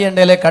என்னும் நதி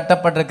அண்டையிலே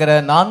கட்டப்பட்டிருக்கிற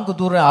 4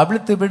 தூதரை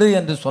அவிழ்த்து விடு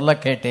என்று சொல்ல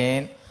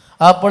கேட்டேன்.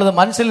 அப்பொழுது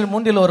மனுஷனில்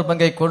 1/3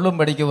 பங்கை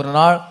கொள்ளும்படிக்கு ஒரு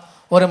நாள்,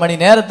 ஒரு மணி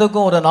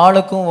நேரத்துக்கும் ஒரு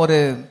நாளுக்கும் ஒரு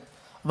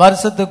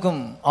வருஷத்துக்கும்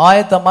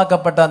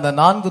ஆயத்தமாக்கப்பட்ட அந்த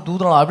 4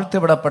 தூதர்கள் அவிழ்த்து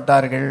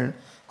விடப்பட்டார்கள்.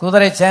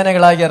 குதிரை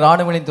சேனைகளாகிய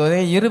ராணுவங்களின்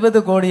தொகை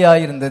 20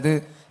 கோடியாயிருந்தது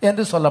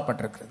என்று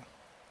சொல்லப்பட்டிருக்கிறது.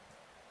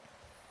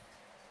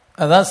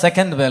 அதான்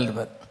செகண்ட் வேர்ல்டு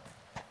வார்.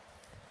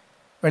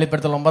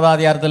 வெளிப்படுத்தல் 9ஆம்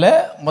அதிகாரத்தில்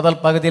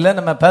முதல் பகுதியில்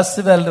நம்ம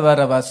ஃபர்ஸ்ட் வேர்ல்டு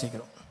வாரை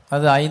வாசிக்கிறோம்.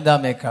 அது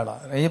 5ஆம்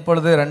எக்காலம்.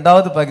 இப்பொழுது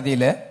 2வது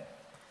பகுதியில்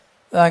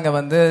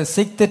அங்கே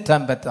சிக்ஸ்த்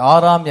ட்ரம்பட்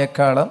 6ஆம்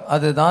எக்காலம்.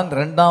 அதுதான்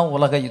 2ஆம்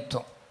உலக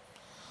யுத்தம்.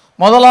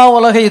 முதலாம்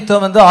உலக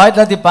யுத்தம்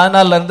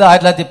 1914 இருந்து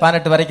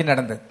 1918 வரைக்கும்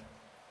நடந்தது.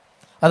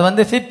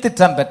 அது ஃபிஃப்த்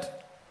ட்ரம்பட்.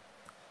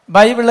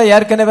 பைபிளில்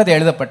ஏற்கனவே அது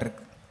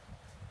எழுதப்பட்டிருக்கு.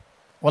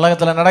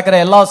 உலகத்தில் நடக்கிற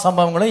எல்லா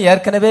சம்பவங்களும்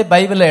ஏற்கனவே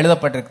பைபிளில்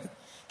எழுதப்பட்டிருக்கு.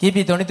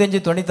 கிபி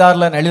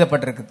 95-96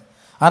 எழுதப்பட்டிருக்குது.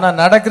 ஆனால்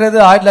நடக்கிறது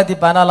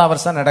 1914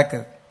 வருஷம்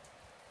நடக்குது.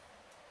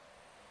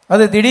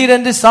 அது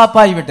திடீரென்று ஸ்டாப்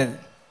ஆகிவிட்டது.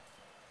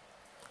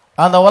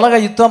 அந்த உலக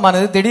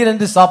யுத்தமானது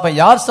திடீரென்று ஸ்டாப்.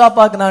 யார் ஸ்டாப்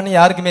ஆக்குனான்னு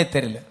யாருக்குமே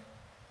தெரியல.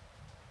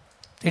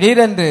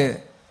 திடீரென்று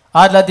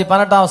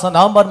 1918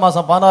 நவம்பர்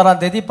மாதம்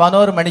 16ஆம் தேதி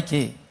 11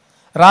 மணிக்கு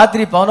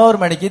ராத்திரி 11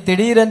 மணிக்கு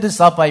திடீரென்று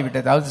ஸ்டாப்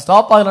ஆகிவிட்டது. அது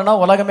ஸ்டாப் ஆகலைன்னா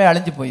உலகமே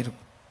அழிஞ்சு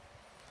போயிருக்கும்.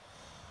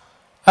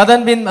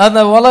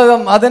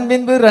 அதன்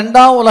பின்பு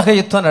 2ஆம் உலக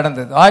யுத்தம்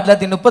நடந்தது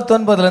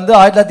 1939 இருந்து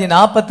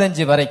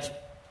 1945 வரைக்கும்.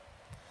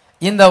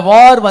 இந்த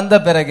வார் வந்த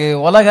பிறகு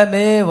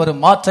உலகமே ஒரு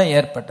மாற்றம்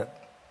ஏற்பட்டது.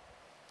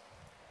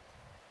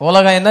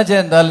 உலகம் என்ன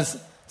செய்தால்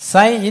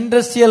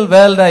இண்டஸ்ட்ரியல்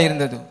வேர்ல்டா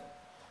இருந்தது.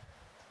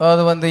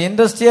 அது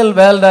இண்டஸ்ட்ரியல்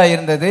வேர்ல்டா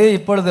இருந்தது.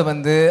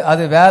 இப்பொழுது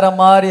அது வேற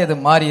மாதிரி அது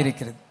மாறி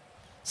இருக்கிறது.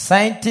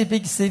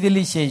 Scientific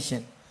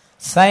civilisation,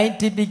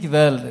 scientific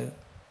world,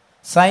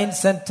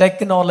 science and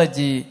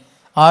technology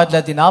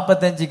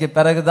 1945க்கு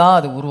பிறகுதான்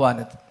அது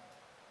உருவானது.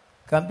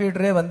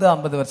 கம்ப்யூட்டரே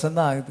 50 வருஷம்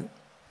தான் ஆகுது.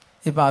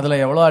 இப்போ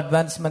அதில் எவ்வளோ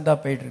அட்வான்ஸ்மெண்ட்டாக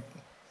போயிட்டு இருக்கு.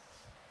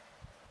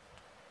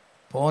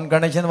 ஃபோன்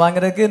கனெக்ஷன்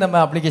வாங்குறதுக்கு நம்ம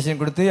அப்ளிகேஷன்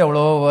கொடுத்து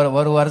எவ்வளோ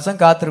ஒரு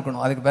வருஷம்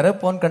காத்திருக்கணும். அதுக்கு பிறகு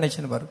ஃபோன்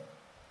கனெக்ஷன் வரும்.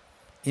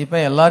 இப்போ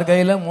எல்லார்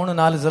கையில்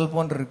 3-4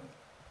 செல்போன் இருக்கு.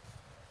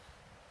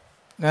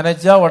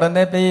 நினைச்சா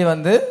உடனே போய்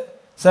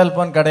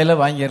செல்போன் கடையில்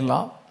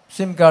வாங்கிடலாம்.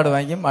 சிம் கார்டு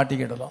வாங்கி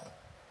மாட்டிக்கிடலாம்.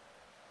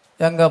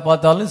 எங்கே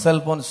பார்த்தாலும்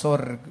செல்போன்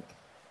ஸ்டோர் இருக்கு.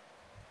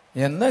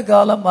 என்ன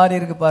காலம் மாறி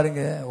இருக்கு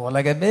பாருங்க.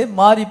 உலகமே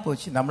மாறி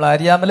போச்சு. நம்மளை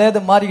அறியாமலே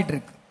அது மாறிக்கிட்டு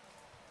இருக்கு.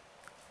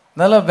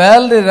 அதனால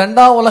வேர்ல்டு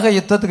 2ஆம் உலக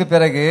யுத்தத்துக்கு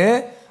பிறகு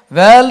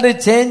வேர்ல்டு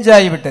சேஞ்ச்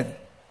ஆகிவிட்டது.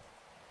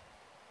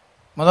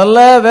 முதல்ல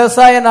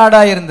விவசாய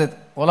நாடா இருந்தது.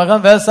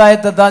 உலகம்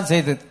விவசாயத்தை தான்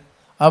செய்தது.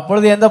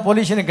 அப்பொழுது எந்த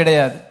பொல்யூஷனும்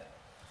கிடையாது.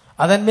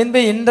 அதன் பின்பு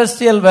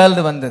இண்டஸ்ட்ரியல்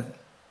வேர்ல்டு வந்தது.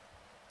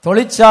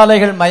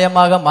 தொழிற்சாலைகள்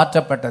மயமாக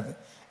மாற்றப்பட்டது.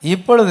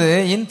 இப்பொழுது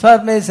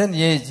இன்ஃபர்மேஷன்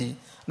ஏஜ்.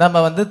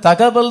 நம்ம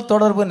தகவல்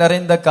தொடர்பு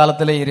நிறைந்த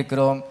காலத்தில்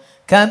இருக்கிறோம்.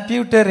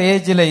 கம்ப்யூட்டர்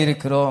ஏஜில்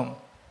இருக்கிறோம்.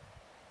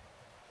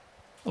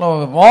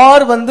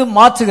 வார்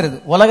மாற்றுகிறது.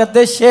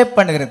 உலகத்தை ஷேப்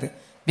பண்ணுகிறது.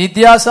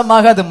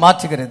 வித்தியாசமாக அது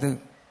மாற்றுகிறது.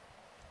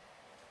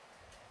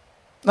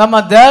 நம்ம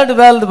தேர்ட்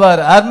வேர்ல்டு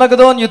வார்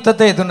அர்மகதோன்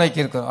யுத்தத்தை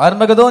எதிர்நோக்கி இருக்கிறோம்.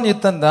 அர்மகதோன்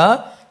யுத்தம் தான்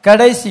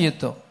கடைசி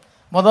யுத்தம்.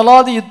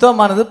 முதலாவது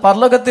யுத்தமானது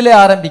பரலோகத்திலே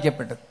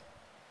ஆரம்பிக்கப்பட்டது.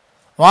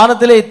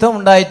 வானத்திலே யுத்தம்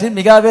உண்டாயிற்று.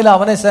 மிகாவேல்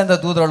அவனை சேர்ந்த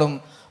தூதர்களும்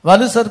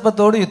வலு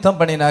சர்ப்பத்தோடு யுத்தம்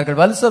பண்ணினார்கள்.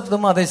 வலு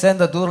சர்ப்பமும் அதை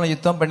சேர்ந்த தூதர்களும்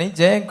யுத்தம் பண்ணி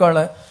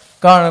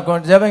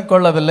ஜெயம்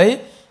கொள்ளவில்லை.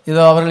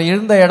 இதோ அவர்கள்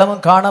இருந்த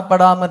இடமும்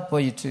காணப்படாமற்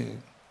போயிற்று.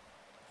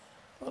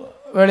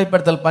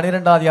 வெளிப்படுத்தல்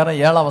 12ஆம் அதிகாரம்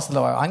 7ஆம்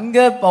வசனம்.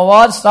 அங்கே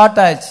வார்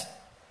ஸ்டார்ட் ஆயிடுச்சு.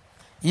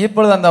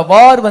 இப்பொழுது அந்த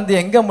வார்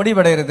எங்க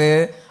முடிவடைகிறது?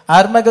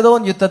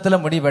 அர்மகதோன்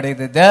யுத்தத்தில்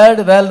முடிவடைகிறது.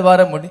 தேர்ட் வேர்ல்டு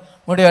வார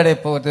முடிவடைய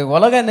போகுது.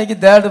 உலகம் இன்னைக்கு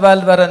தேர்ட்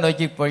வேர்ல்டு வார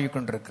நோக்கி போய்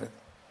கொண்டிருக்கிறது.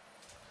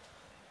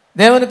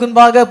 தேவனுக்கு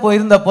முன்பாக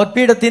போயிருந்த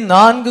பொற்பீடத்தின்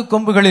 4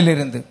 கொம்புகளில்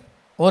இருந்து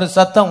ஒரு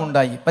சத்தம்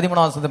உண்டாகி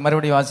 13ஆம் வசனத்தை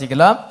மறுபடியும்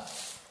வாசிக்கலாம்.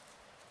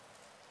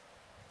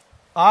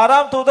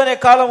 ஆறாம் தூதன்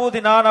எக்காலம்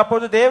ஊதினான்.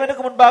 அப்பொழுது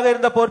தேவனுக்கு முன்பாக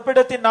இருந்த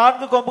பொற்பீடத்தின்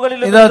 4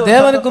 கொம்புகளில்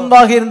தேவனுக்கு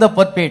முன்பாக இருந்த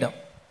பொற்பீடம்.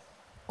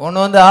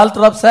 ஒன்னு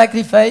ஆல்டர் ஆஃப்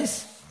சாக்ரிஃபைஸ்,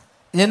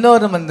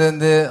 இன்னொரு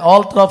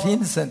ஆல்டர் ஆஃப்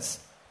இன்சென்ஸ்.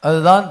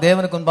 அதுதான்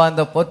தேவனுக்கு முன்பாக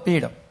இந்த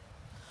பொற்பீடம்.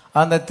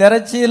 அந்த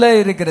திரைச்சீலை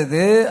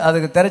இருக்கிறது.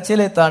 அதுக்கு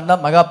திரைச்சீலை தாண்டா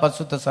மகா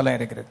பரிசுத்த ஸ்தலம்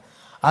இருக்கிறது.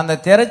 அந்த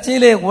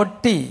திரைச்சீலை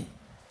ஒட்டி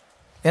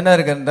என்ன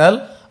இருக்கு என்றால்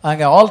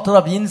அங்கே ஆல்டர்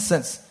ஆஃப்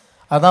இன்சென்ஸ்,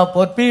 அதான்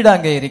பொற்பீடம்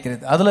அங்கே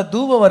இருக்கிறது. அதுல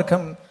தூப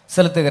வர்க்கம்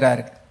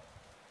செலுத்துகிறார்கள்.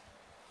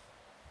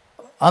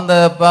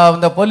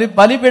 அந்த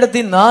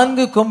பலிபீடத்தின்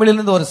 4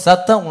 கொம்பிலிருந்து ஒரு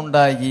சத்தம்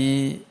உண்டாகி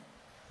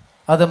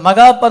அது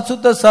மகா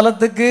பரிசுத்த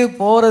ஸ்தலத்துக்கு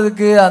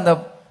போறதுக்கு அந்த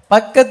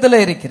பக்கத்துல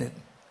இருக்கிறது.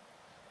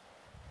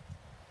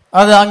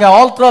 அது அங்க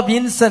ஆல்டர் ஆஃப்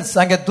இன்சென்ஸ்,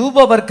 அங்க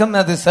தூப வர்க்கம்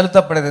அது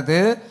செலுத்தப்படுகிறது.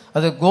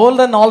 அது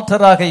கோல்டன்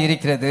ஆல்டராக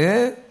இருக்கிறது.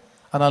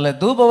 அதனால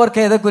தூப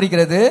வர்க்கம் எதை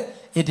குறிக்கிறது?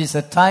 It is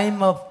a time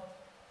of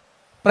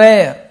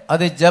prayer.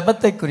 அது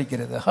ஜெபத்தை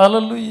குறிக்கிறது.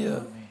 ஹல்லேலூயா.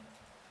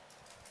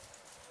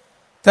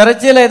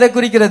 திரைச்சீலை எதை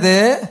குறிக்கிறது?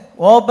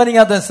 Opening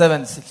of the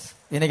 7 seals.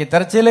 இன்னைக்கு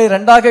திரைச்சீலை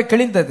இரண்டாக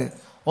கிழிந்தது.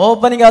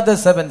 Opening of the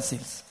 7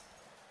 seals.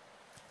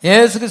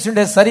 இயேசு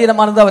கிறிஸ்துவினுடைய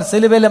சரீரமானது அவர்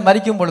சிலுவையில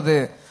மரிக்கும் பொழுது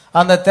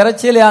அந்த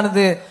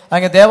திரைச்சீலையானது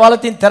அங்கே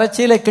தேவாலயத்தின்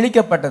திரைச்சீலை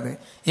கிழிக்கப்பட்டது.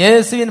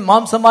 இயேசுவின்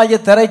மாம்சமாகிய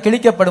திரை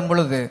கிழிக்கப்படும்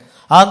பொழுது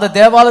அந்த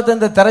தேவாலயத்தின்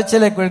இந்த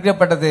திரைச்சீலை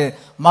கிழிக்கப்பட்டது.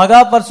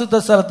 மகா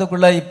பரிசுத்த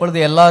ஸ்தலத்துக்குள்ள இப்பொழுது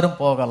எல்லாரும்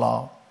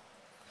போகலாம்.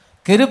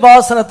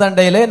 கிருபாசன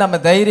தண்டையிலே நம்ம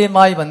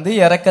தைரியமாய் வந்து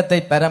இரக்கத்தை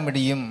பெற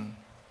முடியும்.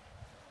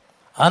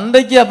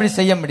 அன்றைக்கு அப்படி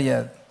செய்ய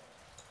முடியாது.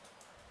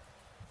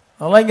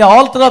 இங்க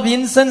ஆல்டர் ஆஃப்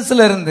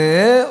இன்சென்ஸ்ல இருந்து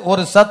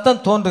ஒரு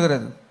சத்தம்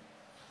தோன்றுகிறது.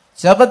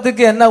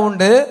 ஜெபத்துக்கு என்ன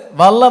உண்டு?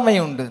 வல்லமை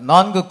உண்டு.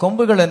 4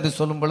 கொம்புகள் என்று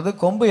சொல்லும் பொழுது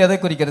கொம்பு எதை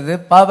குறிக்கிறது?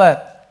 பவர்.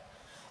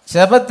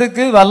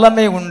 ஜெபத்துக்கு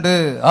வல்லமை உண்டு.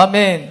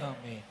 Amen.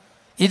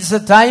 It's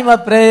a time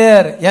of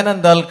prayer.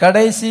 ஏனென்றால்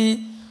கடைசி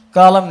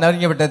காலம்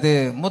நெருங்கிவிட்டது.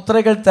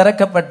 முத்திரைகள்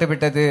திறக்கப்பட்டு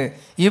விட்டது.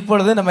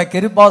 இப்பொழுது நம்ம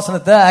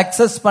கிருபாசனத்தை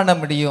அக்சஸ் பண்ண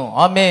முடியும்.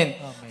 ஆமென்.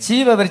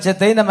 ஜீவ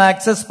விருட்சத்தை நம்ம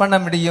அக்சஸ் பண்ண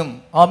முடியும்.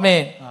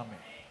 ஆமென்.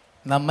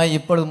 நம்ம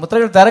இப்பொழுது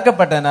முத்திரைகள்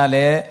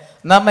திறக்கப்பட்டனாலே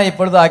நம்ம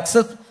இப்பொழுது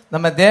அக்சஸ்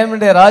நம்ம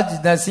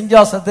தேவனுடைய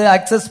சிங்காசனத்தை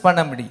அக்சஸ்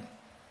பண்ண முடியும்.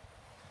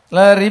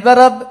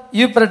 ரிவர் ஆஃப்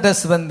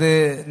யூப்ரட்டஸ் வந்து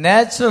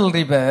நேச்சுரல்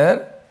ரிவர்,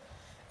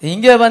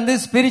 இங்க வந்து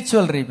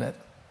ஸ்பிரிச்சுவல் ரிவர்.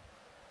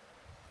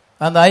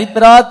 அந்த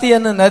ஐப்பிராத்தி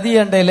என்னும் நதி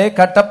அண்டையிலே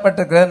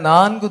கட்டப்பட்டிருக்கிற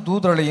 4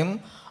 தூதர்களையும்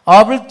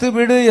அவிழ்த்து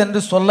விடு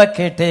என்று சொல்ல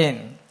கேட்டேன்.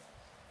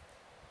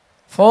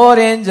 4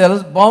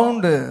 angels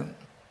bound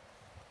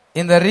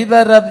in the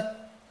river of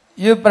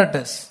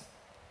Euphrates.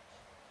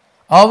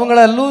 அவங்கள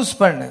லூஸ்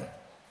பண்ணு.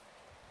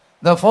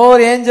 The 4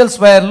 angels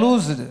were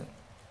loosed.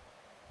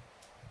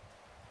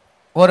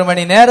 1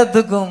 மணி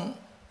நேரத்துக்கும்,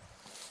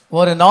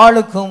 ஒரு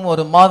நாளுக்கும்,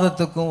 ஒரு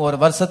மாதத்துக்கும், ஒரு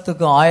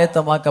வருஷத்துக்கும்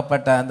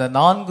ஆயத்தமாக்கப்பட்ட அந்த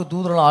 4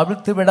 தூதர்களும்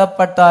அவிழ்த்து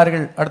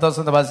விடப்பட்டார்கள். அடுத்த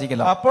வசனத்தை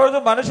வாசிக்கலாம். அப்பொழுது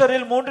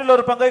மனுஷரில்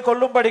 1/3 பங்கை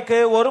கொள்ளும்படிக்கு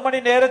 1 மணி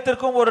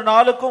நேரத்திற்கும், ஒரு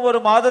நாளுக்கும்,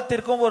 ஒரு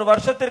மாதத்திற்கும், ஒரு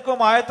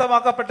வருஷத்திற்கும்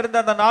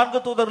ஆயத்தமாக்கப்பட்டிருந்த அந்த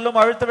 4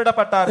 தூதர்களும் அவிழ்த்து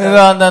விடப்பட்டார்கள்.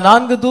 அந்த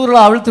 4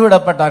 தூதர்களும் அவிழ்த்து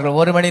விடப்பட்டார்கள்.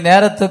 1 மணி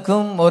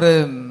நேரத்துக்கும், ஒரு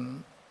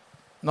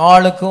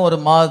நாளுக்கும், ஒரு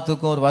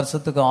மாதத்துக்கும், ஒரு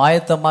வருஷத்துக்கும்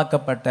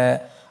ஆயத்தமாக்கப்பட்ட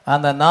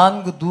அந்த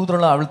 4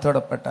 தூதர்களும் அவிழ்த்து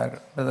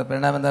விடப்பட்டார்கள்.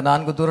 இந்த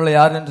 4 தூதர்கள்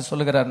யார் என்று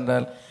சொல்லுகிறார்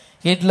என்றால்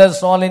ஹிட்லர்,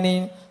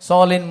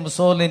 ஸ்டாலின்,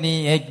 முசோலினி,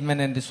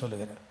 எய்க்மேன் என்று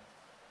சொல்லுகிறார்.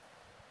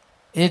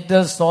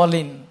 Hitler,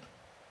 Stalin,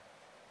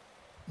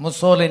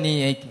 Mussolini,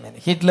 Eichmann.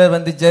 Hitler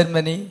வந்து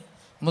ஜெர்மனி,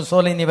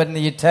 முசோலினி வந்து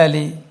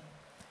இட்டாலி,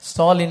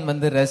 ஸ்டாலின்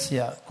வந்து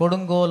ரஷ்யா.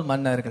 கொடுங்கோல்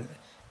மன்னர்கள்,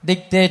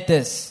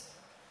 டிக்டேட்டர்ஸ்.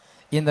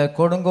 இந்த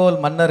கொடுங்கோல்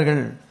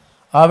மன்னர்கள்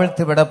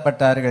அவிழ்த்து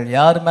விடப்பட்டார்கள்.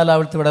 யார் மேல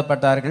அவிழ்த்து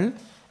விடப்பட்டார்கள்?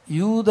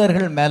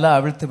 யூதர்கள் மேல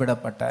அவிழ்த்து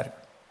விடப்பட்டார்கள்.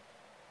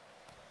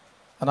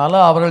 அதனால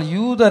அவர்கள்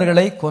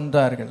யூதர்களை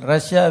கொன்றார்கள்.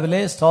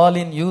 ரஷ்யாவிலே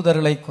ஸ்டாலின்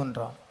யூதர்களை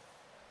கொன்றான்.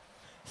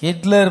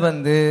 ஹிட்லர்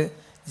வந்து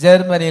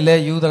ஜெர்மனியில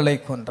யூதர்களை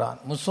கொன்றான்.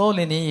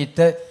 முசோலினி,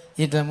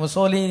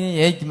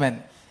 எய்க்மேன்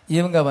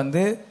இவங்க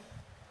வந்து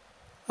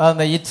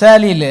அந்த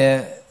இத்தாலியில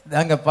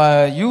அங்க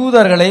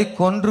யூதர்களை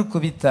கொன்று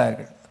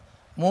குவித்தார்கள்.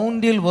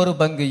 1/3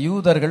 பங்கு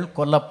யூதர்கள்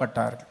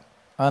கொல்லப்பட்டார்கள்.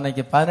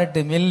 அன்னைக்கு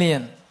 18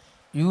 மில்லியன்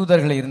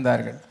யூதர்கள்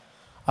இருந்தார்கள்.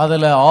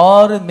 அதுல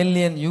 6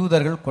 மில்லியன்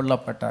யூதர்கள்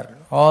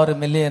கொல்லப்பட்டார்கள். 6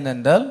 மில்லியன்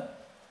என்றால்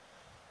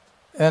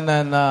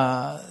என்னன்னா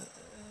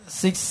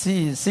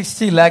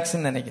 60 lakhs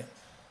நினைக்கிறேன்.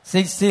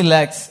 60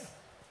 lakhs.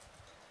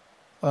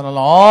 அதனால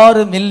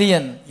 6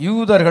 மில்லியன்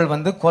யூதர்கள்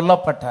வந்து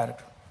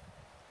கொல்லப்பட்டார்கள்.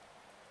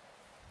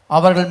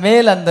 அவர்கள்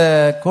மேல் அந்த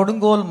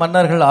கொடுங்கோல்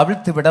மன்னர்கள்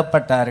அவிழ்த்து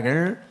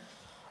விடப்பட்டார்கள்.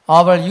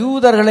 அவள்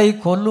யூதர்களை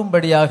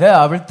கொல்லும்படியாக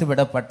அவிழ்த்து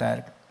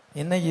விடப்பட்டார்கள்.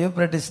 என்ன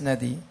யூப்ரட்டிஸ்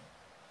நதி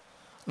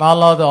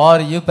 4வது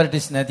 6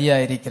 யூப்ரட்டிஸ் நதியா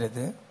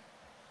இருக்கிறது.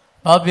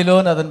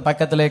 பாபிலோன் அதன்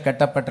பக்கத்திலே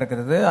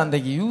கட்டப்பட்டிருக்கிறது.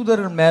 அன்றைக்கு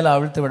யூதர்கள் மேல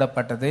அவிழ்த்து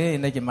விடப்பட்டது.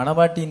 இன்னைக்கு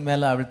மணவாட்டியின்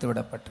மேல அவிழ்த்து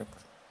விடப்பட்டிருக்கு.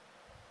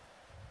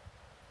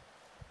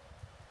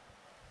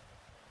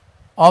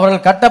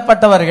 அவர்கள்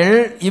கட்டப்பட்டவர்கள்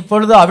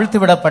இப்பொழுது அவிழ்த்து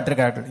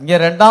விடப்பட்டிருக்கார்கள்.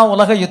 இங்கே 2ஆம்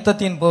உலக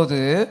யுத்தத்தின் போது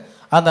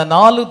அந்த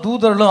 4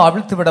 தூதர்களும்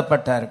அவிழ்த்து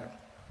விடப்பட்டார்கள்.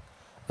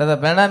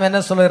 பெனாம் என்ன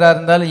சொல்கிறார்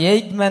என்றால்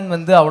எய்க்மேன்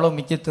வந்து அவ்வளவு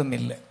முக்கியத்துவம்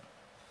இல்லை.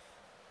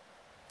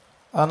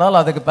 ஆனால்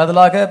அதுக்கு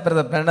பதிலாக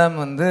பெனாம்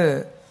வந்து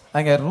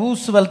அங்கே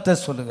ரூஸ்வெல்ட்டை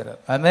சொல்லுகிறார்.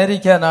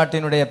 அமெரிக்கா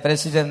நாட்டினுடைய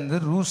பிரசிடென்ட்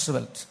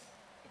ரூஸ்வெல்ட்.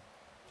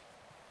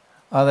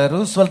 அதை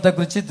ரூஸ்வெல்ட்டை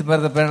குறித்து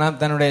பெனாம்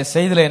தன்னுடைய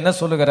செய்தியில என்ன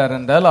சொல்லுகிறார்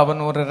என்றால்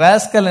அவன் ஒரு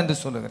ராஸ்கல் என்று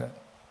சொல்லுகிறார்.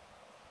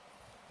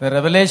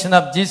 ரெவலேஷன்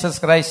ஆஃப் ஜீசஸ்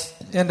கிரைஸ்ட்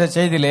என்ற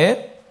செய்தியிலே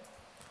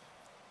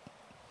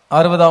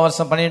 60ஆம்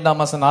வருஷம் 12ஆம்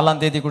மாசம்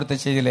 4ஆம் தேதி கொடுத்த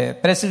செய்தியிலே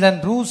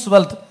president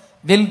Roosevelt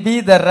will be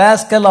the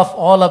rascal of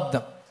all of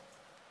them.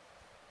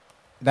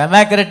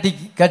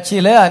 Democratic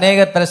கட்சியில அநேக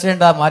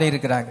பிரசிடென்டா மாறி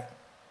இருக்கிறாங்க.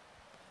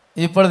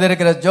 இப்பொழுது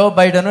இருக்கிற ஜோ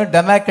பைடனும்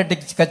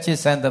டெமோக்ராட்டிக் கட்சியை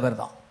சேர்ந்தவர்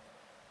தான்.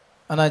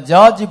 ஆனா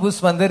ஜார்ஜ்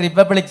புஷ் வந்து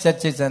ரிபப்ளிக்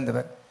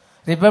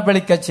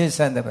கட்சியை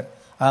சேர்ந்தவர்.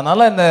 அதனால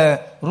இந்த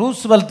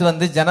ரூஸ்வெல்ட்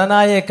வந்து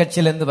ஜனநாயக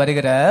கட்சியிலிருந்து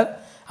வருகிறார்.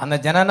 அந்த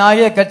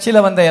ஜனநாயக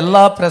கட்சியில வந்த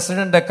எல்லா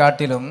பிரசிடென்ட்டை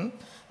காட்டிலும்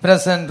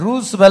president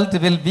Roosevelt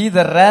will be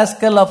the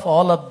rascal of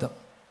all of them.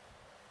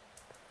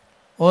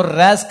 ஒரு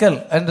ராஸ்கல்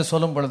என்று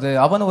சொல்லும் பொழுது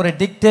அவன் ஒரு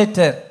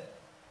டிக்டேட்டர்.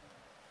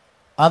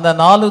 அந்த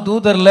 4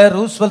 தூதர்ல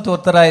ரூஸ்வெல்ட்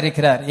ஒருத்தராக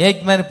இருக்கிறார்.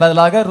 ஏக்மேன்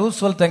பதிலாக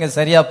ரூஸ்வெல்ட் அங்க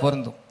சரியா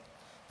பொருந்தும்.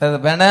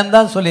 பெனன்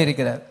தான் சொல்லி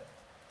இருக்கிறார்.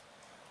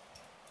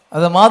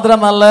 அது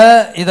மாத்திரமல்ல,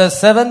 இத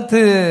 7th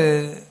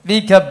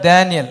week of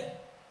Daniel,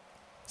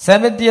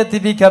 70th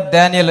week of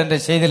Daniel என்ற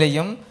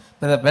செய்தியிலையும்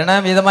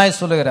பெனன் விதமாய்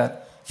சொல்லுகிறார்.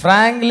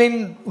 பிராங்க்லின்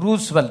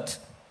ரூஸ்வெல்ட்,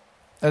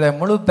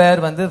 முழு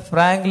பெயர்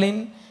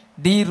Franklin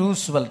D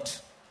Roosevelt.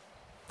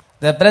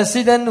 The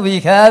president we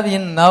have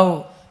in now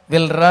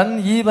will run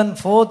even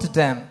 4th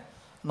term.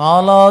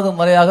 4வது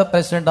முறையாக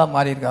பிரசிடண்டா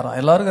மாறி இருக்காராம்.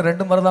 எல்லாருக்கும்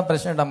 2 முறை தான்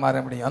பிரசிடண்டா மாற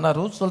முடியும். ஆனா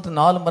ரூஸ்வெல்ட்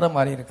 4 முறை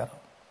மாறி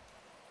இருக்காராம்.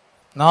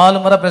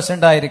 4 முறை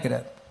பிரசிடண்டா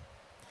இருக்கிறார்.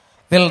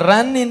 Will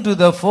run into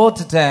the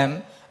 4th term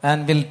and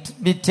will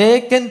be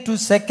taken to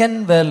second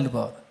world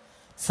war.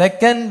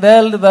 Second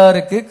world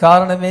வாருக்கு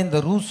காரணமே இந்த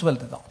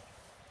ரூஸ்வெல்ட் தான்.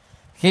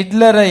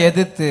 ஹிட்லரை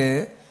எதிர்த்து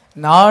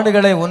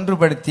நாடுகளை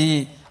ஒன்றுபடுத்தி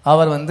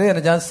அவர்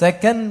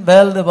செகண்ட்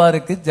வேர்ல்டு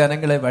வாருக்கு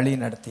ஜனங்களை வழி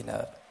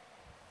நடத்தினார்.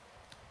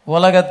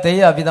 உலகத்தை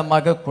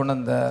அவ்விதமாக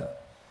கொண்டார்.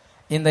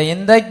 இந்த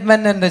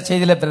இண்டக்ட்மென்ட் என்ற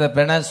செய்தியில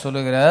பெனன்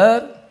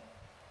சொல்லுகிறார்,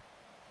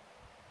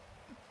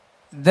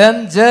 then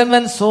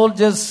German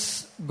soldiers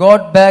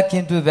got back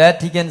into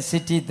Vatican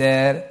City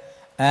there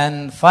and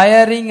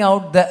firing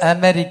out the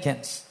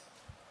Americans.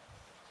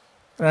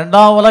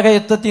 இரண்டாம் உலக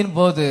யுத்தத்தின்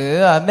போது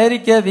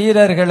அமெரிக்க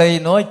வீரர்களை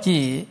நோக்கி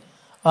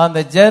அந்த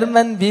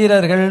ஜெர்மன்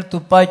வீரர்கள்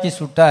துப்பாக்கி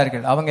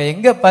சுட்டார்கள். அவங்க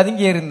எங்க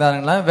பதுங்கி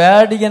இருந்தாங்கன்னா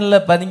வேடிகன்ல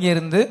பதுங்கி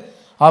இருந்து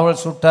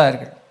அவர்கள்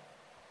சுட்டார்கள்.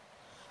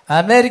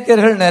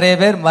 அமெரிக்கர்கள் நிறைய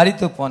பேர்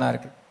மரித்து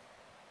போனார்கள்.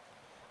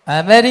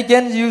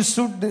 Americans you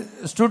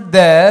stood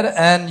there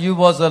and you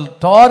was a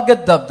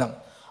target of them.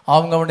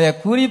 அவங்களுடைய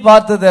குறி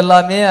பார்த்தது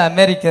எல்லாமே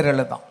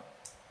அமெரிக்கர்கள் தான்.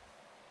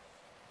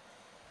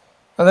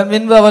 அதன்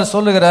பின்பு அவர்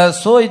சொல்லுகிறார்,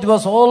 so it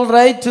was all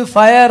right to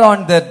fire on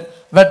that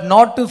but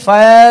not to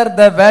fire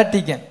the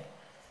Vatican.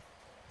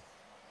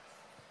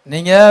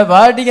 நீங்க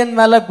வாடிகன்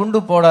மேல குண்டு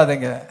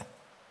போடாதீங்க,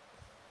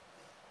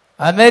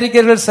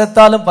 அமெரிக்கர்கள்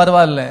செத்தாலும்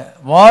பரவாயில்ல,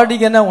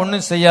 வாடிகனை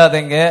ஒன்னும்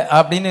செய்யாதீங்க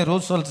அப்படின்னு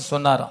ரூஸ்வெல்ட்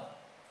சொன்னாராம்.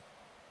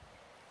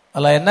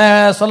 அல்ல என்ன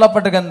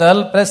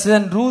சொல்லப்பட்டிருந்தால்,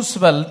 பிரசிடென்ட்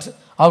ரூஸ்வெல்ட்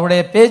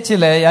அவருடைய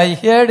பேச்சில் ஐ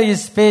hurt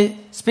his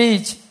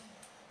speech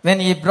when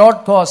he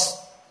broadcast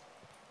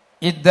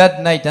it that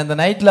night. அந்த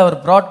நைட்ல அவர்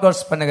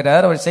பிராட்காஸ்ட்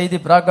பண்ணுகிறார், அவர் செய்தி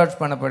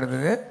பிராட்காஸ்ட்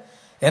பண்ணப்படுது.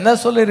 என்ன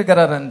சொல்லி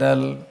இருக்கிறார்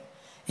என்றால்,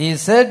 he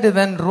said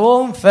when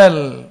Rome fell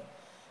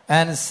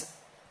and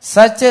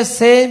such a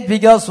same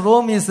because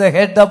Rome is the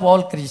head of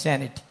all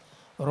Christianity.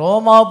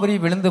 ரோமாபுரி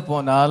விழுந்து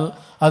போனால்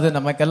அது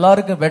நமக்கு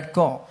எல்லாருக்கும்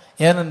வெட்கம்.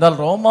 ஏனென்றால்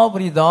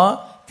ரோமாபுரி தான்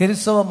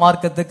கிறிஸ்தவ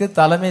மார்க்கத்துக்கு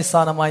தலைமை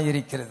ஸ்தானமாய்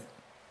இருக்கிறது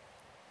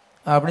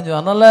அப்படின்னு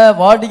சொன்ன. அதனால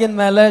வாடிகன்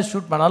மேல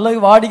ஷூட் பண்ண,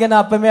 வாடிகனை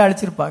அப்பமே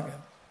அழிச்சிருப்பாங்க.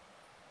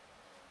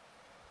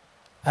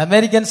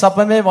 அமெரிக்கன்ஸ்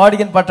அப்பமே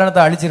வாடிகன்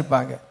பட்டணத்தை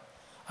அழிச்சிருப்பாங்க.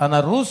 ஆனா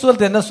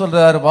ரூஸ்வெல்ட் என்ன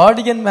சொல்றாரு,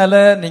 வாடிகன் மேல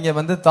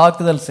நீங்க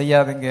தாக்குதல்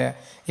செய்யாதீங்க,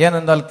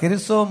 ஏனென்றால்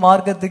கிறிஸ்தவ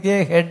மார்க்கத்துக்கே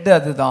ஹெட்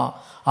அதுதான்,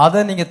 அதை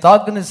நீங்க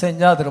தாக்குன்னு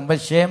செஞ்சா அது ரொம்ப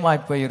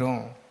ஷேமாய்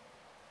போயிரும்.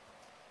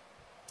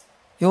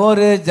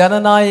 ஒரு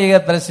ஜனநாயக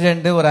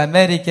பிரசிடென்ட், ஒரு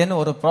அமெரிக்கன்,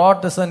 ஒரு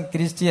புராட்டஸ்டன்ட்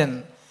கிறிஸ்டியன்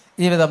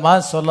இவ்விதமா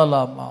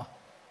சொல்லலாமா?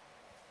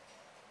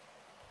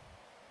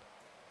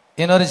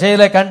 இன்னொரு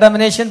செய்தியில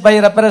கண்டமினேஷன் பை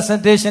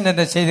ரெப்ரசன்டேஷன்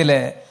என்ற செய்தியில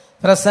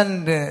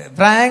President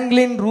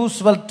Franklin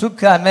Roosevelt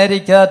took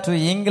America to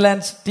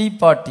England's Tea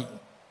Party.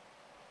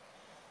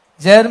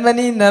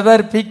 Germany never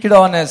picked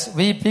on us,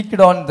 we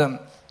picked on them.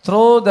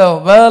 Throw the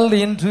world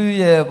into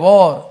a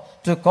war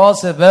to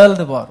cause a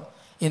world war.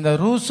 இந்த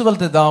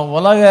Roosevelt தான்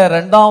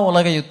இரண்டாம்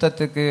உலக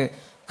யுத்தத்துக்கு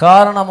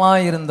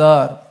காரணமாக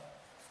இருந்தார்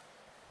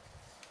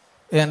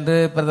என்று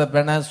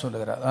பெனன்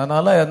சொல்லுகிறார்.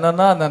 அதனால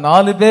என்னன்னா, அந்த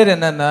 4 பேர்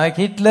என்னன்னா,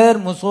 ஹிட்லர்,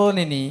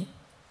 முசோலினி,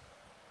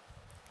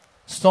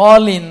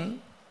 ஸ்டாலின்,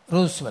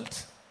 ரூஸ்வெல்ட்,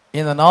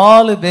 இந்த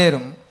 4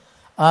 பேரும்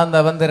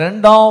அந்த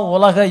இரண்டாம்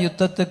உலக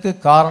யுத்தத்துக்கு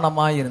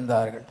காரணமாக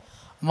இருந்தார்கள்.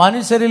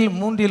 மனுஷரில்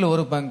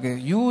 1/3 பங்கு,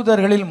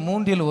 யூதர்களில்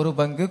 1/3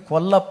 பங்கு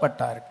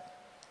கொல்லப்பட்டார்கள்.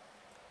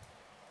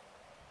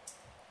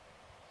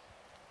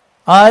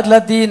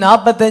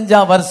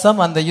 1945 வருஷம்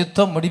அந்த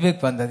யுத்தம்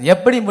முடிவுக்கு வந்தது.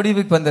 எப்படி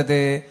முடிவுக்கு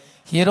வந்தது?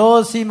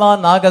 ஹிரோஷிமா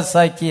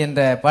நாகசாக்கி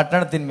என்ற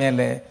பட்டணத்தின்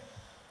மேலே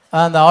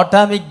அந்த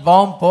ஆட்டாமிக்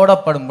பாம்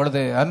போடப்படும்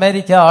பொழுது,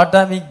 அமெரிக்கா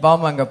ஆட்டாமிக்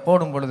பாம் அங்க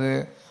போடும் பொழுது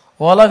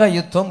உலக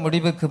யுத்தம்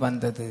முடிவுக்கு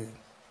வந்தது.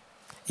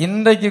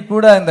 இன்றைக்கு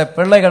கூட இந்த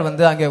பிள்ளைகள்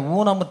அங்கே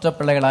ஊனமுற்ற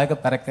பிள்ளைகளாக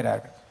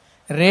பிறக்கிறார்கள்.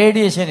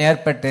 ரேடியேஷன்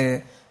ஏற்பட்டு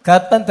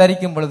கர்ப்பம்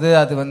தரிக்கும் பொழுது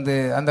அது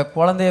அந்த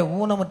குழந்தைய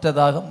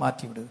ஊனமுற்றதாக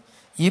மாற்றிவிடுது.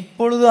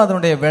 இப்பொழுது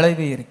அதனுடைய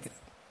விளைவு இருக்குது.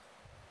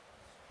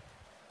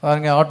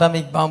 பாருங்க,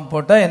 ஆட்டாமிக் பாம்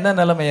போட்டா என்ன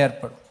நிலைமை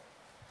ஏற்படும்.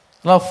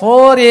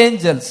 4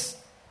 ஏஞ்சல்ஸ்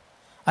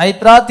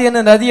ஐப்ராத்தி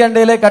என்ற நதி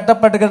அண்டையிலே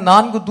கட்டப்பட்டிருக்கிற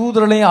 4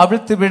 தூதர்களையும்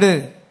அவிழ்த்து விடு.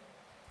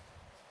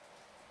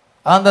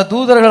 அந்த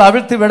தூதர்கள்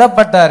அவிழ்த்து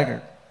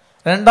விடப்பட்டார்கள்.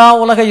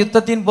 2ஆம் உலக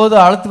யுத்தத்தின் போது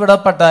அழுத்து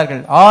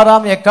விடப்பட்டார்கள்.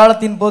 6ஆம்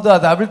எக்காலத்தின் போது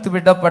அது அவிழ்த்து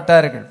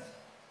விடப்பட்டார்கள்.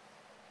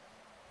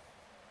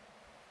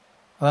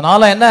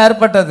 அதனால என்ன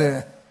ஏற்பட்டது?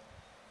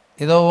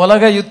 இதோ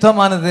உலக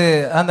யுத்தமானது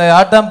அந்த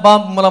ஆட்டம்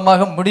பாம்பு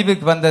மூலமாக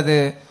முடிவுக்கு வந்தது.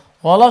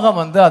 உலகம்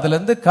அதுல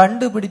இருந்து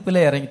கண்டுபிடிப்புல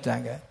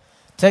இறங்கிட்டாங்க.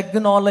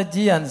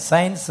 டெக்னாலஜி அண்ட்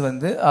சயின்ஸ்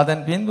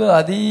அதன் பின்பு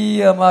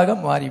அதிகமாக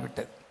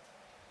மாறிவிட்டது.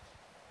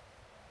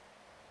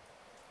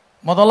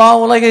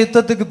 முதலாம் உலக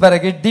யுத்தத்துக்கு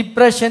பிறகு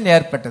டிப்ரெஷன்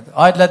ஏற்பட்டது.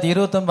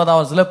 1929ஆம்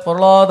வருஷத்துல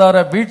பொருளாதார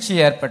வீழ்ச்சி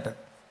ஏற்பட்டது.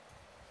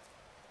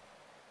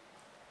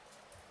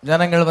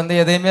 ஜனங்கள்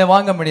எதையுமே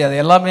வாங்க முடியாது,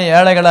 எல்லாமே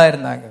ஏழைகளா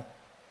இருந்தாங்க.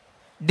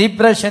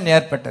 டிப்ரெஷன்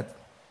ஏற்பட்டது.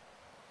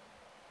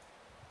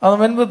 அது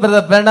முன்பு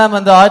பிரதர் பிரணாம்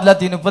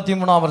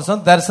 1933ஆம்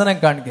வருஷம்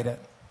தரிசனம்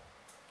காண்கிறார்.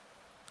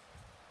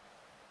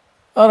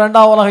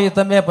 ரெண்டாம் உலக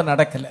யுத்தமே அப்ப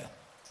நடக்கல.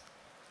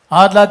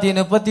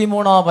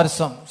 1933ஆம்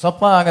வருஷம்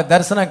சொப்பா அங்க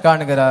தரிசனம்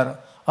காணுகிறார்.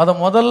 அது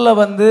முதல்ல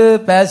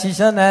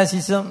பேசிசம்,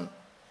 நேசிசம்,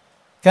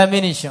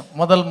 கம்யூனிசம்,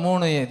 முதல்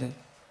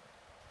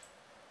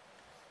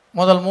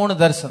மூணு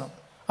தரிசனம்.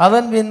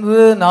 அதன் பின்பு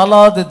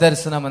நாலாவது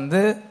தரிசனம்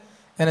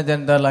என்ன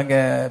சென்றால் அங்க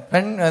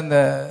பெண் அந்த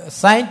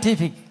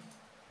சயின்டிபிக்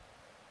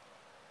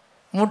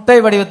முட்டை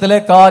வடிவத்திலே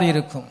கார்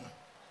இருக்கும்,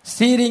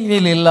 ஸ்டீரிங்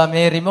வீல்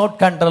இல்லாமே ரிமோட்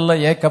கண்ட்ரோல்ல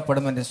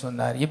இயக்கப்படும் என்று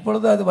சொன்னார்.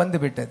 இப்பொழுது அது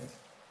விட்டது.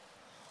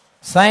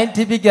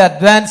 சயின்டிபிக்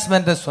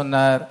அட்வான்ஸ்மெண்ட்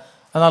சொன்னார்.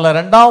 அதனால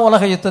இரண்டாம்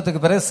உலக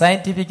யுத்தத்துக்கு பிறகு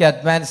சயின்டிபிக்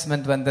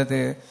அட்வான்ஸ்மெண்ட் வந்தது.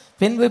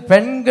 பின்பு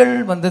பெண்கள்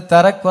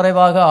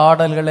தரக்குறைவாக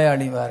ஆடல்களை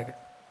அணிவார்கள்,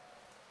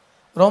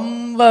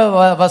 ரொம்ப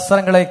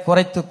வஸ்திரங்களை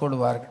குறைத்துக்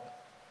கொள்வார்கள்.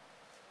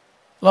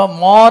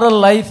 Moral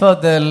life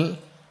of the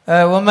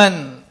woman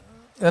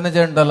என்ன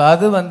சொன்னால்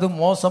அது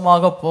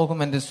மோசமாக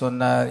போகும் என்று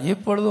சொன்னார்.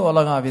 இப்பொழுது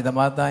உலகம்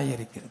விதமாக தான்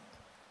இருக்கிறது.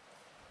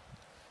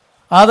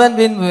 அதன்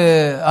பின்பு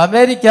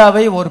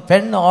அமெரிக்காவை ஒரு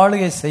பெண்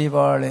ஆளுகை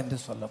செய்வாள் என்று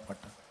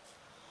சொல்லப்பட்டது.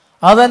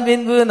 அதன்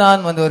பின்பு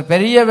நான் ஒரு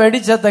பெரிய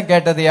வெடிச்சத்தம்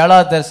கேட்டது,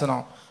 7வது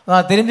தரிசனம்.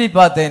 நான் திரும்பி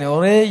பார்த்தேன்,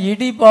 ஒரே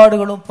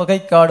இடிபாடுகளும்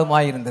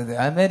புகைக்காடுமாய் இருந்தது.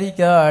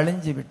 அமெரிக்கா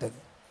அழிஞ்சு விட்டது.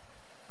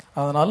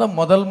 அதனால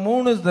முதல்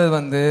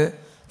 3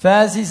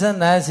 பாசிசம்,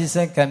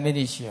 நேசிசம்,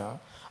 கம்யூனிசம்.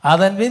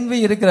 அதன் பின்பு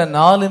இருக்கிற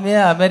 4மே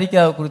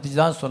அமெரிக்காவை குறித்து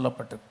தான்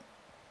சொல்லப்பட்டது.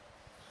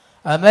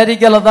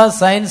 அமெரிக்கால தான்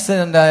சயின்ஸ்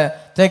அண்ட்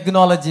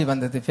டெக்னாலஜி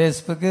வந்தது.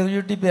 ஃபேஸ்புக்,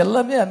 யூடியூப்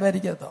எல்லாமே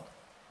அமெரிக்கா தான்.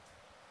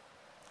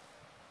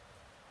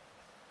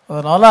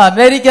 அதனால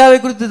அமெரிக்காவை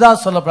குறித்து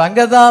தான் சொல்லப்படும்.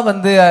 அங்கதான்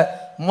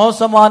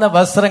மோசமான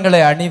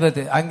வஸ்திரங்களை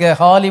அணிவது, அங்க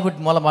ஹாலிவுட்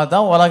மூலமா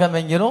தான் உலகம்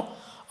எங்கிலும்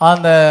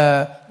அந்த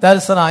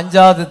தரிசனம்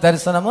 5வது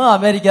தரிசனமும்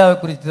அமெரிக்காவை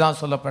குறித்து தான்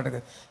சொல்லப்படுது.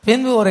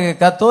 பின்பு ஒரு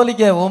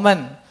கத்தோலிக்க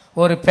உமன்,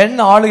 ஒரு பெண்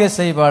ஆளுகை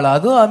செய்வாள்,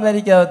 அதுவும்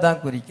அமெரிக்காவை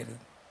தான் குறிக்கிறது.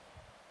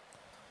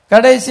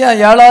 கடைசியா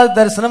 7வது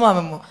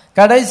தரிசனம்,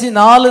 கடைசி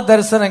 4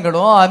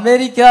 தரிசனங்களும்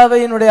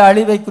அமெரிக்காவினுடைய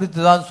அழிவை குறித்து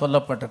தான்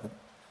சொல்லப்பட்டது.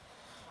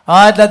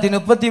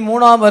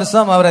 1933ஆம்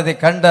வருஷம் அவர் அதை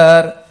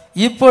கண்டார்.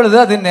 இப்பொழுது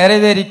அது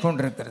நிறைவேறி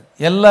கொண்டிருக்கிறது.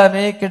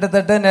 எல்லாமே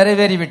கிட்டத்தட்ட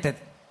நிறைவேறிவிட்டது.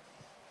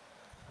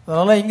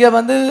 அதனால இங்க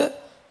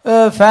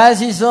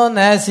பாசிசம்,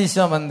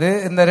 நேசிசம்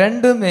இந்த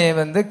ரெண்டுமே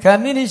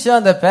கம்யூனிசம்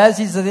அந்த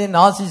பாசிசத்தையும்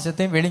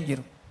நாசிசத்தையும்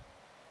விழுங்கிரும்.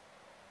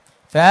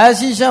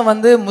 பாசிசம்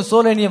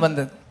முசோலினி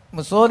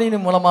முசோலினி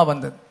மூலமா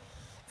வந்தது.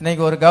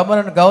 இன்னைக்கு ஒரு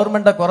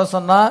கவர்மெண்ட்டை குறை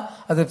சொன்னா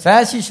அது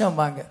பாசிசம்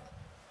வாங்க,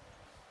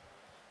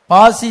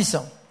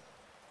 பாசிசம்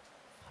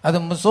அது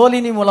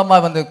முசோலினி மூலமா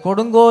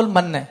கொடுங்கோல்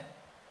மன்ன,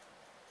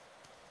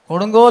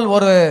 கொடுங்கோல்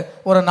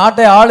ஒரு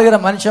நாட்டை ஆளுகிற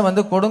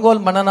மனுஷன்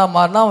கொடுங்கோல் மன்னனா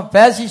மாறினா அவன்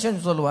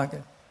பாசிசம் சொல்லுவாங்க.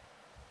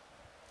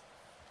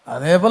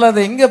 அதே போல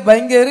அது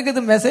இங்க இருக்குது,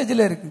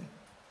 மெசேஜ்ல இருக்கு.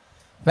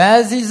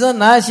 பாசிசம்,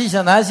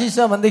 நாசிசம்.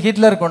 நாசிசம்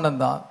ஹிட்லர் கொண்டு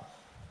வந்தான்.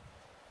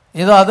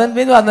 இதோ அதன்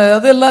மீது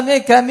அது எல்லாமே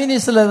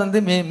கம்யூனிஸ்ட்ல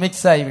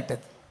மிக்ஸ்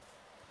ஆகிவிட்டது.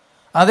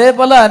 அதே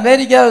போல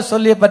அமெரிக்காவை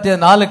சொல்லிய பற்றிய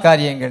 4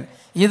 காரியங்கள்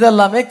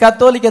இதெல்லாமே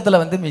கத்தோலிக்கத்துல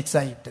மிக்ஸ்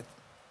ஆகிவிட்டது.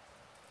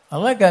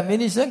 அதெல்லாம்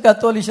கம்யூனிசம்,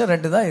 கத்தோலிசம்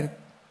 2 தான் இருக்கு.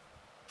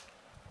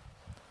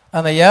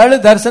 அந்த 7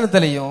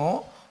 தரிசனத்திலையும்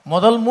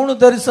முதல் 3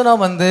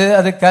 தரிசனம்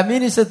அது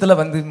கம்யூனிசத்துல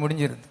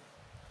முடிஞ்சிருது.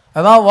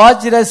 அதான்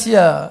watch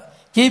Russia,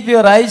 keep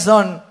your eyes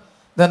on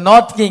the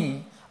north king,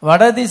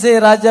 வடதிசை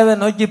ராஜாவை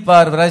நோக்கி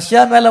பார்,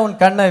 ரஷ்யா மேல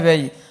உன் கண்ணை வை.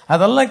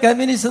 அதெல்லாம்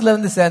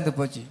கம்யூனிசத்துல சேர்ந்து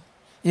போச்சு.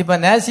 இப்ப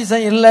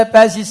நேசிசம் இல்ல,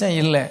 பாசிசம்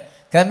இல்ல,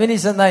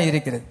 கம்யூனிசம் தான்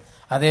இருக்கிறது.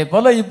 அதே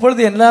போல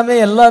இப்பொழுது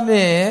எல்லாமே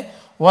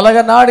உலக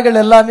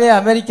நாடுகள் எல்லாமே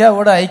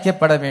அமெரிக்காவோட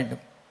ஐக்கியப்பட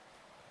வேண்டும்.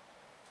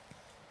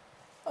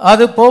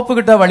 அது போப்பு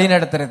கிட்ட வழி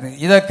நடத்துறது.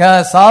 இத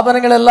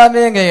சாபனங்கள் எல்லாமே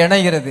இங்க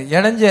இணைகிறது.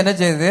 இணைஞ்சு என்ன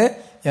செய்யுது,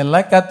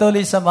 எல்லாம்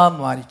கத்தோலிசமா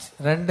மாறிச்சு.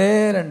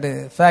 2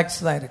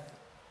 ஃபேக்ட்ஸ் தான் இருக்கு,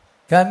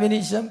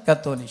 கம்யூனிசம்,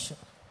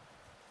 கத்தோலிசம்.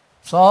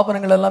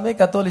 சாபனங்கள் எல்லாமே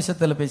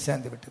கத்தோலிசத்துல போய்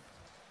சேர்ந்து விட்டது.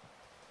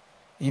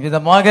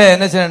 இவ்விதமாக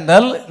என்ன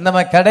செய்தால் நம்ம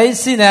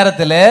கடைசி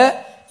நேரத்தில்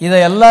இதை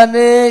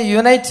எல்லாமே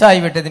யுனைட்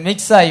ஆகிவிட்டது,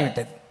 மிக்ஸ்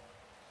ஆகிவிட்டது.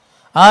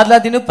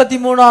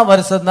 1933ஆம்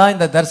வருஷம் தான்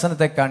இந்த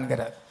தரிசனத்தை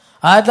காண்கிறார்.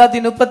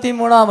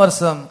 1933ஆம்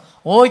வருஷம்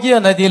ஓகியோ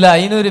நதியில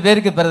 500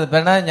 பேருக்கு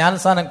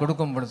ஞானஸ்தானம்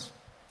கொடுக்கும் பொழுது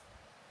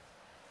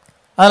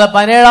அதுல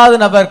 17வது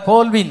நபர்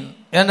கோல்வின்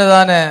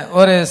என்றதான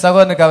ஒரு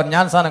சகோதரனுக்கு அவர்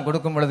ஞானஸ்தானம்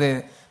கொடுக்கும் பொழுது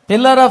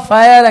பில்லர் ஆஃப்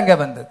ஃபயர் அங்க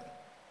வந்தது.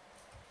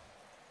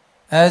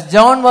 As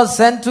John was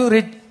sent to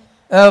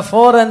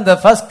forerun the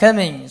first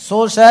coming, so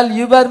shall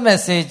your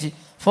message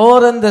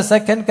forerun the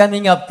second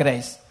coming of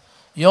Christ.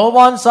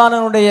 யோவான்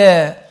சானனுடைய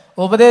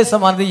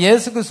உபதேசமானது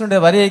இயேசு கிறிஸ்துனுடைய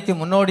வருகைக்கு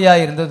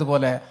முன்னோடியாக இருந்தது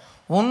போல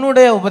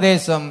உன்னுடைய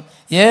உபதேசம்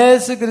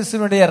இயேசு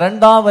கிறிஸ்துனுடைய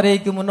 2ஆம்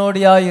வருகைக்கு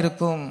முன்னோடியாக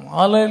இருக்கும்.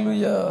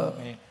 ஹல்லேலூயா.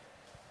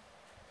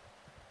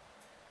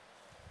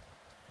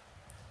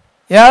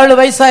 7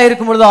 வயசா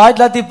இருக்கும் பொழுது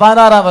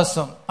 1916ஆம்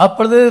வருஷம்,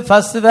 அப்பொழுது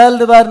ஃபர்ஸ்ட்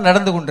வேர்ல்டு வார்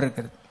நடந்து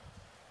கொண்டிருக்கிறது.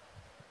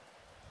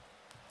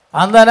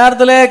 அந்த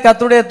நேரத்திலே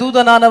கர்த்தருடைய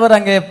தூதனானவர்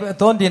அங்கே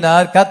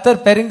தோன்றினார்.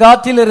 கர்த்தர்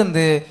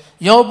பெருங்காற்றிலிருந்து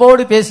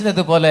யோபோடு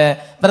பேசினது போல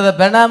பிரதர்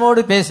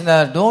பெனாமோடு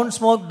பேசினார். Don't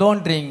smoke,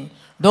 don't drink,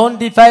 don't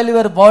defile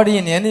your body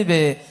in any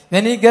way,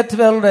 when you get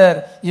older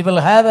you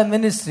will have a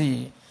ministry.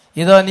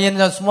 இதோ நீ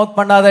என்ன ஸ்மோக்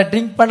பண்ணாத,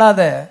 ட்ரிங்க்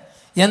பண்ணாத,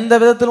 எந்த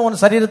விதத்திலும்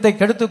உன் சரீரத்தை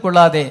கெடுத்துக்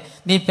கொள்ளாதே,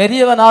 நீ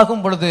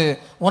பெரியவனாகும் பொழுது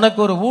உனக்கு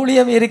ஒரு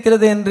ஊழியம்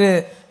இருக்கிறது என்று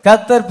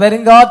கர்த்தர்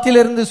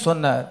பெருங்காற்றிலிருந்து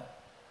சொன்னார்.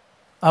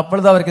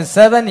 அப்பொழுது அவருக்கு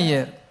 7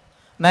 years,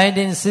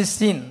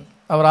 1916,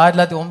 அவர்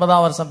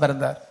 1909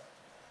 பிறந்தார்.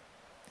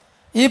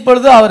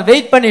 இப்பொழுது அவர்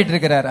வெயிட் பண்ணிட்டு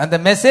இருக்கிறார், அந்த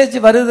மெசேஜ்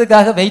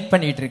வருவதற்காக வெயிட்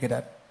பண்ணிட்டு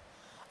இருக்கிறார்.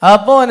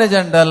 அப்போ என்ன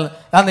ஜெனரல்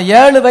அந்த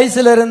 7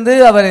 வயசுல இருந்து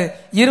அவர்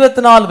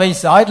 24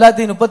 வயசு,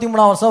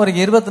 1933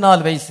 அவருக்கு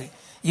 24 வயசு.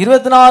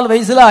 24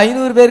 வயசுல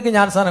 500 பேருக்கு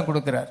ஞானசானம்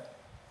கொடுக்கிறார்.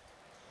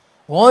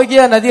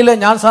 ஓகியா நதியில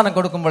ஞானசானம்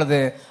கொடுக்கும் பொழுது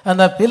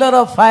அந்த பில்லர்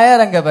ஆஃப்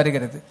ஃபயர் அங்க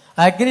வருகிறது,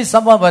 அக்னி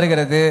சம்பம்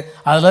வருகிறது,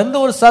 அதுல இருந்து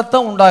ஒரு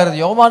சத்தம் உண்டாகிறது.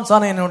 யோவான்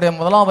சானம் என்னுடைய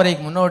 1ஆம்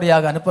வரைக்கு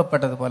முன்னோடியாக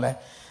அனுப்பப்பட்டது போல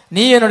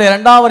நீ என்னுடைய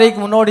 2ஆம் வரைக்கு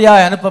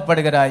முன்னோடியாக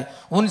அனுப்பப்படுகிறாய்,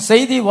 உன்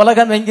செய்தி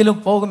உலகம்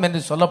எங்கிலும் போகும்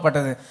என்று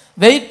சொல்லப்பட்டது.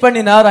 வெயிட்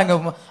பண்ணினார், அங்க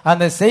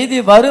அந்த செய்தி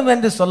வரும்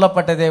என்று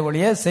சொல்லப்பட்டதே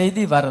ஒழிய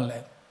செய்தி வரல.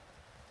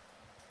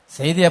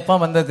 செய்தி எப்ப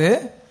வந்தது?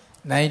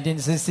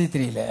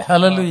 1963.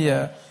 ஹல்லேலூயா.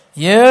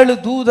 7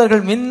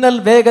 தூதர்கள் மின்னல்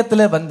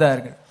வேகத்திலே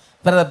வந்தார்கள்.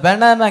 பிரதர்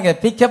பெனாம் அங்கே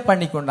பிக்கப்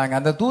பண்ணி கொண்டாங்க.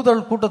 அந்த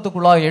தூதர்கள்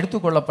கூட்டத்துக்குள்ளாக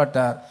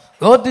எடுத்துக்கொள்ளப்பட்டார்.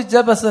 Go to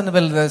Jefferson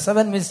will the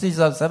 7 mysteries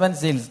of 7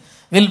 seals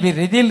will be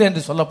revealed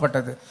என்று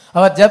சொல்லப்பட்டது.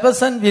 அவர்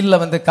ஜெபசன் வில்ல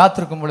வந்து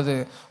காத்திருக்கும் பொழுது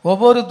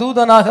ஒவ்வொரு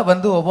தூதனாக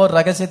வந்து ஒவ்வொரு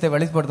ரகசியத்தை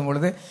வெளிப்படுத்தும்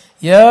பொழுது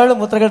 7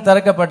 முத்திரைகள்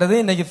திறக்கப்பட்டது.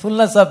 இன்னைக்கு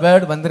ஃபுல்னஸ் ஆஃப்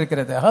வேர்ட்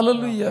வந்திருக்கிறது.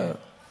 ஹல்லேலூயா.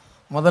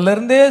 முதல்ல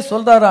இருந்தே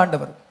சொல்றாரு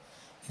ஆண்டவர்,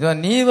 இதோ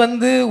நீ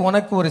வந்து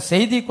உனக்கு ஒரு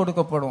செய்தி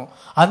கொடுக்கப்படும்,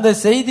 அந்த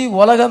செய்தி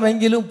உலகம்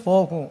எங்கிலும்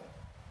போகும்,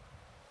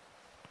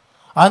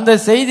 அந்த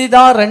செய்தி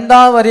தான்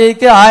 2ஆம்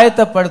வரைக்கு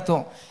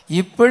ஆயத்தப்படுத்தும்.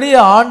 இப்படி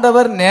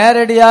ஆண்டவர்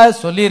நேரடியாக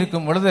சொல்லி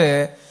இருக்கும் பொழுது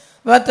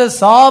மற்ற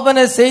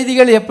சாபன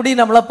செய்திகள் எப்படி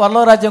நம்மள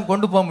பரலோகராஜ்யம்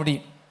கொண்டு போக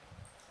முடியும்?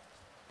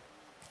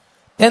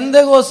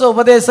 பெந்தகோச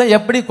உபதேசம்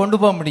எப்படி கொண்டு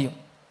போக முடியும்?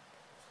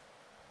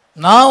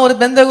 நான் ஒரு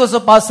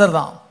பெந்தகோச பாஸ்டர்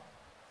தான்,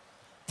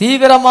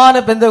 தீவிரமான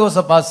பெந்தகோச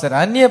பாஸ்டர்.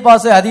 அந்நிய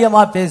பாசை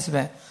அதிகமா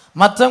பேசுவேன்,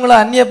 மற்றவங்களை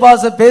அந்நிய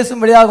பாசை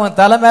பேசும்படியாக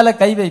தலை மேல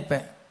கை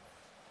வைப்பேன்.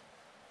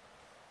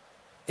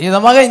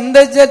 இதமாக இந்த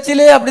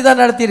சர்ச்சிலே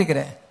அப்படிதான் நடத்தி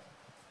இருக்கிறேன்.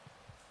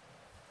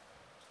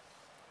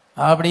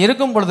 அப்படி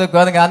இருக்கும் பொழுது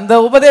அந்த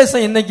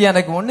உபதேசம் இன்னைக்கு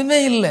எனக்கு ஒண்ணுமே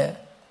இல்லை,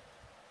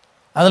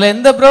 அதுல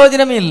எந்த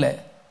பிரயோஜனமும் இல்லை.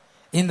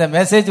 இந்த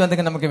மெசேஜ்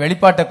வந்து நமக்கு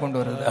வெளிப்பாட்டை கொண்டு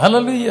வருது.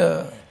 ஹல்லேலூயா.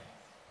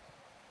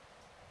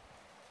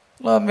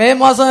 மே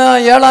மாசம்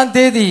 7ஆம்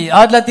தேதி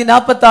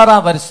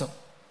 1946 வருஷம்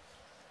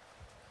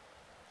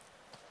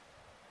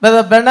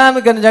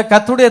பெனாமுக்கு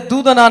கர்த்தருடைய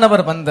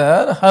தூதனானவர்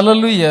வந்தார்.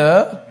 ஹல்லேலூயா.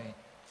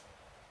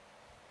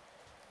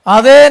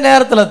 அதே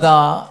நேரத்துல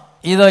தான்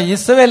இதோ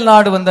இஸ்ரவேல்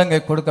நாடு வந்து அங்க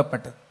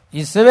கொடுக்கப்பட்டது.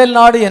 இஸ்ரவேல்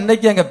நாடு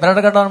என்னைக்கு அங்க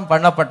பிரகடனம்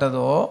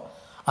பண்ணப்பட்டதோ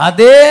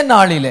அதே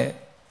நாளிலே,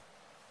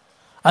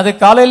 அது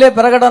காலையிலே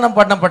பிரகடனம்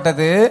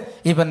பண்ணப்பட்டது.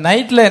 இப்ப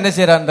நைட்ல என்ன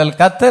செய்யறார்?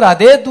 கர்த்தர்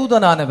அதே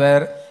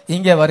தூதனானவர்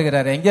இங்கே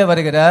வருகிறார். எங்கே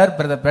வருகிறார்?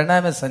 பிரதர்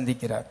பெனாமை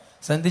சந்திக்கிறார்.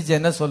 சந்திச்சு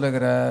என்ன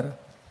சொல்லுகிறார்?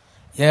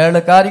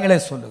 7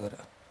 காரியங்களை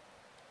சொல்லுகிறார்.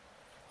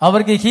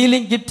 அவருக்கு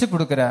ஹீலிங் கிஃப்ட்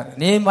கொடுக்கிறார்.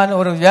 நீ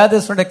ஒரு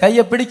வியாதிஸ்தனுடைய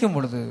கையை பிடிக்கும்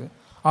பொழுது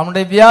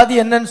அவனுடைய வியாதி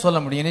என்னன்னு சொல்ல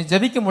முடியும். நீ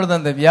ஜெபிக்கும் பொழுது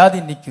அந்த வியாதி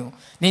நிற்கும்.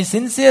 நீ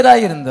சின்சியரா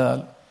இருந்தால்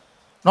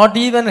not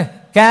even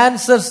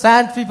cancer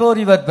stand before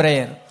your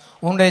prayer,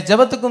 உன்னுடைய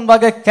ஜெபத்துக்கு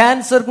முன்பாக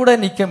கேன்சர் கூட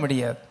நிற்க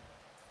முடியாது.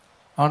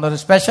 அவன் ஒரு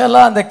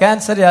ஸ்பெஷலா அந்த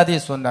கேன்சர்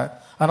வியாதியை சொன்னார்.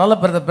 அதனால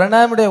பிரதர்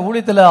பெனாமுடைய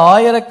ஊழியத்தில்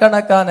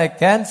ஆயிரக்கணக்கான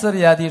கேன்சர்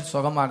வியாதியில்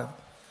சுகமானது.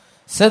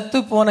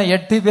 செத்து போன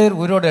 8 பேர்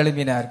உயிரோடு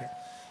எழுப்பினார்கள்.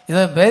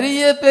 இது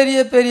பெரிய பெரிய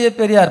பெரிய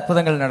பெரிய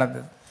அற்புதங்கள்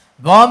நடந்தது.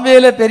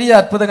 பாம்பேல பெரிய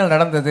அற்புதங்கள்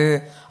நடந்தது.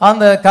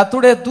 அந்த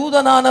கர்த்தருடைய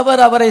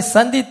தூதனானவர் அவரை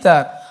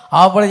சந்தித்தார்.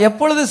 அவரை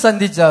எப்பொழுது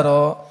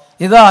சந்திச்சாரோ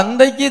இதோ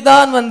அன்றைக்கு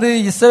தான் வந்து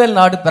இஸ்ரவேல்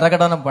நாடு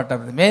பிரகடனம்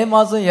பட்டது. மே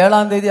மாசம்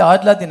 7ஆம் தேதி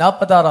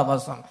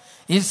 1946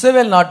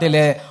 இஸ்ரவேல்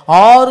நாட்டிலே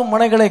 6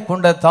 முனைகளை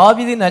கொண்ட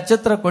தாவீது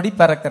நட்சத்திர கொடி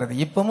பறக்கிறது.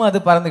 இப்பவும் அது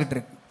பறந்துகிட்டு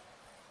இருக்கு.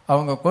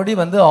 அவங்க கொடி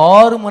வந்து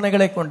 6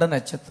 முனைகளை கொண்ட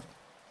நட்சத்திரம்,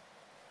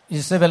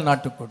 இஸ்ரவேல்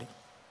நாட்டு கொடி.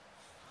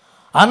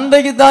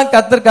 அன்றைக்கு தான்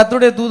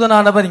கர்த்தருடைய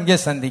தூதனானவர் இங்கே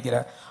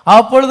சந்திக்கிறார்.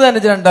 அப்பொழுது என்ன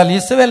என்றால்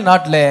இஸ்ரவேல்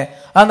நாட்டிலே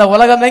அந்த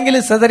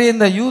உலகமெங்கிலும் சிதறி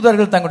இந்த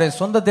யூதர்கள் தங்களுடைய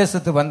சொந்த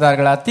தேசத்துக்கு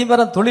வந்தார்கள்.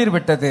 அத்திமரம் துளிர்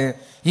விட்டது.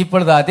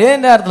 இப்பொழுது அதே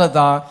நேரத்தில்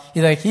தான்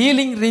இதை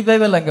ஹீலிங்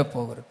ரிவைவல் அங்கே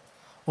போகிறது.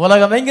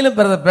 உலகமெங்கிலும்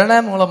பிரதர்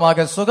பெனாம்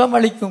மூலமாக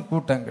சுகமளிக்கும்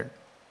கூட்டங்கள்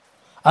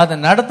அது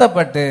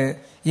நடத்தப்பட்டு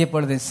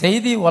இப்பொழுது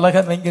செய்தி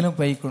உலகமெங்கிலும்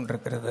போய்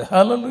கொண்டிருக்கிறது.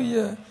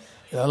 ஹல்லேலூயா.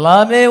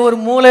 எல்லாமே ஒரு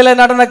மூலையில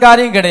நடந்த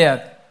காரியம்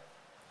கிடையாது.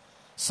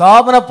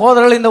 சாபன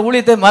போதர்கள் இந்த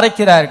ஊழியத்தை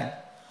மறைக்கிறார்கள்.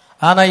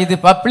 ஆனா இது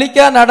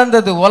பப்ளிக்கா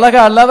நடந்தது, உலக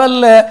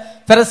லெவல்ல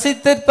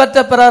பிரசித்தி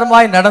பெற்ற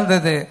பிரகாரமாய்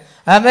நடந்தது.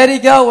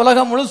 அமெரிக்கா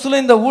உலகம்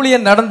முழுசுலும் இந்த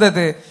ஊழியம்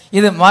நடந்தது.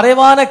 இது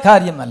மறைவான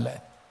காரியம் அல்ல.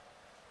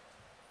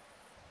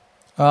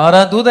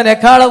 6ஆம் தூதன்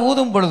எக்கால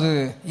ஊதும் பொழுது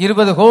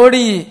 20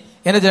 கோடி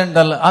என்ன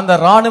சொன்னால் அந்த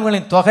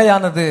ராணுவங்களின்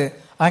தொகையானது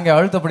அங்கே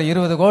அழுத்தப்படும்.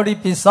 20 கோடி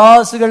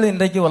பிசாசுகள்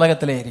இன்றைக்கு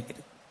உலகத்திலே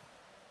இருக்கிறது.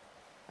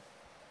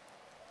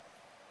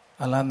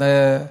 அந்த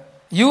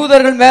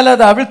யூதர்கள் மேல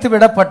அது அவிழ்த்து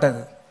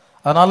விடப்பட்டது.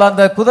 அதனால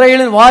அந்த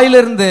குதிரைகளின்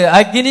வாயிலிருந்து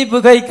அக்னி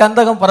புகை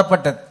கந்தகம்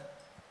புறப்பட்டது.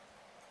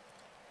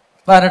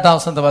 18ஆம்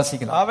வசனத்தை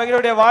வாசிக்கலாம்.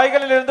 அவைகளுடைய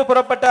வாய்களில் இருந்து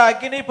புறப்பட்ட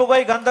அக்னி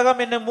புகை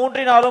கந்தகம் என்னும்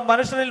மூன்றினாலும்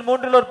மனுஷனில்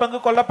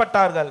 1/3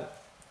 கொல்லப்பட்டார்கள்.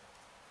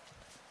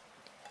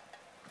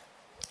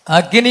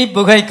 அக்னி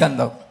புகை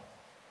கந்தகம்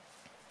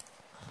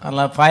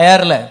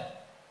ஃபயர்ல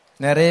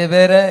நிறைய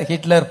பேரை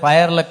ஹிட்லர்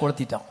ஃபயர்ல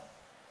கொளுத்திட்டான்.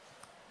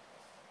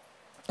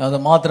 அது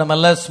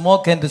மாத்திரமல்ல,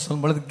 ஸ்மோக் என்று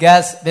சொல்லும் பொழுது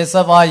கேஸ்,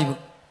 விஷவாயு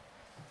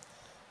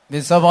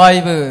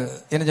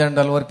என்ன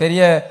சொன்னால் ஒரு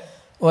பெரிய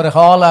ஒரு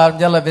ஹால்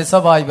அஞ்சால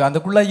விஷவாயு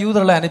அதுக்குள்ள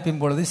யூதர்களை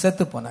அனுப்பும் பொழுது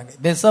செத்து போனாங்க.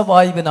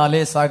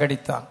 விஷவாயுவினாலே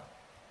சாகடித்தான்.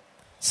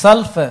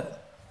 சல்ஃபர்,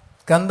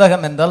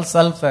 கந்தகம் என்றால்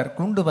சல்ஃபர்,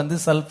 குண்டு வந்து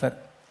சல்ஃபர்,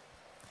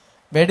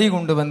 வெடி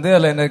குண்டு வந்து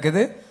அதில் என்ன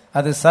இருக்குது,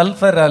 அது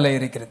சல்ஃபர் அதில்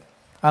இருக்கிறது.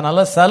 அதனால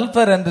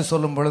சல்ஃபர் என்று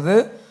சொல்லும் பொழுது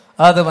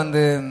அது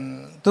வந்து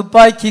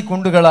துப்பாக்கி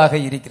குண்டுகளாக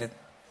இருக்கிறது.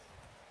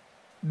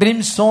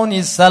 Brimstone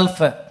is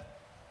sulphur.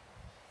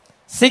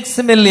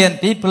 6 மில்லியன்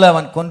பீப்புளை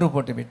அவன் கொன்று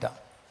போட்டு விட்டான்.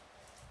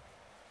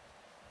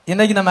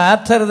 இன்னைக்கு நம்ம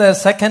ஆஃப்டர் த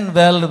செகண்ட்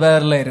வேர்ல்டு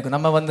வேர்ல இருக்கு.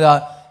 நம்ம வந்து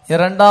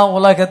 2ஆம்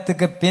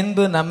உலகத்துக்கு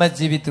பின்பு நம்ம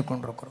ஜீவித்துக்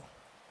கொண்டிருக்கிறோம்.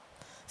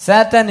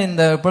 சாத்தான்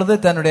இந்த பொழுது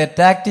தன்னுடைய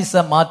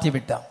டாக்டிஸை மாற்றி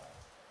விட்டான்.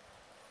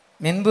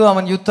 முன்பு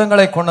அவன்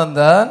யுத்தங்களை கொண்டு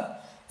வந்தான்,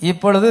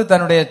 இப்பொழுது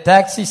தன்னுடைய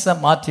டாக்டிஸை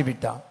மாற்றி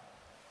விட்டான்.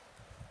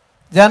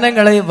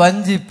 ஜனங்களை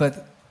வஞ்சிப்பது.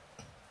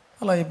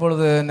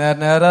 இப்பொழுது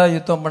நேராக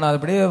யுத்தம்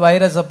பண்ணாதபடி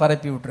வைரஸை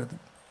பரப்பி விட்டுறது.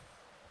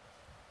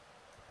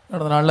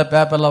 கடந்த நாளில்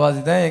பேப்பரில்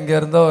வாசித்தேன், எங்கே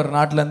இருந்தோ ஒரு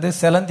நாட்டிலேருந்து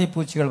செலந்தி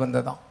பூச்சிகள்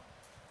வந்ததான்,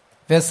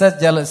 விஷ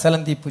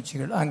செலந்தி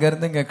பூச்சிகள்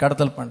அங்கேருந்து இங்கே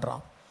கடத்தல்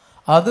பண்ணுறான்.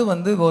 அது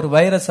வந்து ஒரு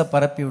வைரஸை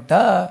பரப்பி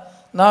விட்டால்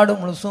நாடு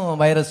முழுசும்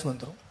வைரஸ்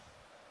வந்துடும்.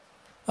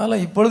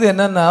 அதனால் இப்பொழுது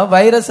என்னென்னா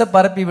வைரஸை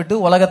பரப்பி விட்டு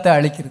உலகத்தை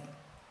அழிக்கிறது.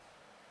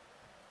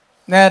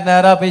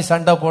 நேராக போய்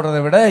சண்டை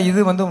போடுறதை விட இது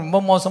வந்து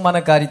ரொம்ப மோசமான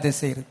காரியத்தை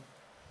செய்யுது.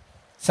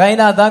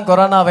 சைனா தான்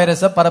கொரோனா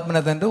வைரஸை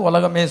பரப்பினது என்று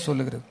உலகமே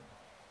சொல்லுகிறது.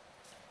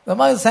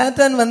 விதமாக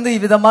சாத்தான் வந்து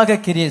இவ்விதமாக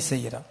கிரியை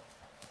செய்கிறான்.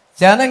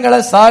 ஜனங்களை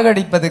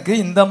சாகடிப்பதுக்கு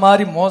இந்த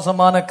மாதிரி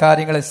மோசமான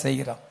காரியங்களை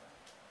செய்கிறான்.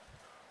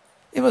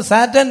 இப்போ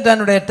சாத்தான்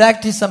தன்னுடைய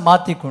டாக்டிஸை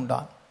மாற்றி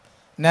கொண்டான்.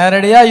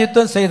 நேரடியாக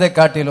யுத்தம் செய்த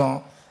காட்டிலும்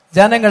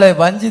ஜனங்களை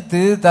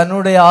வஞ்சித்து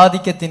தன்னுடைய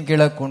ஆதிக்கத்தின்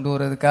கீழே கொண்டு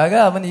வருவதற்காக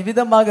அவன்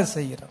இவ்விதமாக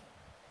செய்கிறான்.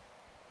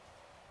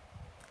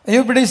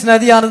 யூப்ரடிஸ்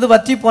நதியானது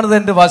வற்றி போனது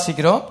என்று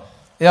வாசிக்கிறோம்.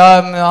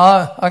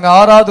 அங்க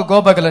 6வது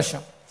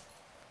கோபகலட்சம்,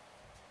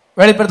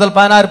 வெளிப்படுத்தல்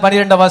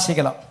 16:12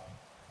 வாசிக்கலாம்.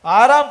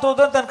 6ஆம்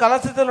தூதன் தன்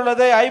கலசத்தில்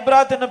உள்ளதை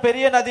ஐப்ராத் என்னும்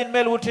பெரிய நதியின்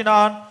மேல்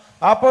ஊற்றினான்.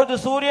 அப்பொழுது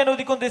சூரியன்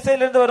உதிக்கும்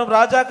திசையிலிருந்து வரும்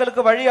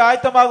ராஜாக்களுக்கு வழி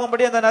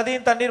ஆயத்தமாகும்படி அந்த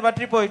நதியின் தண்ணீர்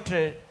வற்றி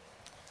போயிற்று.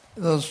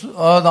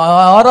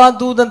 6ஆம்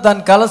தூதன்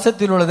தன்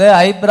கலசத்தில் உள்ளதை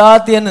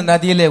ஐப்ராத் என்னும்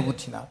நதியிலே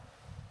ஊற்றினான்.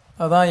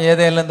 அதான்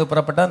ஏதேலிருந்து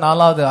புறப்பட்ட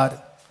 4வது ஆறு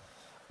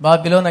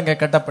பாபிலோன் அங்கே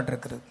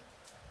கட்டப்பட்டிருக்கிறது.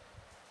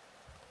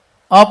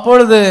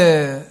 அப்பொழுது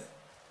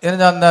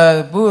அந்த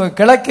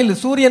கிழக்கில்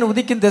சூரியன்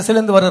உதிக்கும்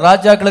திசையிலிருந்து வரும்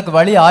ராஜாக்களுக்கு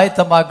வழி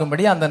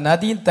ஆயத்தமாக்கும்படி அந்த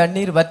நதியின்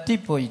தண்ணீர் வற்றி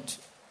போயிற்று.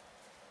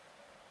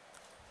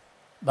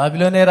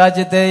 பாபிலோனிய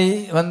ராஜ்யத்தை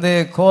வந்து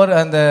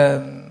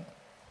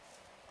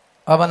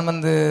அவன்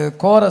வந்து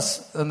கோரஸ்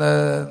அந்த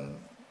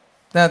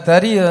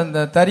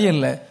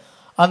தரியல்ல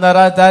அந்த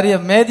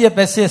மேதிய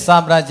பெர்சிய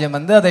சாம்ராஜ்யம்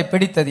வந்து அதை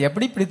பிடித்தது.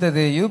 எப்படி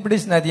பிடித்தது?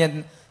 யூப்ரடிஸ் நதியை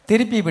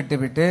திருப்பி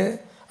விட்டு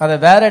அதை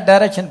வேற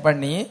டைரக்ஷன்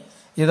பண்ணி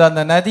இது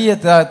அந்த நதியை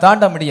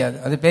தாண்ட முடியாது.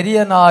 அது பெரிய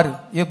ஆறு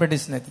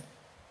யூப்ரடிஸ் நதி.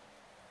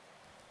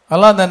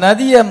 அதெல்லாம் அந்த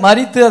நதியை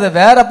மறித்து அதை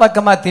வேற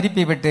பக்கமா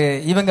திருப்பி விட்டு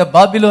இவங்க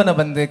பாபிலோனை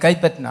வந்து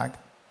கைப்பற்றினாங்க.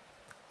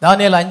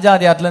 தானியேல் 5ஆம்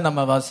அதிகாரத்தில்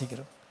நம்ம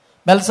வாசிக்கிறோம்.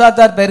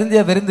 பெல்சாத்தார்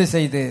பெருந்திய விருந்து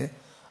செய்து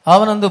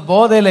அவன் வந்து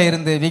போதையில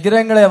இருந்து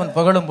விக்கிரகங்களை அவன்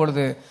புகழும்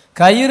பொழுது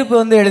கையிருப்பு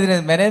வந்து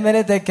எழுதினது மெனே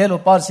மெனே தேக்கேல்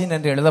உபார்சின்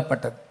என்று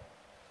எழுதப்பட்டது.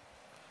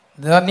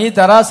 நீ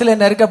தராசிலே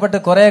நெருக்கப்பட்டு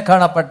குறைய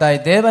காணப்பட்டாய்,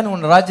 தேவன்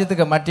உன்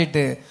ராஜ்யத்துக்கு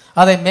மட்டிட்டு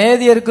அதை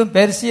மேதியருக்கும்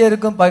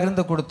பெர்சியருக்கும்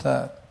பகிர்ந்து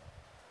கொடுத்தார்.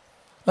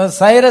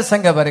 சைரஸ்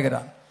அங்க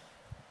வருகிறான்.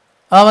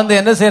 அவன் வந்து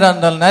என்ன செய்யறான்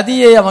என்றால்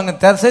நதியை அவங்க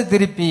திசை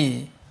திருப்பி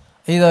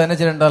இதை என்ன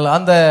செய்யறால்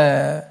அந்த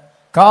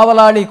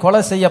காவலாளி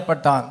கொலை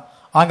செய்யப்பட்டான்.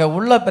 அங்க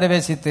உள்ள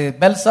பிரவேசித்து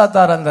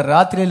பெல்சாத்தார் அந்த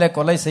ராத்திரியில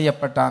கொலை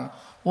செய்யப்பட்டான்.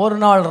 ஒரு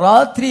நாள்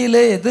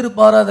ராத்திரியிலே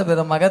எதிர்பாராத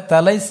விதமாக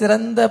தலை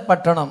சிறந்த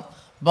பட்டணம்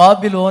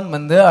பாபிலோன்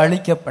வந்து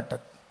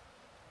அழிக்கப்பட்டது.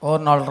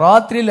 ஒரு நாள்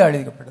ராத்திரியில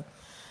அழிக்கப்பட்டது.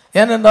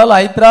 ஏனென்றால்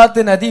ஐப்ராத்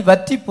நதி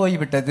வற்றி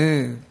போய்விட்டது.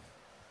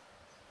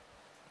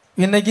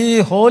 இன்னைக்கு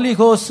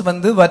ஹோலிகோஸ்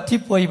வந்து வற்றி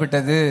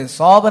போய்விட்டது.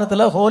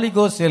 சாபனத்துல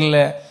ஹோலிகோஸ்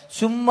இல்லை,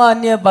 சும்மா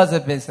அந்நிய பாஷை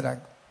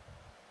பேசுறாங்க,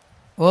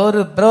 ஒரு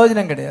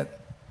பிரயோஜனம் கிடையாது.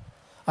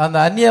 அந்த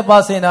அந்நிய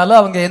பாஷையினால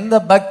அவங்க எந்த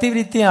பக்தி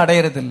விருத்தியும்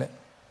அடையிறதில்லை.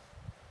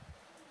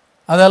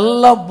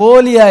 அதெல்லாம்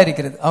போலியா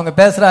இருக்கிறது. அவங்க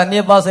பேசுற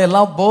அந்நிய பாஷை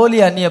எல்லாம் போலி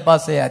அந்நிய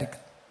பாஷையா இருக்கு.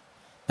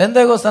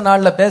 பெந்தேகோஸ்தே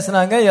நாள்ல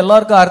பேசினாங்க,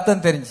 எல்லாருக்கும்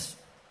அர்த்தம் தெரிஞ்சு.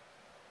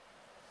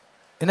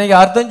 இன்னைக்கு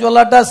அர்த்தம்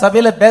சொல்லாட்டா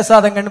சபையில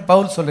பேசாதங்கன்னு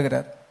பவுல்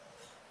சொல்லுகிறார்.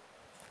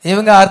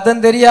 இவங்க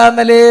அர்த்தம்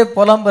தெரியாமலே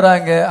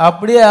புலம்புறாங்க.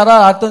 அப்படியே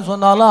யாராவது அர்த்தம்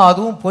சொன்னாலும்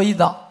அதுவும் பொய்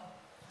தான்,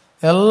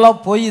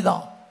 எல்லாம் பொய்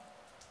தான்.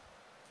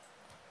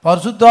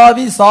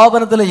 பரிசுத்தாவி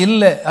சாபனத்துல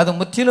இல்லை, அது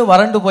முற்றிலும்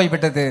வறண்டு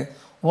போய்விட்டது.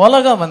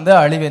 உலகம் வந்து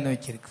அழிவை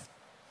நோக்கி இருக்கு.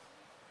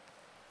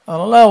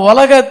 அதனால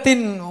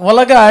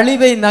உலக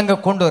அழிவை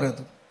நாங்க கொண்டு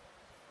வருது.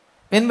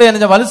 பின்பு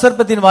என்ன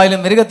வலுசற்பத்தின்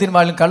வாயிலும் மிருகத்தின்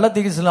வாயிலும்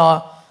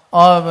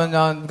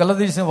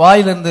கள்ளத்தீசின்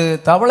வாயிலிருந்து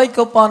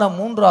தவளைக்கொப்பான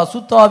 3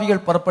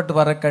 அசுத்தாவிகள் புறப்பட்டு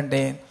வர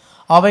கண்டேன்.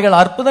 அவைகள்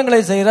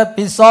அற்புதங்களை செய்கிற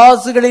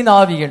பிசாசுகளின்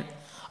ஆவிகள்.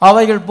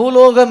 அவைகள்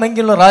பூலோகம்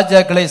எங்கிலுள்ள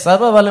ராஜாக்களை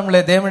சர்வ வல்லமுள்ள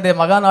தேவனுடைய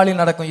மகாநாளில்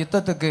நடக்கும்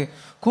யுத்தத்துக்கு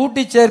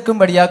கூட்டி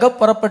சேர்க்கும்படியாக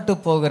புறப்பட்டு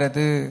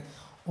போகிறது.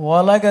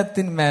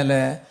 உலகத்தின் மேல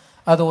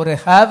அது ஒரு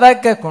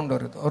ஹேவாக்கை கொண்டு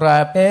வருது, ஒரு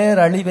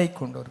பேரழிவை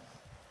கொண்டு வருது.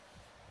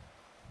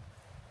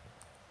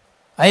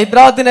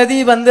 ஐப்ராத் நதி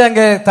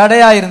அங்க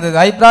தடையா இருந்தது.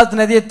 ஐப்ராத்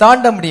நதியை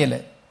தாண்ட முடியல.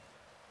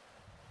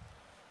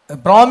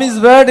 ப்ராமிஸ்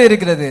வேர்டு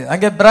இருக்கிறது,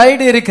 அங்க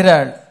பிரைடு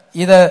இருக்கிறாள்.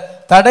 இத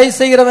தடை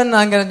செய்கிறவன்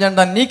அங்க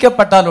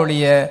நீக்கப்பட்டால்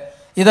ஒழிய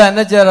இத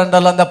என்ன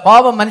செய்யறால் அந்த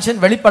பாவ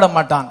மனுஷன் வெளிப்பட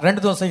மாட்டான். 2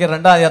 தோசைகள்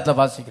 2ஆம் அதிகாரத்துல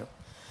வாசிக்கிறோம்.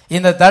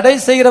 இந்த தடை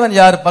செய்கிறவன்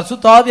யார்?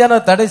 பரிசுத்த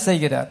ஆவியானவர் தடை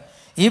செய்கிறார்.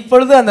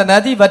 இப்பொழுது அந்த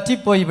நதி வற்றி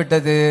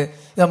போய்விட்டது.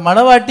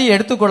 மணவாட்டி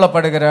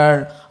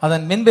எடுத்துக்கொள்ளப்படுகிறாள்.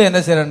 அதன் முன்பு என்ன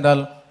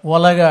செய்யறால்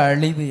உலக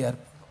அழிவு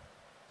ஏற்படும்.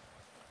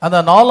 அந்த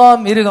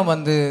 4ஆம் மிருகம்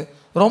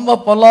ரொம்ப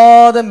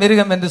பொல்லாத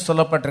மிருகம் என்று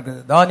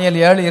சொல்லப்பட்டிருக்குது. தானியேல்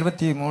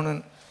 7:23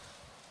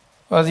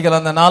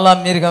 வாசிக்கலாம். அந்த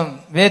 4ஆம் மிருகம்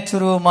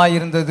வேற்றுருவமாய்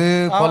இருந்தது.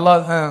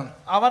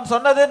 அவன்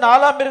சொன்னது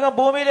 4ஆம் மிருகம்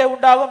பூமியிலே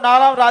உண்டாகும்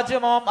 4ஆம்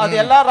ராஜ்யமும் அது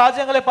எல்லா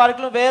ராஜ்யங்களை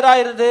பார்க்கலும் வேறா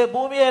இருந்து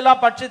பூமியை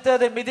எல்லாம் பட்சித்து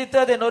அதை மிதித்து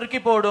அதை நொறுக்கி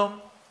போடும்.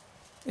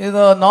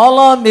 இது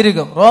 4ஆம்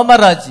மிருகம் ரோம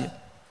ராஜ்யம்.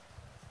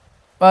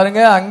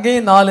 பாருங்க,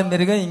 அங்கேயும் 4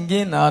 மிருகம்,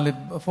 இங்கேயும்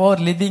 4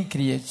 லிவிங்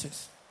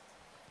கிரியேச்சர்ஸ்.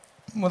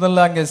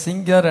 முதல்ல அங்க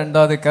சிங்கம்,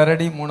 2வது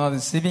கரடி, 3வது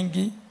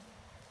சிவிங்கி,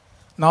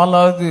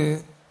 4வது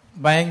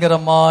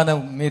பயங்கரமான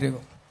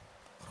மிருகம்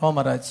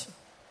ரோமராஜ்யம்.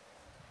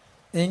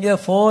 இங்க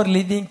 4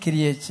 லிவிங்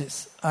கிரியேச்சர்ஸ்.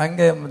 அங்க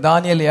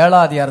தானியேல்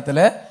 7ஆம் அதிகாரத்துல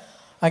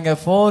அங்க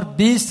 4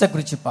 பீஸ்ட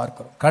குறிச்சு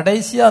பார்க்கிறோம்.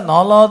 கடைசியா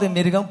 4வது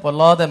மிருகம்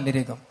பொல்லாத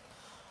மிருகம்.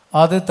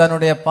 அது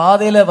தன்னுடைய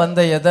பாதையில வந்த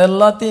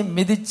எதெல்லாத்தையும்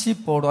மிதிச்சு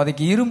போடும்.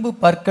 அதுக்கு இரும்பு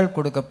பற்கள்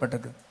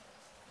கொடுக்கப்பட்டிருக்கு.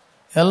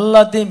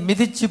 எல்லாத்தையும்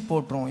மிதிச்சு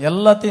போட்டுரும்,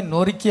 எல்லாத்தையும்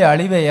நொறுக்கி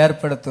அழிவை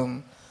ஏற்படுத்தும்.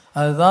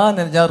 அதுதான்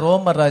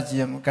ரோம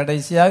ராஜ்யம்.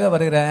 கடைசியாக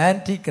வருகிற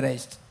ஆன்டி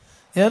கிரைஸ்ட்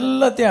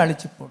எல்லாத்தையும்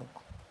அழிச்சு போடும்.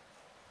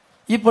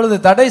 இப்பொழுது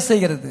தடை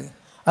செய்கிறது.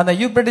 அந்த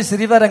யூப்ரட்டிஸ்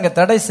ரிவர் அங்க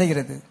தடை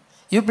செய்கிறது.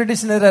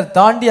 யூப்ரட்டிஸ் ரிவர்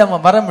தாண்டி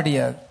அவன் வர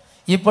முடியாது.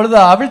 இப்பொழுது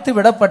அவிழ்த்து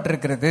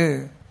விடப்பட்டிருக்கிறது.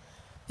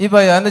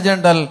 இப்ப அந்த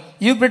ஜெனரல்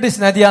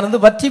யூப்ரட்டிஸ் நதியானது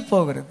வற்றி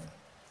போகிறது.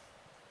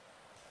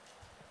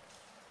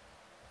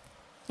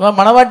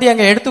 மணவாட்டி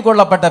அங்க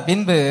எடுத்துக்கொள்ளப்பட்ட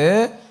பின்பு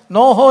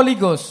நோ ஹோலி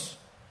கோஸ்ட்,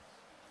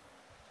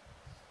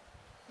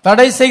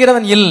 தடை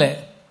செய்கிறவன் இல்லை.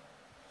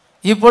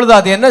 இப்பொழுது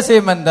அது என்ன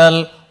செய்யும் என்றால்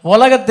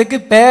உலகத்துக்கு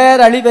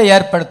பேரழிவை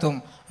ஏற்படுத்தும்.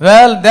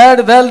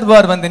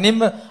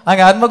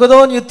 அங்க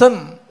அர்மகதோன் யுத்தம்,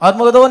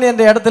 அர்மகதோன்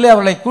என்ற இடத்துல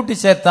அவர்களை கூட்டி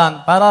சேர்த்தான்.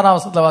 16ஆம்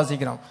வசனத்துல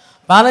வாசிக்கிறோம்.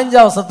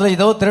 15ஆம் வசனத்துல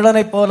இதோ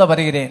திருடனை போல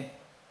வருகிறேன்,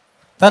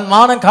 தன்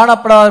மானம்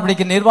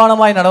காணப்படாதபடிக்கு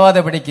நிர்வாணமாய்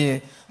நடவாதபடிக்கு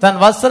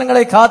தன்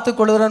வஸ்திரங்களை காத்துக்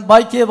கொள்கிறவன்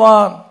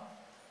பாக்கியவான்.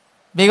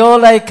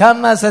 Behold, I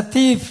come as a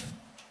thief.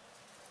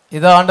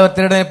 இதோ ஆண்டவர்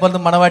திருடனை போல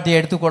மணவாட்டியை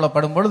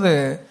எடுத்துக்கொள்ளப்படும் பொழுது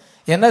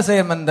என்ன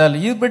செய்யும் என்றால்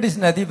யூப்ரட்டிஸ்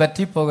நதி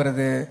வற்றி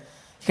போகிறது.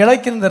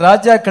 கிழக்கிருந்த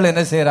ராஜாக்கள்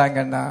என்ன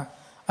செய்யறாங்கன்னா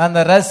அந்த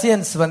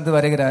ரஷ்யன்ஸ்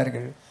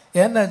வருகிறார்கள்.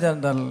 என்ன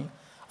சொன்னால்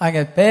அங்க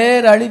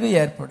பேரழிவு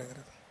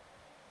ஏற்படுகிறது.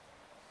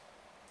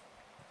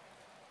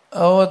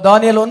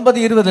 தானியேல்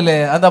 9:20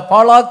 அந்த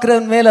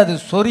பாழாக்கிரன் மேல் அது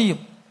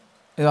சொரியும்.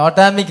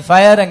 ஆட்டாமிக்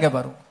ஃபயர் அங்க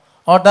வரும்.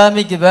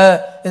 ஆட்டாமிக்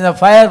இந்த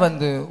ஃபயர்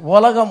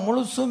உலகம்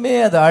முழுசுமே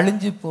அது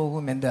அழிஞ்சு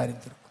போகும் என்று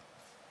அறிந்திருக்கும்.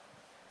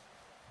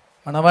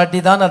 மணவாட்டி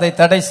தான் அதை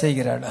தடை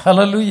செய்கிறாள்.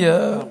 ஹல்லேலூயா.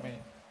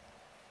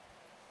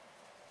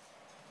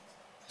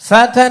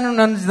 சாத்தான்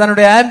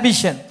தன்னுடைய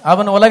ஆம்பிஷன்,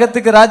 அவன்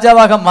உலகத்துக்கு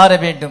ராஜாவாக மாற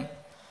வேண்டும்,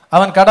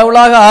 அவன்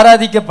கடவுளாக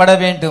ஆராதிக்கப்பட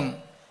வேண்டும்.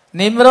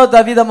 நிம்ரோத்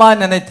அவிதமாக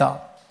நினைத்தான்.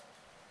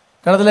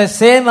 கடவுளை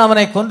சேம்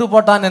அவனை கொண்டு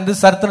போட்டான் என்று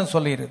சரித்திரம்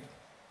சொல்லுகிறது.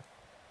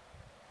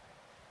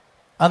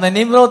 அந்த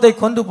நிம்ரோத்தை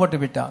கொண்டு போட்டு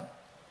விட்டான்.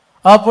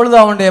 அப்பொழுது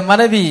அவனுடைய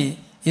மனைவி,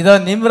 இதோ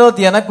நிம்ரோத்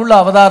எனக்குள்ள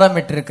அவதாரம்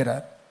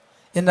விட்டிருக்கிறார்,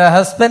 இந்த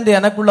ஹஸ்பண்ட்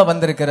எனக்குள்ள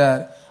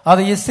வந்திருக்கிறார்,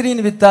 அது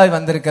இஸ்ரீன் வித்தாய்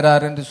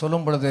வந்திருக்கிறார் என்று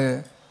சொல்லும் பொழுது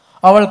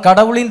அவள்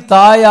கடவுளின்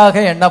தாயாக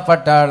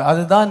எண்ணப்பட்டாள்.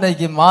 அதுதான்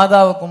இன்னைக்கு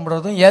மாதாவை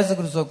கும்பிடுறதும் இயேசு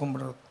கிறிஸ்துவை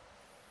கும்பிடுறதும்.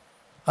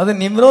 அது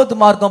நிம்ரோத்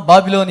மார்க்கம்,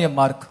 பாபிலோனிய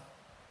மார்க்கம்.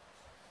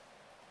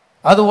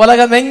 அது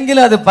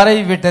உலகமெங்கிலும் அது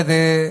பரவி விட்டது.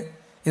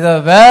 இத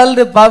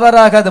வேர்ல்டு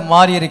பவராக அது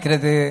மாறி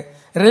இருக்கிறது.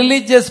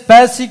 ரிலிஜியஸ்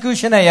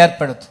பெர்சிக்யூஷனை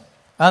ஏற்படுத்தும்.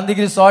 அந்த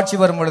கிறிஸ்து ஆட்சி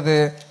வரும் பொழுது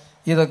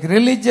இது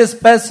ரிலிஜியஸ்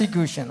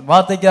பெர்சிக்யூஷன்,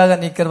 வார்த்தைக்காக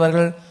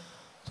நிற்கிறவர்கள்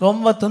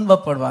ரொம்ப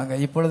துன்பப்படுவாங்க.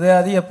 இப்பொழுதே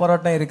அதிக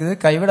போராட்டம் இருக்குது.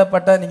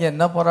 கைவிடப்பட்டா நீங்க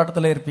என்ன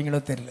போராட்டத்தில் இருப்பீங்களோ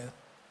தெரியல.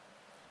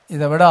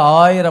 இதை விட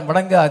 1000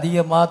 மடங்கு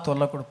அதிகமாக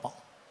தொல்லை கொடுப்பான்.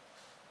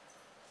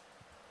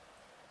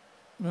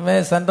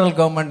 சென்ட்ரல்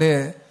கவர்மெண்ட்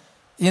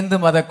இந்து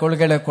மத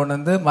கொள்கைகளை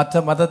கொண்டு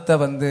மற்ற மதத்தை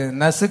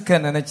நசுக்க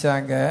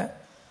நினைச்சாங்க.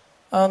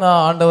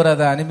 ஆனால் ஆண்டவர்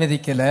அதை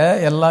அனுமதிக்கல.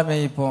 எல்லாமே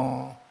இப்போ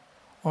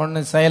ஒன்று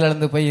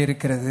செயலிழந்து போய்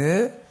இருக்கிறது.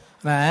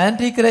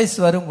 ஆன்டி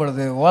கிரைஸ்ட் வரும்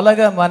பொழுது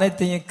உலகம்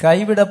அனைத்தையும்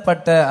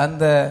கைவிடப்பட்ட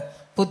அந்த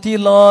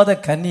புத்தியில்லாத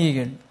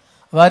கன்னிகள்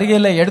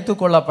வருகையில்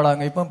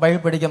எடுத்துக்கொள்ளப்படாங்க. இப்போ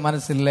பைபிள் படிக்க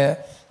மனசு இல்லை,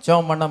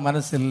 ஜெபம் பண்ண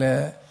மனசு இல்லை,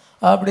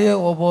 அப்படியே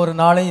ஒவ்வொரு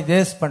நாளையும்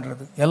வேஸ்ட்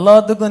பண்றது.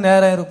 எல்லாத்துக்கும்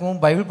நேரம் இருக்கும்,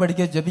 பைபிள்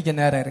படிக்க ஜெபிக்க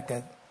நேரம்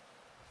இருக்காது.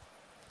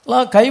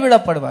 எல்லாம்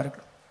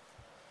கைவிடப்படுவார்கள்.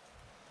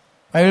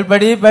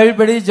 பைபிள்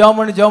படி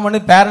ஜெபம் பண்ணி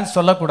பேரண்ட்ஸ்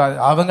சொல்லக்கூடாது.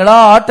 அவங்களா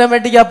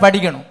ஆட்டோமேட்டிக்கா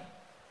படிக்கணும்,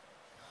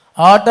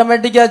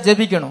 ஆட்டோமேட்டிக்கா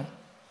ஜெபிக்கணும்,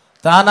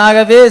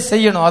 தானாகவே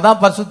செய்யணும்.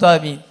 அதான் பரிசுத்த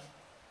ஆவி.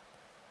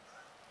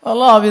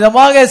 எல்லாம்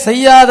விதமாக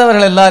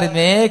செய்யாதவர்கள்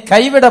எல்லாருமே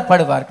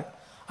கைவிடப்படுவார்கள்.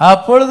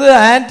 அப்பொழுது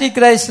ஆன்டி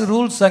கிரைஸ்ட்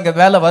ரூல்ஸ் அங்க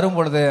வேலை வரும்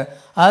பொழுது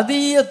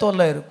அதிக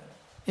தொல்லை இருக்கும்.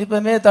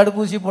 இப்பவுமே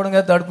தடுப்பூசி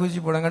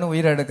போடுங்கன்னு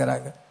உயிரை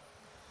எடுக்கிறாங்க.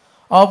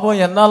 அப்போ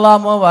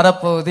என்னெல்லாமோ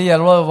வரப்போகுது,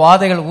 எவ்வளவு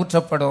வாதைகள்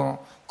ஊற்றப்படும்,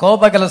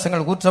 கோப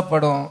கலசங்கள்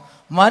ஊற்றப்படும்.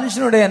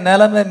 மனுஷனுடைய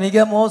நிலைமை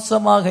மிக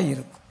மோசமாக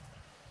இருக்கும்.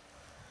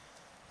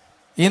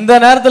 இந்த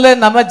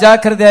நேரத்தில் நம்ம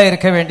ஜாக்கிரதையா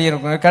இருக்க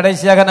வேண்டியிருக்கும்.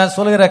 கடைசியாக நான்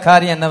சொல்கிற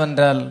காரியம்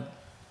என்னவென்றால்,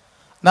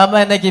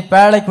 நம்ம இன்னைக்கு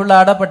பேழைக்குள்ள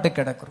அடப்பட்டு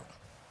கிடக்கிறோம்.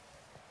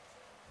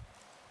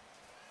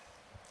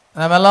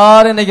 நம்ம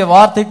எல்லாரும் இன்னைக்கு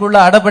வார்த்தைக்குள்ள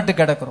அடப்பட்டு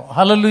கிடக்கிறோம்.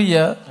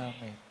 ஹல்லேலூயா.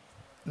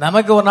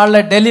 நமக்கு ஒரு நாள்ல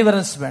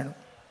டெலிவரன்ஸ் வேணும்,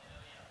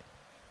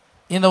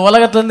 இந்த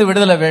உலகத்திலிருந்து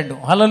விடுதலை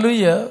வேண்டும்.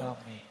 ஹல்லேலூயா.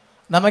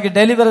 நமக்கு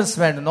டெலிவரன்ஸ்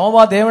வேண்டும்.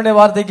 நோவா தேவனுடைய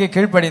வார்த்தைக்கு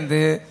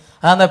கீழ்ப்படிந்து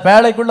அந்த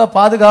பேழைக்குள்ள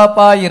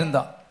பாதுகாப்பா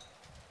இருந்தான்.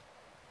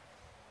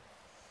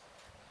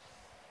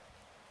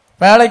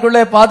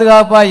 பேழைக்குள்ளே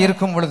பாதுகாப்பா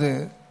இருக்கும் பொழுது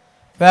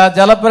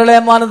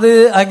ஜலப்பிரளயமானது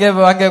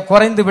அங்கே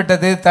குறைந்து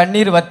விட்டது,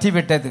 தண்ணீர் வற்றி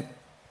விட்டது.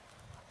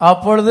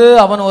 அப்பொழுது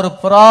அவன் ஒரு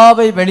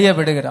புறாவை வெளியே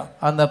விடுகிறான்.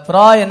 அந்த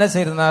புறா என்ன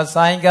செய்யறதுன்னா,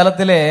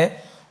 சாயங்காலத்திலே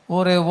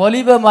ஒரு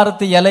ஒலிவ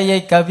மரத்து இலையை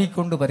கவி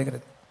கொண்டு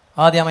வருகிறது.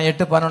 ஆதியாகமம்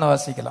 8:11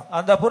 வாசிக்கலாம்.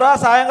 அந்த புறா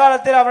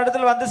சாயங்காலத்தில்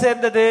அவனிடத்தில் வந்து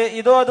சேர்ந்தது.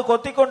 இதோ அது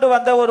கொத்தி கொண்டு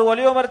வந்த ஒரு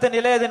ஒலிவ மரத்தின்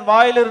இலை அதன்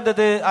வாயில்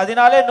இருந்தது.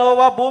 அதனாலே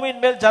நோவா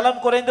பூமியின் மேல்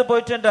ஜலம் குறைந்து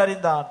போயிற்று என்று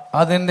அறிந்தான்.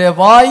 அதனுடைய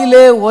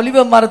வாயிலே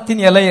ஒலிவ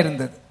மரத்தின் இலை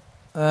இருந்தது.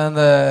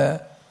 அந்த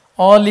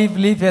ஆலிவ்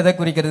லீஃப் எதை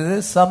குறிக்கிறது?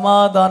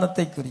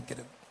 சமாதானத்தை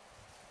குறிக்கிறது.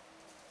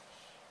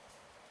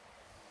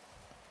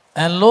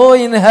 And lo,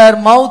 in her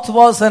mouth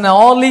was an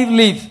olive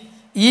leaf.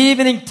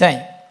 Evening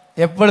time.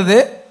 எப்பொழுது?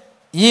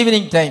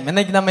 Evening time.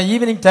 இன்னைக்கு நம்ம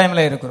ஈவினிங்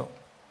டைம்ல இருக்கிறோம்.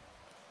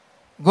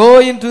 Go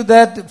into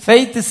that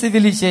faith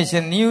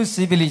civilization, new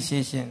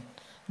civilization.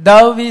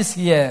 Dove is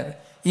here.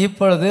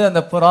 இப்பொழுது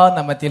அந்த புறா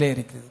நம்ம மத்தியிலே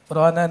இருக்குது.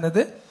 புறா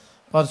என்னது?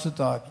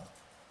 பரிசுத்த ஆவி,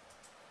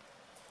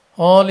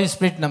 ஹோலி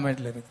ஸ்பிரிட் நம்ம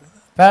இடத்துல இருக்குது.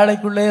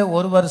 பேழைக்குள்ளே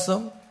ஒரு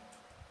வருஷம்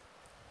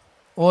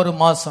ஒரு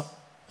மாசம்,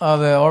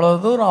 அது அவ்வளவு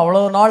தூரம்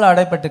அவ்வளவு நாள்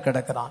அடைப்பட்டு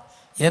கிடக்கிறான்.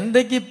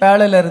 என்றைக்கு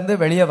பேழையில இருந்து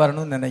வெளியே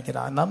வரணும்னு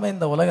நினைக்கிறான். நம்ம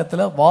இந்த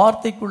உலகத்துல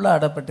வார்த்தைக்குள்ள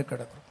அடைப்பட்டு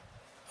கிடக்கிறோம்.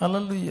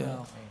 ஹல்லேலூயா.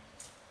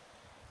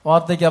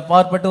 வார்த்தைக்கு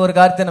அப்பாற்பட்டு ஒரு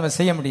காரியத்தை நம்ம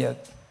செய்ய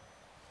முடியாது.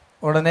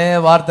 உடனே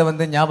வார்த்தை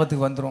வந்து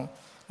ஞாபகத்துக்கு வந்துடும்,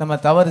 நம்ம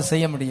தவறு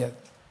செய்ய முடியாது.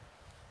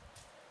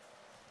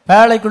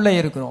 பேழைக்குள்ளே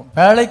இருக்கிறோம்,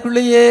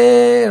 பேழைக்குள்ளேயே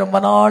ரொம்ப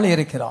நாள்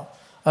இருக்கிறோம்.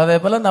 அதே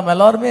போல நம்ம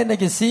எல்லாருமே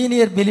இன்னைக்கு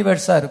சீனியர்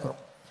பிலீவர்ஸா இருக்கிறோம்.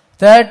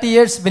 30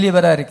 years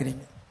பிலீவரா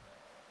இருக்கிறீங்க.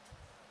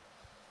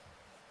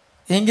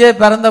 இங்கே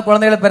பிறந்த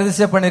குழந்தைகளை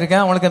பிரதிஷ்டை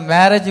பண்ணியிருக்கேன். அவங்களுக்கு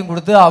மேரேஜும்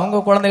கொடுத்து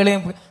அவங்க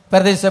குழந்தைகளையும்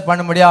பிரதிஷ்டை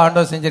பண்ண முடியாது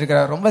ஆண்டவர்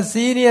செஞ்சிருக்கிறார். ரொம்ப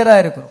சீனியரா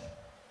இருக்கிறோம்.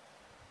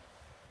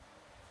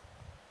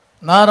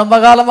 நான் ரொம்ப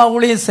காலமா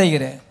ஊழியம்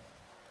செய்கிறேன்,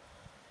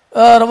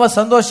 ரொம்ப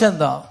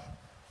சந்தோஷம்தான்.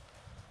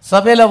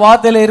 சபையில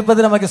வார்த்தையில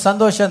இருப்பது நமக்கு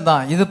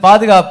சந்தோஷம்தான், இது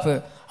பாதுகாப்பு.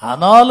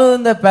 ஆனாலும்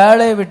இந்த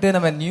பேழையை விட்டு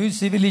நம்ம நியூ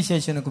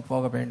சிவிலைசேஷனுக்கு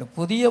போக வேண்டும்,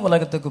 புதிய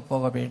உலகத்துக்கு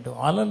போக வேண்டும்.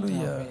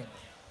 ஹல்லேலூயா.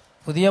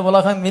 புதிய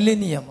உலகம்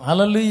மில்லினியம்.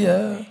 ஹல்லேலூயா.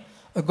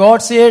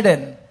 God's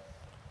Aden.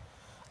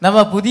 நம்ம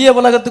புதிய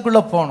உலகத்துக்குள்ள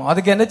போகணும்.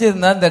 அதுக்கு என்ன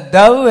செய்யுதுன்னா, இந்த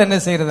டவ் என்ன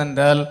செய்யறது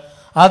என்றால்,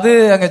 அது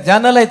அங்க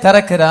ஜன்னலை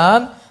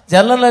திறக்கிறான்.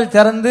 ஜன்னலை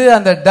திறந்து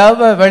அந்த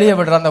டவ்வை வெளியே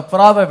விடுறான், அந்த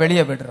புறாவை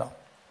வெளியே விடுறான்.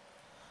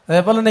 அதே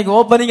போல இன்னைக்கு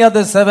opening of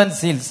the 7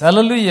 seals.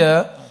 Hallelujah.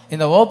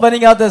 இந்த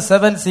ஓப்பனிங் ஆஃப் த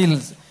 7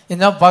 seals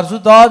இந்த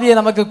பரிசுத்த ஆவியை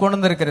நமக்கு கொண்டு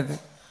வந்திருக்கிறது,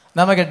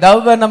 நமக்கு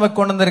டவ்வை நமக்கு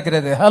கொண்டு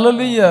வந்திருக்கிறது.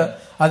 ஹல்லேலூயா.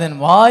 அதன்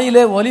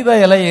வாயிலே ஒலிவ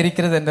இலை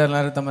இருக்கிறது என்ற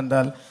அர்த்தம்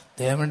என்றால்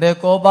தேவனுடைய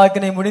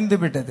கோபாக்கினை முடிந்து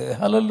விட்டது.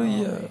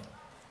 ஹல்லேலூயா.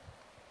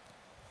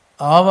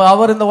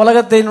 அவர் இந்த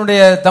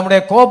உலகத்தினுடைய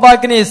தம்முடைய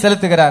கோபாக்கினையை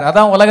செலுத்துகிறார்.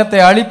 அதான் உலகத்தை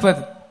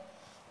அழிப்பது.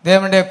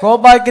 தேவனுடைய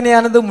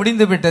கோபாக்கினையானது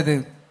முடிந்து விட்டது.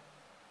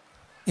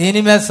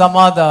 இனிமே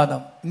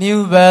சமாதானம், நியூ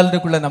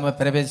வேர்ல்டுக்குள்ள நம்ம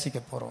பிரவேசிக்க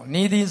போறோம்.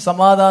 நீதியும்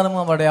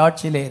சமாதானமும் அவருடைய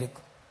ஆட்சியிலே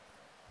இருக்கும்.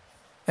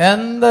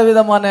 எந்த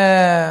விதமான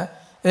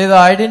இது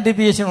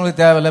ஐடென்டிபிகேஷன்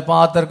உங்களுக்கு தேவையில்லை. இப்போ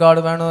ஆதார்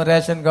கார்டு வேணும்,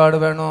 ரேஷன் கார்டு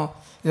வேணும்,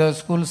 இது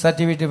ஸ்கூல்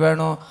சர்டிஃபிகேட்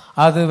வேணும்,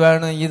 அது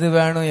வேணும், இது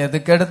வேணும்.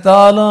 எதுக்கு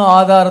எடுத்தாலும்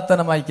ஆதாரத்தை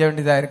நம்ம வைக்க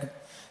வேண்டியதாக இருக்கு.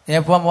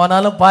 எப்போ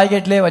போனாலும்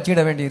பாக்கெட்லேயே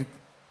வச்சுக்கிட வேண்டியிருக்கு.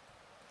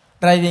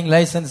 டிரைவிங்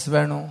லைசன்ஸ்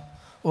வேணும்,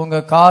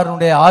 உங்கள்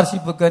காருடைய ஆர்சி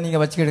புக்கை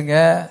நீங்கள் வச்சுக்கிடுங்க,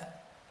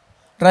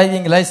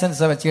 டிரைவிங்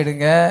லைசன்ஸை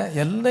வச்சுக்கிடுங்க.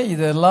 எல்லாம்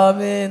இது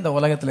எல்லாமே இந்த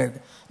உலகத்தில்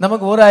இருக்கு.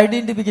 நமக்கு ஒரு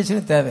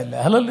ஐடென்டிஃபிகேஷனும் தேவையில்லை.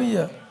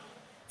 ஹல்லேலூயா.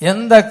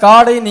 எந்த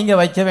கார்டையும் நீங்கள்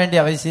வைக்க வேண்டிய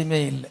அவசியமே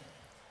இல்லை.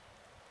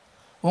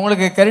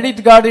 உங்களுக்கு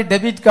கிரெடிட் கார்டு,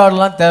 டெபிட்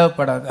கார்டுலாம்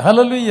தேவைப்படாது.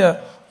 ஹல்லேலூயா.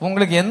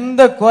 உங்களுக்கு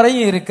எந்த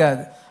குறையும்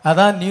இருக்காது.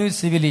 அதான் நியூ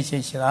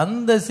சிவிலைசேஷன்.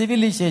 அந்த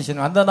சிவிலைசேஷன்,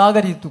 அந்த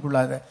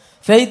நாகரிகத்துக்குள்ளாக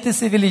ஃபெய்த்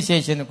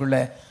சிவிலைசேஷனுக்குள்ள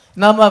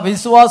நம்ம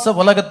விசுவாச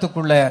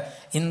உலகத்துக்குள்ள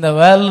இந்த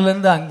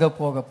வேலையிலிருந்து அங்க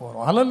போக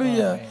போறோம்.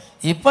 ஹல்லேலூயா.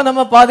 இப்ப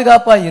நம்ம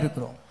பாதுகாப்பா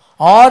இருக்கிறோம்.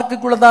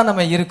 ஆர்க்குள்ள தான்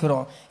நம்ம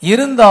இருக்கிறோம்.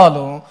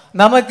 இருந்தாலும்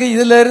நமக்கு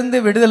இதுல இருந்து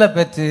விடுதலை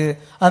பெற்று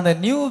அந்த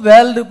நியூ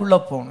வேர்ல்டுக்குள்ள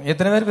போகணும்.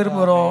 எத்தனை பேர்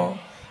விரும்புகிறோம்?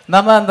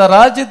 நம்ம அந்த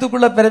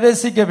ராஜ்யத்துக்குள்ள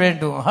பிரவேசிக்க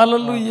வேண்டும்.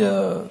 ஹல்லேலூயா.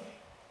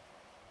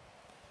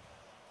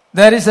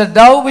 There is a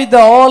dove with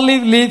the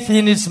olive leaf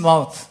in its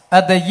mouth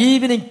at the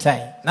evening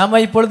time. நம்ம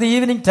இப்பொழுது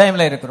ஈவினிங்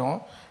டைம்ல இருக்கிறோம்.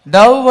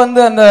 டவ் வந்து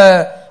அந்த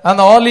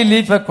அந்த ஆலிவ்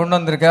லீஃபை கொண்டு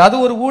வந்திருக்கு. அது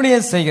ஒரு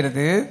ஊழியம்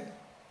செய்கிறது.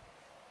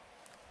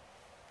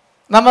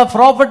 நம்ம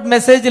ப்ராஃபட்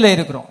மெசேஜ்ல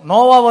இருக்கிறோம்.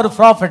 நோவா ஒரு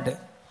ப்ராஃபட்.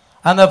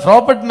 அந்த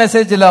ப்ராஃபட்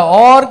மெசேஜ்ல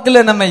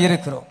ஆர்க்ல நம்ம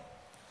இருக்கிறோம்.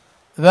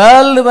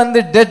 வேர்ல்டு வந்து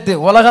டெத்,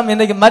 உலகம்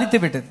இன்னைக்கு மரித்து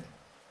விட்டது.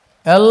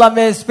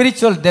 எல்லாமே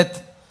ஸ்பிரிச்சுவல் டெத்.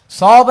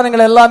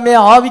 சாபனங்கள் எல்லாமே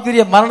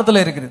ஆவிக்குரிய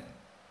மரணத்தில் இருக்குது.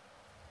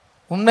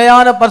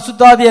 உண்மையான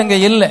பரிசுத்தாவி அங்க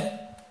இல்லை.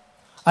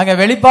 அங்க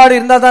வெளிப்பாடு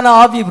இருந்தா தானே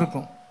ஆவி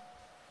இருக்கும்.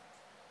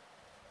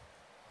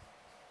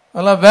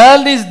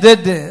 World is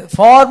dead.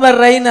 Former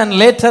rain and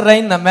later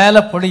rain மேல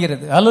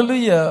பொழிகிறது.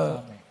 ஹல்லேலூயா.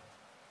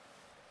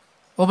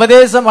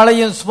 உபதேச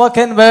மழையும்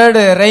ஸ்போக்கன்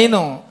வேர்டு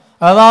ரெயினும்,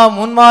 அதான்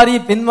முன்மாறி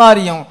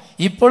பின்மாறியும்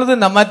இப்பொழுது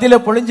நம்ம மத்தியில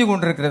பொழிஞ்சு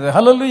கொண்டிருக்கிறது.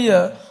 ஹல்லேலூயா.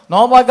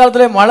 நோமா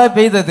காலத்துல மழை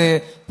பெய்தது,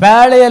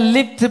 பேழைய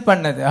லிப்ட்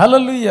பண்ணது.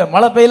 ஹல்லேலூயா.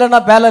 மழை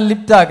பெய்யலன்னா பேலை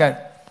லிப்ட் ஆகாது.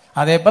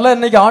 அதே போல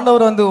இன்னைக்கு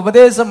ஆண்டவர் வந்து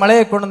உபதேச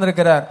மழையை கொண்டு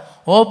வந்திருக்கிறார்.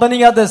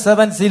 ஓபனிங் ஆஃப் த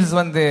 7 சீல்ஸ்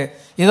வந்து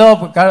இதோ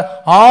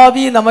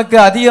ஆவி நமக்கு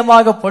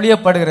அதிகமாக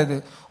பொழியப்படுகிறது,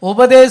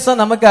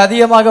 உபதேசம் நமக்கு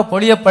அதிகமாக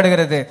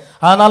பொழியப்படுகிறது.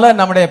 அதனால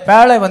நம்முடைய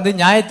பேழை வந்து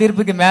நியாய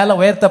தீர்ப்புக்கு மேல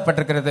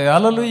உயர்த்தப்பட்டிருக்கிறது.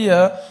 ஹல்லேலூயா.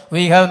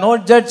 we have no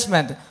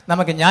judgment.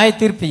 நமக்கு நியாய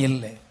தீர்ப்பு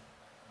இல்லை.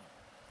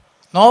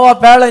 நோவா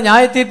பேழை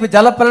நியாய தீர்ப்பு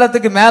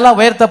ஜலப்பிரளயத்துக்கு மேல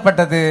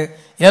உயர்த்தப்பட்டது.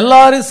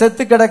 எல்லாரும்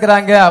செத்து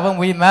கிடக்குறாங்க.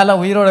 அவன் மேல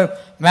உயிரோட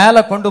மேல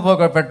கொண்டு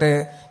போகப்பட்டு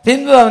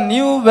பின்பு அவன்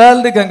நியூ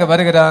வேர்ல்டுக்கு அங்க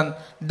வருகிறான்.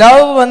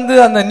 டவ் வந்து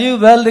அந்த நியூ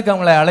வேர்ல்டுக்கு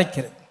அவங்களை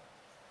அழைக்கிறது.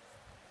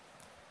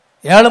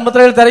 7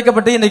 முத்திரைகள்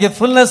திறக்கப்பட்டு இன்னைக்கு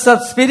ஃபுல்னஸ்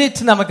ஆஃப் ஸ்பிரிட்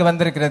நமக்கு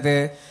வந்திருக்கிறது.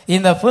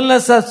 இந்த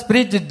ஃபுல்னஸ் ஆஃப்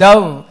ஸ்பிரிட்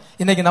டவ்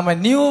இன்னைக்கு நம்ம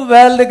நியூ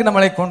வேர்ல்டுக்கு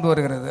நம்மளை கொண்டு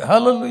வருகிறது.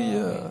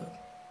 Hallelujah.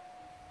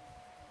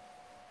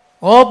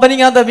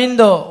 Opening of the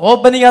window,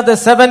 opening of the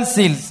 7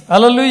 seals.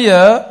 Hallelujah.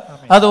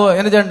 அது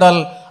என்ன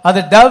சொன்னால் அது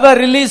டவ்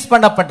ரிலீஸ்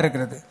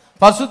பண்ணப்பட்டிருக்கிறது.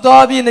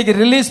 பசுத்தாவி இன்னைக்கு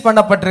ரிலீஸ்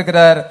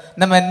பண்ணப்பட்டிருக்கிறார்.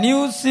 நம்ம நியூ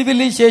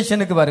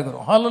சிவிலைசேஷனுக்கு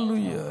வருகிறோம்.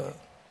 ஹல்லேலூயா.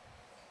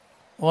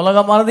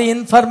 உலகமானது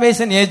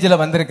இன்ஃபர்மேஷன் ஏஜ்ல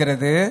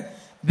வந்திருக்கிறது.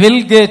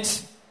 பில் கேட்ஸ்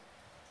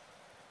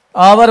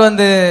அவர்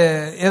வந்து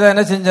இதை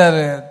என்ன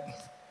செஞ்சாரு?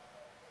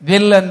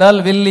 வில் என்றால்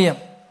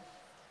வில்லியம்.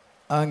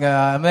 அங்க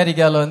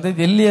அமெரிக்காவில் வந்து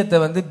வில்லியத்தை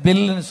வந்து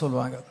பில்னு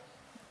சொல்லுவாங்க.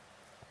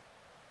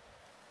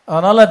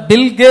 அதனால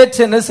பில்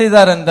கேட்ஸ் என்ன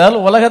செய்தார் என்றால்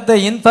உலகத்தை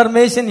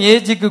இன்ஃபர்மேஷன்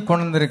ஏஜுக்கு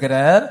கொண்டு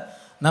வந்திருக்கிறார்.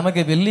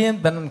 நமக்கு வில்லியம்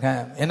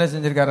பென்ஹாம் என்ன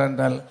செஞ்சிருக்கார்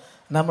என்றால்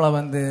நம்மளை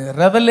வந்து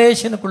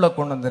ரெவலேஷனுக்குள்ள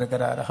கொண்டு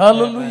வந்திருக்கிறார்.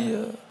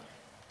 ஹல்லேலூயா.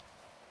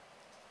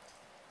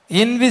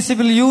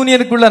 இன்விசிபிள்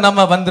யூனியனுக்குள்ள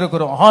நம்ம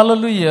வந்திருக்கிறோம்.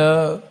 ஹல்லேலூயா.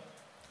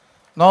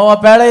 நோவா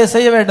பேழையை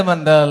செய்ய வேண்டும்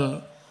என்றால்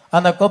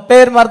அந்த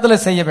கொப்பேர்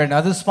மரத்தில் செய்ய வேண்டும்.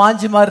 அது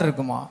ஸ்பாஞ்சு மாதிரி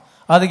இருக்குமா.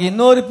 அதுக்கு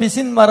இன்னொரு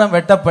பிசின் மரம்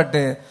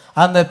வெட்டப்பட்டு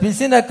அந்த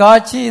பிசினை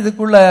காய்ச்சி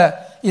இதுக்குள்ள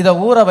இதை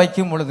ஊற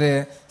வைக்கும் பொழுது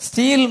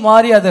ஸ்டீல்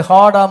மாதிரி அது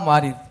ஹார்டா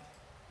மாறிடுது.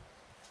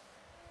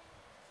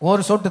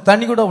 ஒரு சொட்டு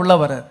தண்ணி கூட உள்ள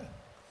வராது.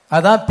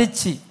 அதான்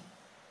பிச்சி.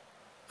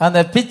 அந்த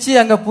பிச்சி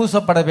அங்க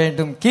பூசப்பட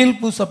வேண்டும், கீழ்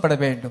பூசப்பட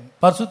வேண்டும்.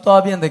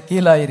 பரிசுத்தாவி அந்த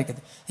கீழாக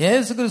இருக்குது.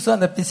 இயேசு கிறிஸ்து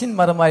அந்த பிசின்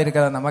மரமாக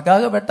இருக்கிறார்.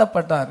 நமக்காக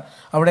வெட்டப்பட்டார்.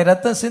 அவருடைய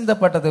ரத்தம்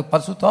சிந்தப்பட்டது.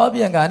 பரிசுத்தாவி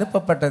அங்க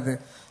அனுப்பப்பட்டது.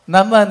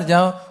 நம்ம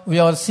we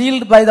are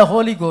sealed by the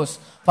Holy Ghost.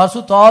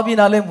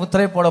 பரிசுத்தாவினாலே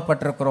முத்திரை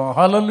போடப்பட்டிருக்கிறோம்.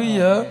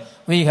 ஹல்லேலூயா.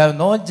 we have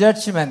no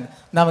judgment.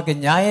 நமக்கு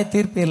நியாய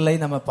தீர்ப்பு இல்லை.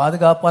 நம்ம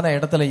பாதுகாப்பான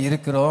இடத்துல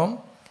இருக்கிறோம்.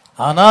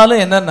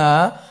 ஆனாலும் என்னன்னா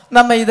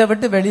நம்ம இதை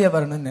விட்டு வெளியே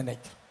வரணும்னு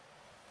நினைக்கிறோம்.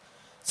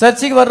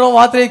 சர்ச்சைக்கு வர்றோம்,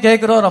 வார்த்தையை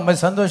கேட்கிறோம், ரொம்ப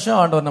சந்தோஷம்.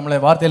 ஆண்டவர் நம்மளை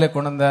வார்த்தையில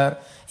கொண்டு வந்தார்.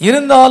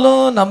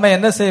 இருந்தாலும் நம்ம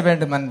என்ன செய்ய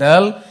வேண்டும்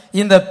என்றால்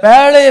இந்த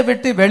பேழையை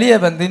விட்டு வெளியே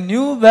வந்து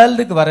நியூ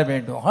வேர்ல்டுக்கு வர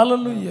வேண்டும்.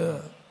 ஹல்லேலூயா.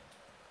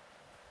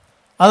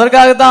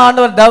 அதற்காகத்தான்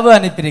ஆண்டவர் டவ்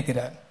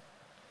அனுப்பியிருக்கிறார்.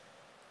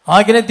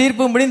 ஆகின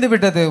தீர்ப்பு முடிந்து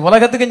விட்டது.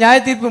 உலகத்துக்கு நியாய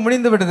தீர்ப்பு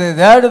முடிந்து விட்டது.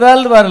 தேர்ட்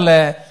வேர்ல்டு வரல.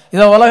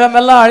 இத உலகம்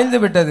எல்லாம் அழிந்து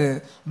விட்டது.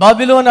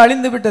 பாபிலோன்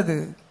அழிந்து விட்டது.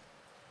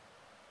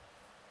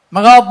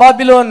 மகா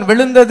பாபிலோன்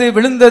விழுந்தது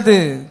விழுந்தது.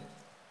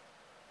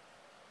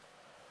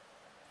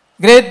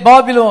 கிரேட்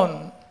பாபிலோன்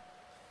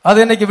அது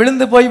இன்னைக்கு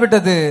விழுந்து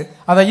போய்விட்டது.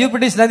 அந்த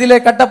யூப்ரட்டிஸ் நதியிலே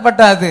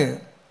கட்டப்பட்டது.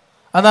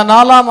 அந்த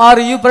 4ஆம்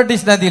ஆறு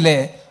யூப்ரட்டிஸ் நதியிலே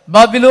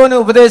பாபிலோன்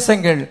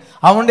உபதேசங்கள்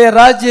அவனுடைய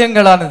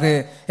ராஜ்யங்களானது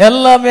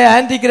எல்லாமே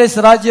ஆன்டி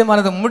கிரைஸ்ட்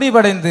ராஜ்யமானது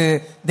முடிவடைந்து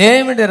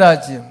தேவனுடைய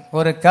ராஜ்யம்.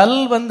 ஒரு கல்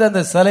வந்து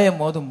அந்த சிலையை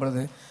மோதும்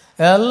பொழுது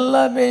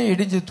எல்லாமே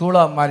இடிஞ்சு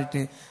தூளா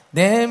மாறிட்டு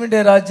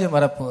தேவனுடைய ராஜ்யம்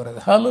வரப்போகிறது.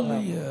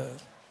 ஹல்லேலூயா.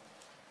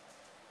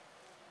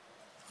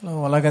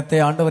 உலகத்தை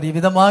ஆண்டவர்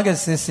இவ்விதமாக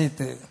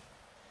சிருஷ்டித்து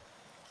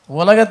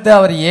உலகத்தை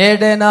அவர்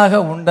ஏடேனாக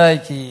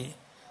உண்டாக்கி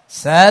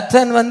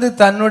சாத்தான் வந்து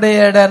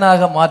தன்னுடைய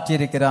ஏடேனாக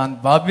மாற்றியிருக்கிறான்.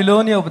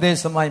 பாபிலோனிய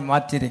உபதேசமாய்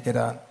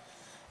மாற்றியிருக்கிறான்.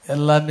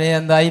 எல்லாமே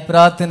அந்த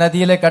ஐப்ராத்து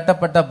நதியிலே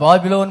கட்டப்பட்ட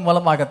பாபிலோன்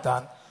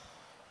மூலமாகத்தான்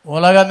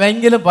உலகம்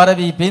எங்கிலும்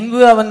பரவி பின்பு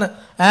அவன்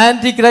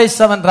ஆன்டி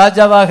கிரைஸ்ட் அவன்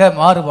ராஜாவாக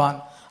மாறுவான்.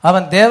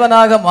 அவன்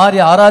தேவனாக மாறி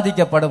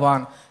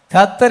ஆராதிக்கப்படுவான்.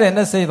 கர்த்தர்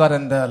என்ன செய்வார்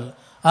என்றால்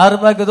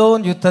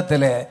அர்மகதோன்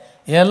யுத்தத்திலே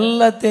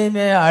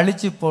எல்லாத்தையுமே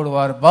அழிச்சு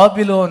போடுவார்.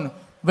 பாபிலோன்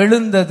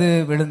விழுந்தது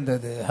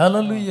விழுந்தது.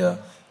 ஹல்லேலூயா.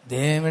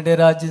 தேவனுடைய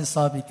ராஜ்யம்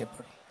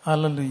ஸ்தாபிக்கப்படும்.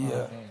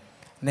 ஹல்லேலூயா.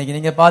 இன்னைக்கு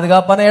நீங்க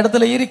பாதுகாப்பான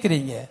இடத்துல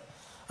இருக்கிறீங்க.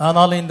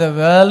 ஆனாலும் இந்த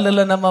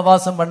வேர்ல்டுல நம்ம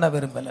வாசம் பண்ண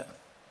விரும்பல.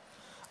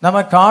 நம்ம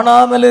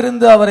காணாமல்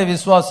இருந்து அவரை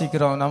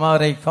விசுவாசிக்கிறோம். நம்ம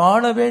அவரை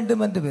காண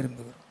வேண்டும் என்று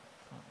விரும்புகிறோம்.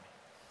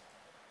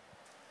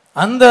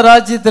 அந்த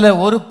ராஜ்யத்துல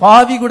ஒரு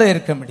பாவி கூட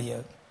இருக்க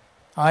முடியாது.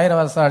 1000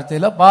 வருஷ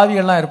ஆட்சியில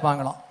பாவிகள்லாம்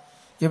இருப்பாங்களாம்.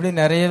 இப்படி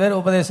நிறைய பேர்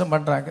உபதேசம்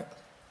பண்றாங்க.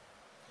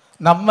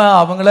 நம்ம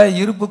அவங்கள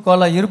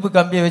இருப்பு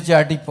கம்பியை வச்சு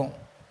அடிப்போம்.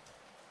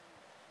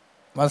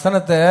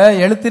 வசனத்தை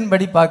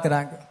எழுத்தின்படி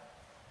பார்க்கிறாங்க.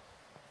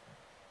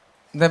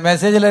 இந்த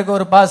மெசேஜில் இருக்க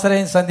ஒரு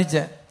பாசரையும்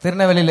சந்திச்சேன்.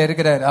 திருநெல்வேலியில்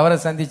இருக்கிறார். அவரை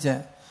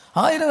சந்திச்சேன்.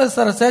 1000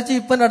 வருஷ சேர்ச்சி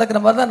இப்ப நடக்கிற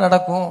மாதிரி தான்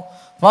நடக்கும்.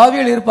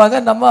 பாவிகள் இருப்பாங்க,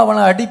 நம்ம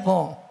அவனை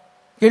அடிப்போம்,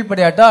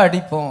 கீழ்படியாட்டா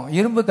அடிப்போம்,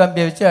 இரும்பு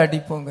கம்பியை வச்சு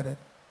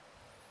அடிப்போங்கிறார்.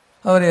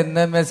 அவர்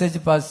என்ன மெசேஜ்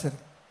பாஸ்டர்?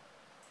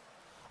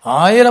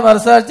 1000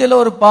 வருஷ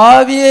ஆட்சியில் ஒரு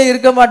பாவியே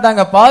இருக்க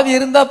மாட்டாங்க. பாவி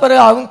இருந்தா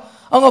பிறகு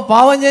அவங்க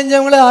பாவம்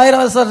செஞ்சவங்களே 1000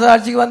 வருஷ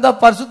ஆட்சிக்கு வந்தா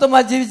பரிசுத்தமா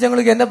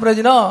ஜீவிச்சவங்களுக்கு என்ன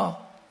பிரயோஜனம்?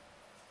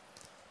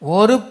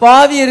 ஒரு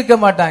பாவி இருக்க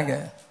மாட்டாங்க.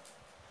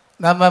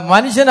 நம்ம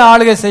மனுஷனை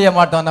ஆளுகை செய்ய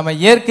மாட்டோம், நம்ம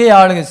இயற்கையை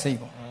ஆளுகை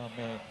செய்வோம்.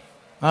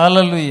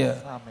 ஹல்லேலூயா.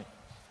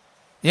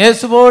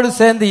 இயேசுவோடு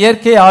சேர்ந்து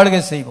இயற்கையை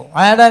ஆளுகை செய்வோம்.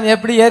 ஆடாம்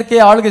எப்படி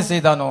இயற்கையை ஆளுகை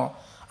செய்தானோ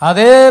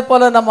அதே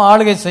போல நம்ம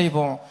ஆளுகை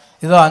செய்வோம்.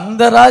 இதோ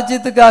அந்த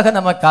ராஜ்யத்துக்காக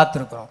நம்ம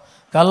காத்திருக்கிறோம்.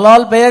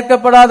 கல்லால்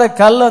பெயர்க்கப்படாத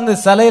கல் அந்த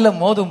சிலையில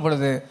மோதும்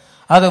பொழுது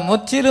அது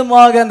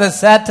முற்றிலுமாக அந்த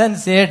சாட்டன்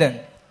சேடன்,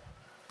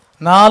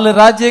 4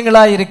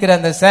 ராஜ்யங்களா இருக்கிற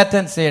அந்த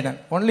சாட்டன் சேடன்,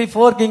 ஒன்லி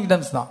 4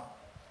 கிங்டம்ஸ் தான்.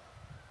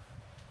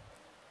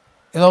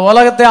 இதோ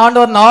உலகத்தை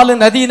ஆண்டவர் 4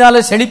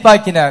 நதியினால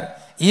செழிப்பாக்கினார்.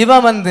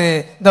 இவன்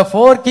இந்த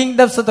 4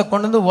 கிங்டம்ஸ்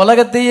கொண்டு வந்து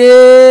உலகத்தையே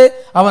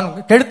அவன்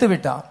கெடுத்து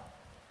விட்டான்.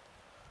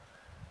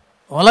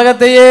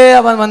 உலகத்தையே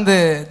அவன்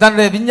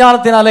தன்னுடைய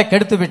விஞ்ஞானத்தினாலே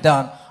கெடுத்து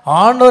விட்டான்.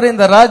 ஆண்டவர்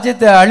இந்த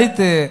ராஜ்யத்தை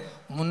அழித்து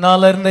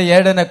முன்னால இருந்த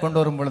ஏடனை கொண்டு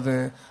வரும் பொழுது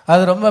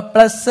அது ரொம்ப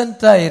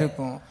பிளசண்டா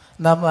இருக்கும்.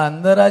 நம்ம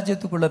அந்த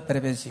ராஜ்யத்துக்குள்ள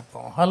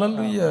பிரவேசிப்போம்.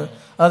 ஹல்லேலூயா.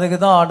 அதுக்கு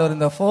தான் ஆண்டவர்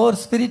இந்த 4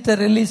 ஸ்பிரிட்டை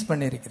ரிலீஸ்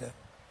பண்ணியிருக்கிறார்.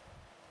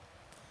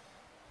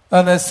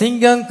 அந்த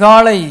சிங்கம்,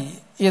 காளை,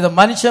 இது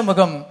மனுஷ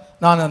முகம்.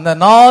 நான் அந்த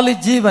 4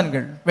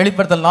 ஜீவன்கள்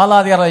வெளிப்படுத்தல்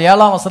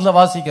 4-7 வசனத்துல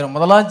வாசிக்கிறோம்.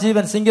 முதலாம்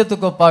ஜீவன்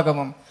சிங்கத்துக்கு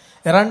ஒப்பாகவும்,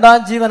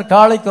 2ஆம் ஜீவன்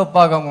காளைக்கு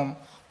ஒப்பாகவும்,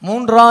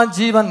 3ஆம்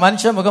ஜீவன்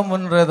மனுஷ முகம்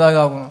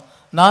ஒன்றதாகவும்,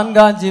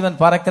 4ஆம் ஜீவன்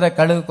பறக்கிற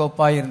கழுகுக்கு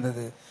ஒப்பாய்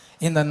இருந்தது.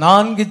 இந்த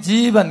 4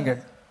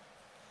 ஜீவன்கள்,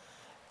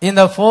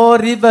 இந்த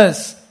 4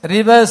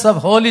 ரிவர்ஸ் ஆஃப்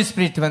ஹோலி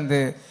ஸ்பிரிட்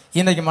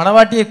இன்னைக்கு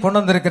மணவாட்டியை கொண்டு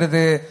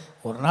வந்திருக்கிறது.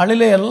 ஒரு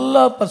நாளிலே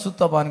எல்லா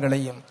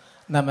பரிசுத்தவான்களையும்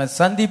நம்ம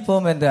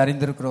சந்திப்போம் என்று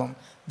அறிந்திருக்கிறோம்.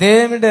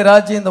 தேவனுடைய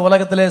ராஜ்யம் இந்த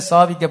உலகத்திலே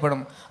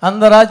ஸ்தாபிக்கப்படும்.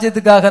 அந்த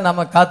ராஜ்யத்துக்காக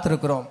நம்ம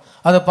காத்திருக்கிறோம்.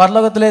 அது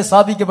பரலோகத்திலே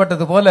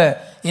ஸ்தாபிக்கப்பட்டது போல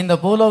இந்த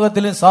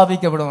பூலோகத்திலும்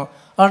ஸ்தாபிக்கப்படும்.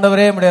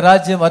 ஆண்டவரே, நம்முடைய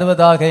ராஜ்யம்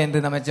வருவதாக என்று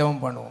நம்ம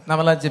ஜெபம் பண்ணுவோம்.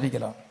 நம்மளாம்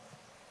ஜெபிக்கலாம்.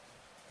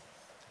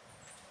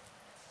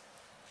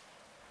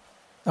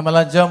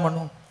 நம்மளாம் ஜெபம்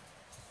பண்ணுவோம்.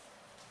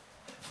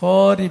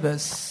 4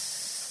 rivers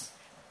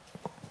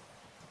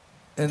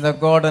in the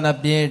garden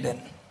of Eden.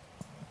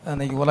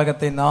 அன்னைக்கு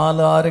உலகத்தை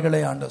 4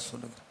 ஆறுகளை ஆண்டவர்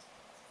சொல்லுகிறார்.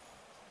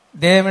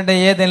 தேவனுடைய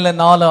ஏதேனில்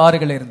 4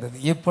 ஆறுகள் இருந்தது.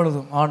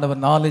 இப்பொழுதும் ஆண்டவர்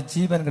 4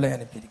 ஜீவன்களை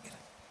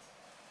அனுப்பியிருக்கிறார்.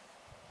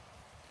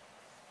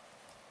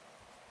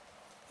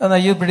 அந்த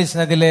யூப்ரடிஸ்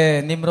நதியிலே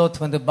நிம்ரோத்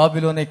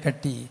பாபிலோனை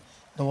கட்டி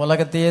இந்த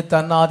உலகத்தையே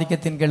தன்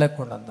ஆதிக்கத்தின் கீழே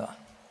கொண்டு வந்தான்.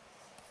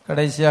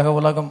 கடைசியாக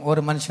உலகம்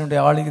ஒரு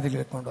மனுஷனுடைய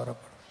ஆளுகையிலே கொண்டு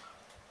வரப்படும்.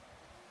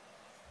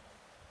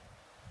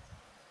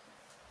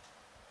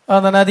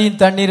 அந்த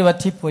நதியின் தண்ணீர்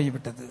வற்றி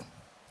போய்விட்டது.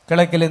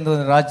 கிழக்கிலிருந்து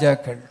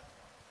ராஜாக்கள்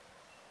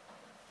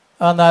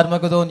அந்த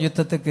அர்மகதோன்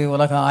யுத்தத்துக்கு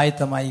உலகம்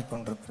ஆயத்தமாகி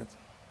கொண்டிருக்கிறது.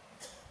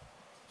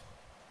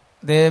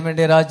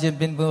 தேவனுடைய ராஜ்யம்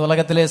பின்பு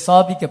உலகத்திலே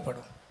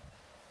ஸ்தாபிக்கப்படும்.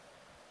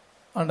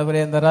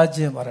 ஆண்டவரே, அந்த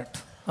ராஜ்யம்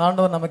வரட்டும்.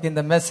 ஆண்டவர் நமக்கு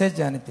இந்த மெசேஜ்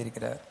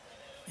அனுப்பியிருக்கிறார்.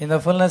 இந்த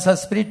ஃபுல்னஸ்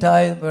ஆஃப் ஸ்பிரிட்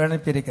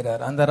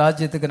அனுப்பியிருக்கிறார். அந்த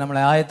ராஜ்யத்துக்கு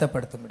நம்மளை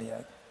ஆயத்தப்படுத்த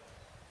முடியாது.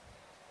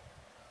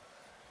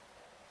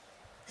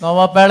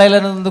 நோவா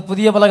பேழையிலிருந்து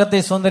புதிய உலகத்தை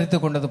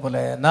சுதந்திரித்துக் கொண்டது போல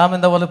நாம்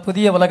இந்த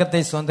புதிய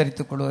உலகத்தை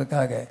சுதந்திரித்துக்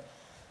கொள்வதற்காக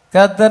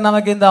கர்த்தர்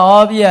நமக்கு இந்த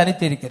ஆவியை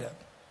அனுப்பியிருக்கிறார்.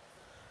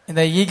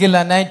 இந்த ஈகிள்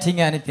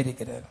அனாயிண்டிங்கை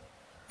அனுப்பியிருக்கிறார்.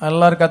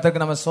 எல்லாரும்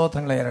கர்த்தருக்கு நம்ம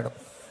சோத்திரங்களை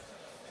ஏறெடுப்போம்.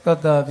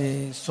 கர்த்தாவே,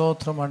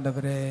 சோத்திரம்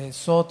ஆண்டவரே,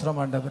 சோத்திரம்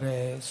ஆண்டவரே,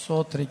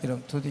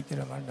 சோத்திரிக்கிறோம்,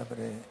 துதிக்கிறோம்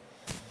ஆண்டவரே.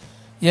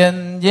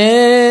 என்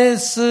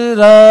இயேசு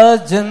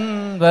ராஜன்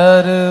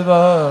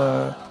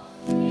வருவார்,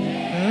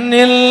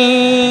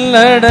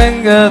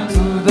 நில்லடங்க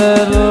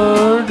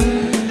துதரோடு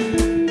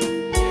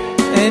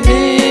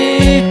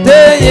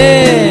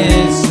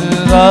இயேசு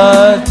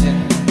ராஜன்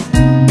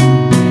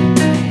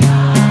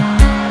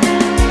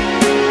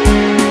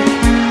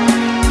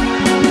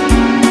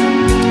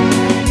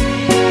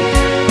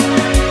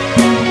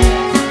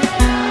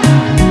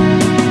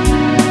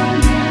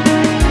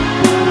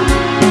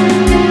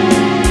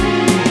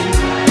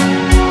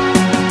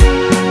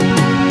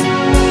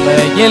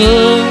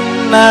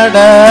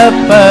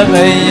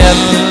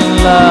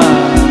நடப்பவையெல்லாம்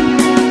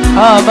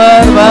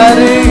அவர்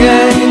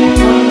வருகையில்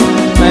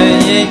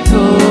உண்மையை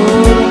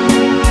கூறும்.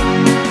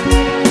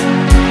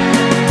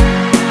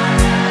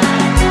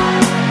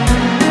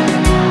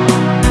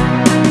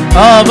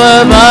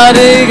 அவர்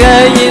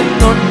வருகையின்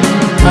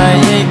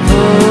உண்மையை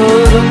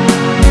கூறும்.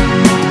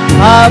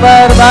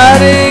 அவர்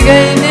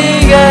வருகை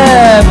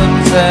மிகவும்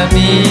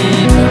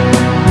சமீபம்.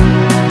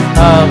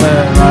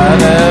 அவர்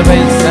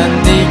வரவை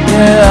சந்திக்க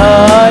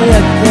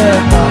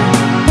ஆயத்தமாம்.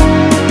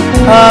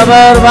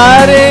 அவர்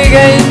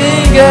வருகை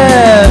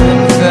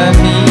மிகவும்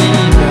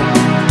சமீபம்.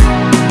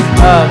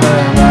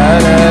 அவர்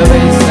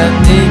வரவை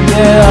சந்திக்க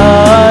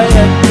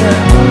ஆயத்தமாம்.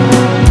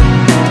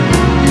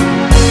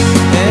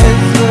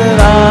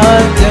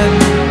 ராஜன்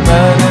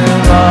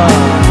வருவார்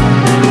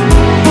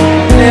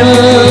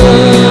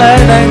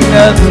எல்லடங்க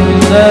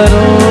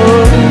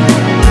தூதரோடு.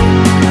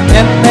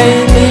 என்னை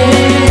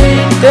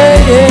நீட்ட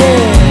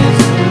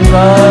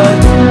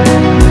இயேசுராஜ்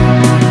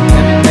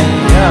என்னை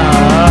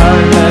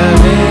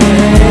ஆளவே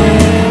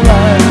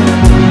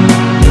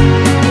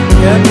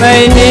என்னை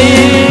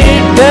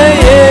நீட்ட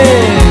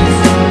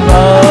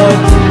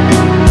இயேசுராஜ்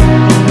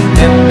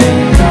என்னை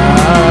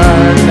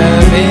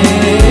ஆளவே.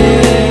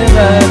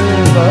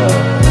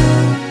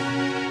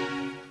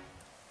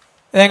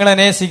 எங்களை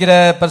நேசிக்கிற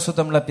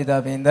பரிசுத்தமுள்ள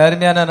பிதாவே, இந்த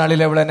அருமையான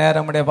நாளில் இவ்வளவு நேரம்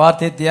நம்முடைய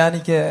வார்த்தையை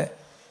தியானிக்க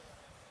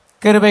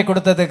கிருபை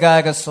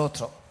கொடுத்ததுக்காக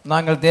ஸ்தோத்திரம்.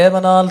 நாங்கள்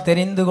தேவனால்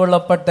தெரிந்து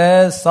கொள்ளப்பட்ட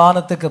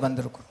ஸ்தானத்துக்கு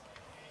வந்திருக்கிறோம்.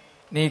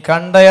 நீ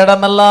கண்ட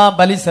இடமெல்லாம்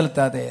பலி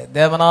செலுத்தாதே.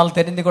 தேவனால்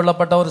தெரிந்து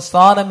கொள்ளப்பட்ட ஒரு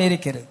ஸ்தானம்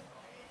இருக்கிறது.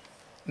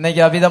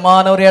 இன்னைக்கு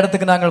அவிதமான ஒரு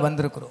இடத்துக்கு நாங்கள்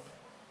வந்திருக்கிறோம்.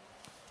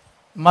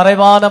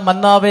 மறைவான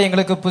மன்னாவை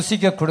எங்களுக்கு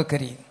புசிக்க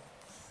கொடுக்கிறீர்.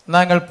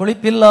 நாங்கள்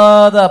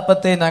புளிப்பில்லாத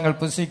அப்பத்தை நாங்கள்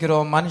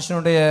புசிக்கிறோம்.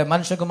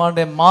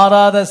 மனுஷகுமாரனுடைய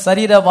மாறாத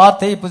சரீர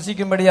வார்த்தையை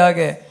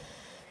புசிக்கும்படியாக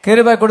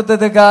கிருபை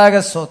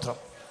கொடுத்ததுக்காக ஸ்தோத்திரம்.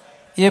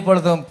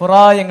 இப்பொழுதும்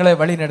புறா எங்களை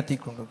வழி நடத்தி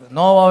கொண்டது.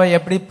 நோவாவை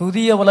எப்படி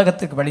புதிய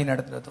உலகத்துக்கு வழி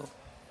நடத்தினதோ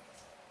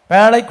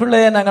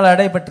வேலைக்குள்ளே நாங்கள்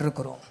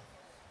அடைபட்டிருக்கிறோம்.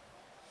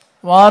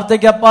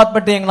 வார்த்தைக்கு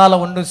அப்பாற்பட்டு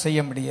எங்களால் ஒன்றும் செய்ய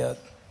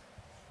முடியாது.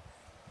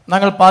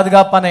 நாங்கள்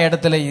பாதுகாப்பான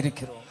இடத்துல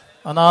இருக்கிறோம்.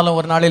 ஆனாலும்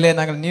ஒரு நாளிலே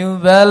நாங்கள் நியூ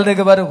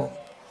வேர்ல்டுக்கு வருவோம்.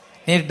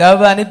 நீர்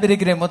டவ்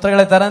அனுப்பியிருக்கிறேன்.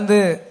 முத்திரைகளை திறந்து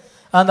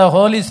அந்த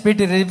Holi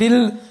spirit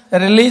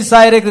release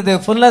ஆயிருக்கிறது.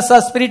 Fullness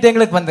of spirit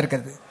எங்களுக்கு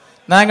வந்திருக்கிறது.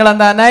 நாங்கள்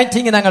அந்த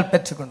அனாயிட்டிங்கை நாங்கள்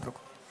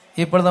பெற்றுக்கொண்டிருக்கோம்.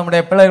 இப்பொழுது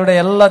நம்முடைய பிள்ளைகளுடைய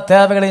எல்லா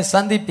தேவைகளையும்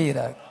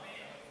சந்திப்பீராக.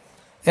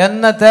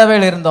 என்ன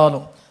தேவைகள்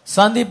இருந்தாலும்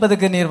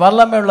சந்திப்பதுக்கு நீர்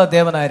வல்லமை உள்ள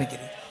தேவனாக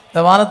இருக்கிறீர்.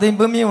 இந்த வானத்தையும்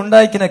பூமியை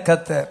உண்டாக்கின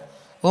கர்த்தர்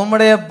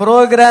உம்முடைய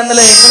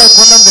புரோகிராமில் எங்களை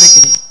கொண்டு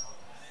வந்திருக்கிறீர்.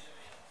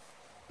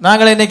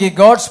 நாங்கள் இன்னைக்கு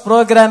காட்ஸ்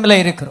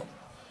புரோகிராமில் இருக்கிறோம்.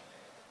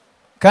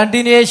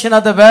 Continuation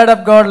of the word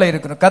of காட்ல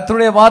இருக்கிறோம்.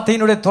 கர்த்தருடைய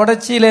வார்த்தையினுடைய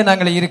தொடர்ச்சியிலே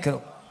நாங்கள்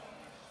இருக்கிறோம்.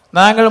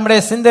 நாங்கள் நம்முடைய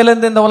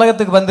சிந்தையிலிருந்து இந்த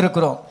உலகத்துக்கு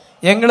வந்திருக்கிறோம்.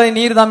 எங்களை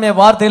நீர் தாமே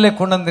வார்த்தையிலே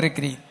கொண்டு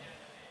வந்திருக்கிறீர்.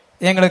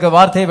 எங்களுக்கு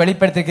வார்த்தையை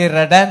வெளிப்படுத்திருக்கிறீர்.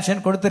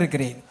 ரெடாம்ஷன்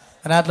கொடுத்திருக்கிறீர்.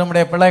 அதனால்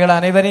நம்முடைய பிள்ளைகள்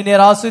அனைவரையும்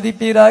நீர்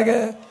ஆஸ்வதிப்பீராக.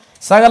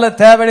 சகல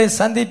தேவையை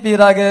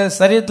சந்திப்பீராக.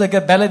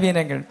 சரீரத்துக்கு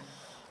பலவீனங்கள்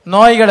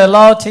நோய்கள்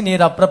எல்லாவற்றையும்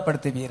நீர்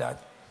அப்புறப்படுத்துவீராக.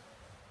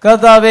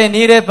 கர்த்தாவே,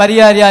 நீரே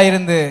பரிகாரியா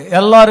இருந்து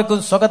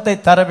எல்லாருக்கும் சுகத்தை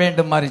தர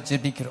வேண்டும் மாதிரி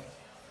ஜெபிக்கிறோம்.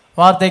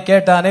 வார்த்தை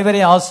கேட்ட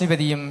அனைவரையும்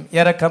ஆசீர்வதியும்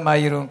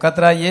இரக்கமாயிரும்.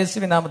 கர்த்தராகிய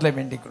இயேசுவின் நாமத்தில்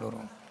வேண்டிக்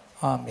கொள்கிறோம்.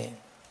 ஆமென்.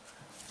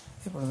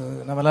 இப்பொழுது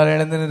நம்ம எல்லாரும்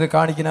எழுந்து நின்று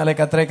காணிக்கினாலே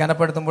கர்த்தரை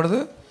கனப்படுத்தும் பொழுது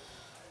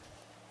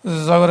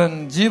சகோதரன்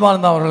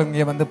ஜீவானந்தா அவர்கள்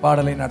இங்கே வந்து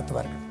பாடலை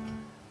நடத்துவார்கள்.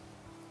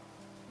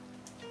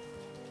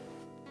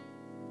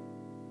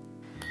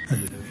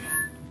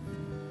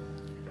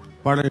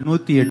 பாடல்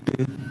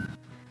 108,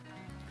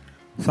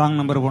 சாங்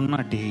நம்பர்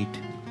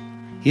 108.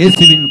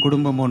 இயேசுவின்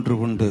குடும்பம் ஒன்று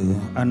உண்டு,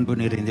 அன்பு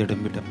நிறைந்த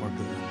இடமிடம்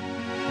உண்டு.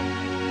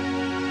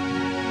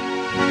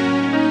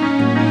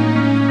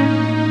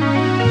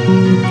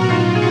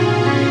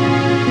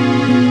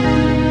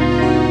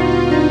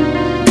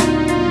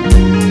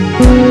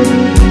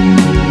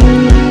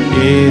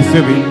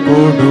 இயேசுவின்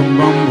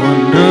குடும்பம்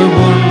ஒன்று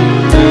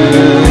உண்டு,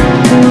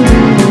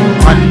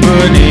 அன்பு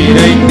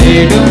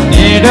நிறைந்திடும்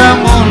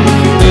இடம்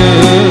உண்டு.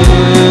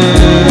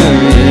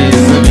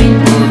 இயேசுவின்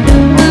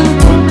குடும்பம்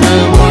ஒன்று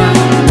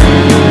உண்டு,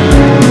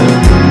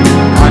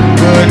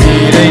 அன்பு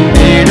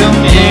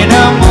நிறைந்திடும்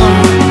இடம்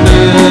உண்டு.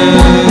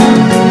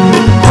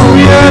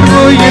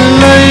 உயர்வு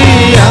இல்லை,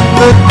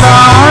 அங்கு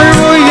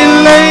தாழ்வு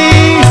இல்லை,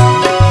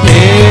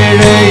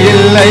 ஏழை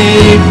இல்லை,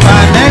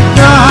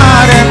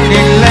 பணக்காரன்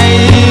இல்லை.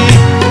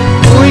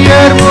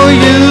 உயர்வு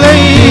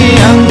இல்லை,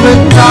 அங்கு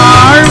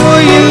தாழ்வு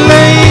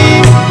இல்லை,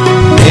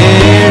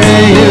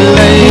 ஏழை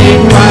இல்லை,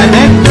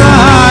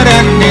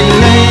 பணக்காரன்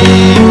இல்லை.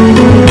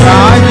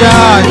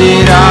 ராஜாதி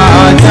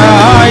ராஜா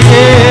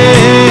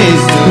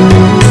இயேசு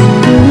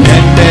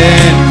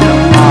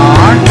என்றென்றும்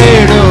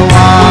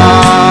ஆண்டிடுவார்.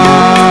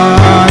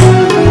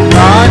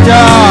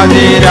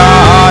 ராஜாதி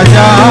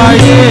ராஜா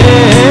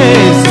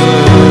இயேசு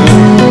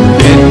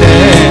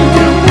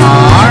என்றென்றும்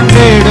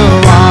ஆண்டிடுவார்.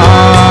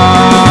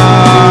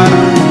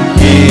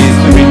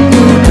 இயேசுவின்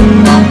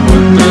குடும்பம்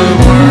ஒன்று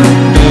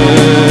உண்டு,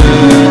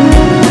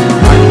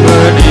 அன்பு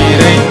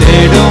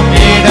நிறைந்திடும்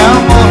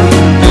இடம்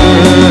உண்டு.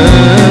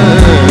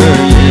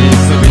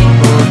 இயேசுவின்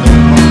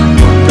குடும்பம்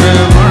ஒன்று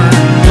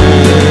உண்டு,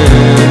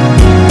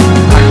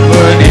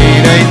 அன்பு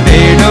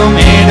நிறைந்திடும்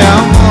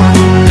இடம்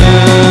உண்டு.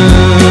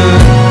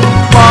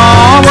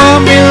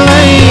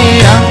 பாவமில்லை,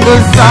 அங்கு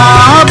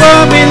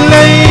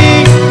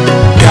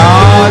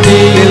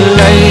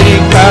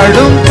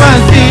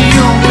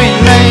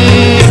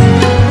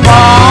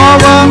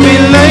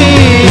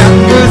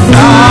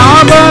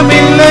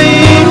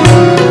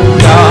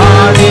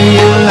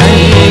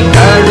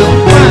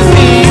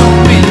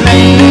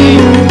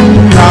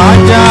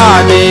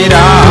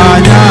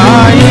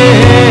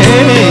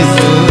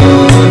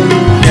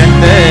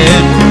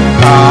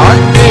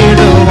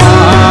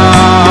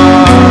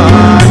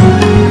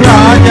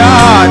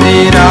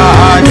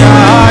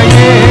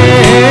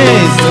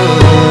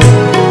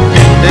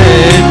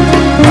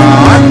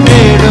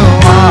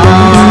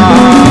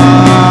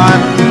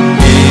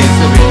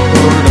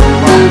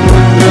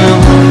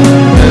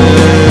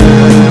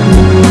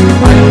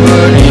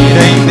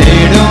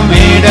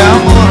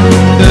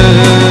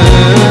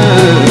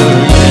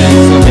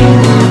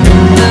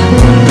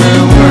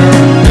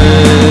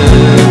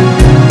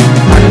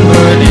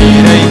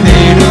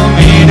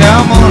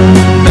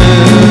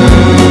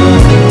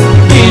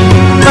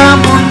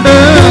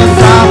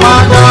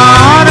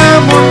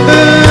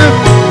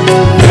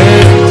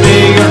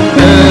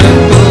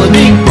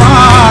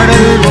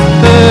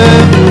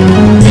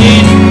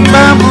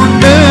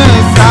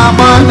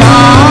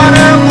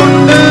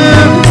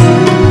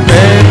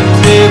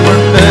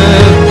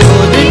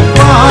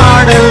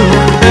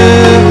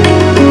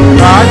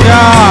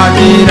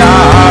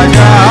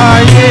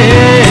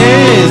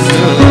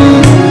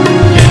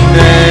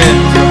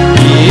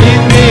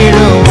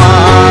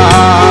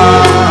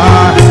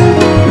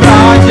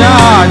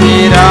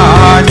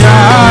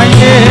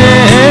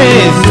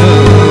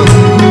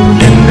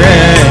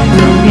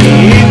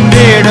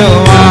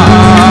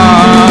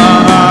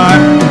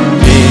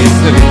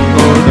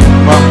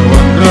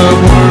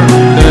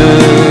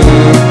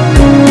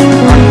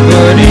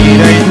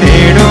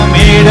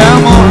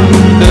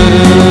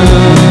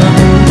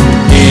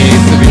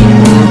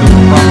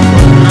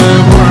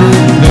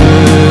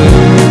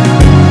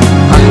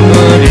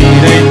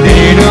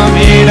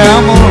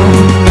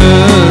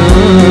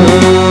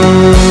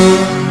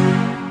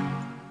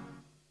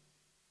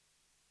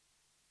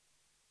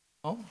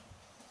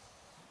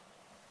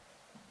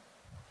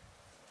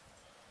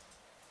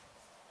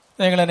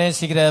எங்களை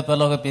நேசிக்கிற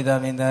பரலோக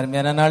பிதாவே, இந்த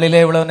அருமையான நாளிலே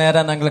இவ்வளவு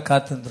நேரம் நாங்கள்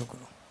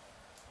காத்திருந்திருக்கிறோம்.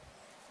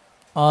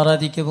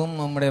 ஆராதிக்கவும்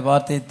உம்முடைய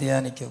வார்த்தையை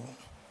தியானிக்கவும்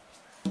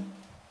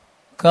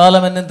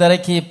காலம் என்னும்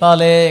திரைக்கு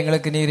இப்பாலே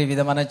எங்களுக்கு நீர்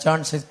விதமான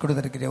சான்சஸ்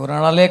கொடுத்திருக்கிறேன். ஒரு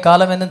நாளே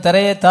காலம் என்னும்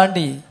திரையை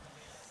தாண்டி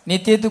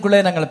நித்தியத்துக்குள்ளே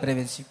நாங்கள்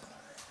பிரவேசிப்போம்.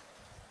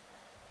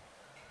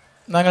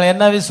 நாங்கள்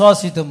என்ன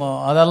விசுவாசித்தோமோ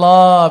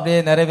அதெல்லாம் அப்படியே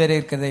நிறைவேறி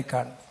இருக்கிறதை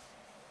காண்போம்.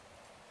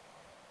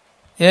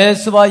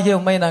 இயேசுவாகிய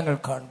உம்மை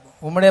நாங்கள் காண்போம்.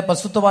 உம்முடைய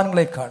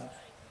பசுத்தவான்களை காண்போம்.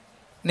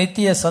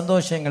 நித்திய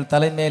சந்தோஷங்கள்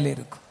தலைமையில்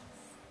இருக்கும்.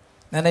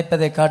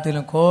 நினைப்பதை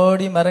காட்டிலும்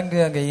கோடி மடங்கு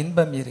அங்கே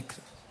இன்பம் இருக்கு.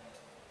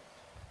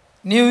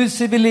 நியூ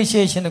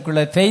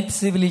சிவிலைசேஷனுக்குள்ள, ஃபெய்த்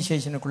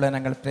சிவிலைசேஷனுக்குள்ள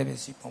நாங்கள்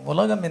பிரவேசிப்போம்.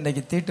 உலகம்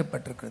இன்றைக்கு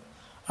தீட்டுப்பட்டிருக்கிறது.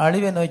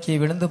 அழிவை நோக்கி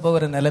விழுந்து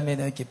போகிற நிலைமை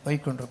நோக்கி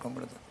போய்கொண்டிருக்கும்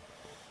பொழுது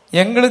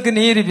எங்களுக்கு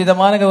நீர்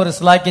விதமான ஒரு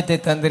சிலாக்கியத்தை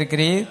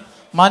தந்திருக்கிறீர்.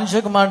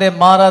 மனுஷகுமாருடைய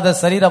மாறாத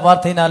சரீர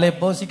வார்த்தையினாலே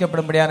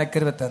போஷிக்கப்படும்படியான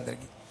கிருபை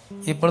தந்திருக்கிறீர்.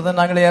 இப்பொழுது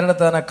நாங்கள்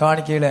ஏறத்தான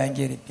காணிக்கைகளை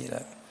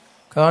அங்கீகரிப்பீராக.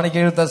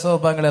 காணிக்கைகள்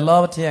தசோபாங்கள்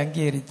எல்லாவற்றையும்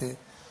அங்கீகரித்து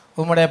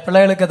உம்முடைய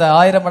பிள்ளைகளுக்கு அதை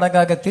 1000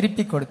 மடங்காக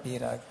திருப்பி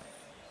கொடுப்பீராக.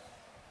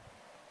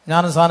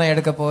 ஞானசானம்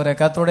எடுக்க போகிற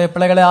கர்த்தருடைய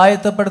பிள்ளைகளை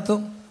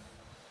ஆயத்தப்படுத்தும்.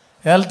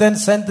 ஹெல்த் அண்ட்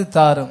ஸ்ட்ரென்த்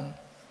தாரும்.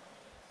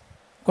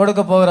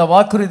 கொடுக்க போகிற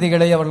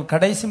வாக்குறுதிகளை அவர்கள்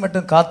கடைசி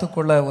மட்டும்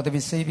காத்துக்கொள்ள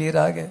உதவி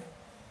செய்வீராக.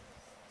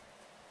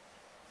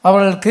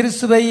 அவர்கள்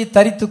கிறிஸ்துவை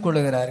தரித்துக்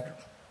கொள்ளுகிறார்கள்.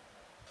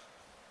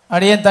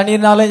 அடியேன்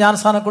தண்ணீர்னாலே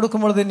ஞானசானம்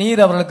கொடுக்கும் பொழுது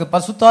நீர் அவர்களுக்கு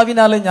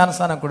பசுத்தாவினாலே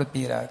ஞானசானம்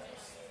கொடுப்பீராக.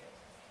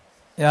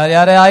 யார்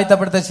யாரை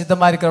ஆயத்தப்படுத்த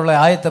சித்தமாக இருக்கிறவர்களை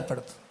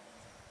ஆயத்தப்படுத்தும்.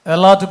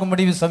 எல்லாத்துக்கும்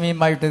முடிவு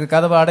சமயமாயிட்டது.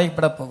 கதவு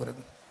அடைப்பட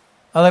போகிறது.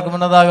 அதற்கு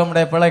முன்னதாக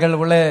நம்முடைய பிள்ளைகள்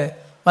உள்ளே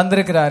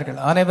வந்திருக்கிறார்கள்.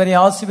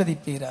 அனைவரையும்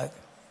ஆசீர்வதிப்பீராக.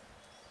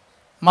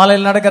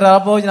 மாலையில் நடக்கிற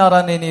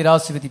அபோஜனாரானை நீர்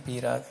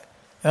ஆசீர்வதிப்பீராக.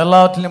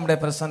 எல்லாவற்றிலும் நம்முடைய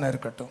பிரசன்னம்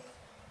இருக்கட்டும்.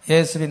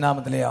 இயேசுவின்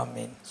நாமத்திலே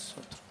ஆமீன்.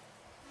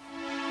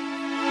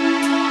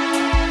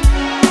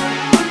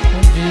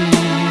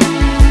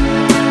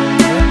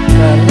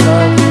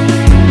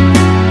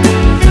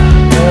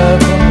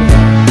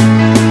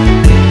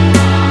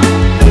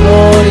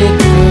 Glory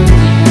to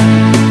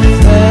Jesus,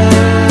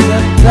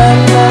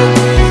 and love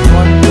is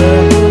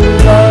wonderful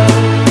love.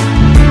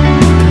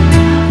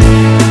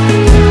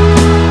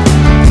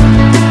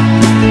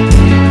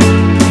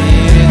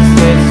 It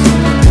is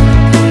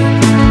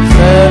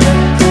seven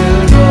to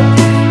God.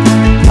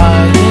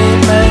 I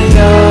may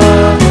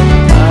have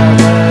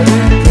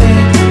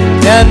everything,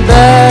 and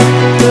then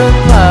to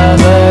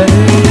everything.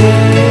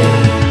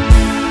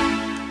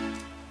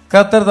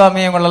 கர்த்தர்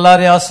தாமே உங்கள்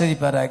எல்லாரையும்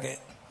ஆசீர்வதிப்பாராக.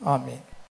 ஆமென்.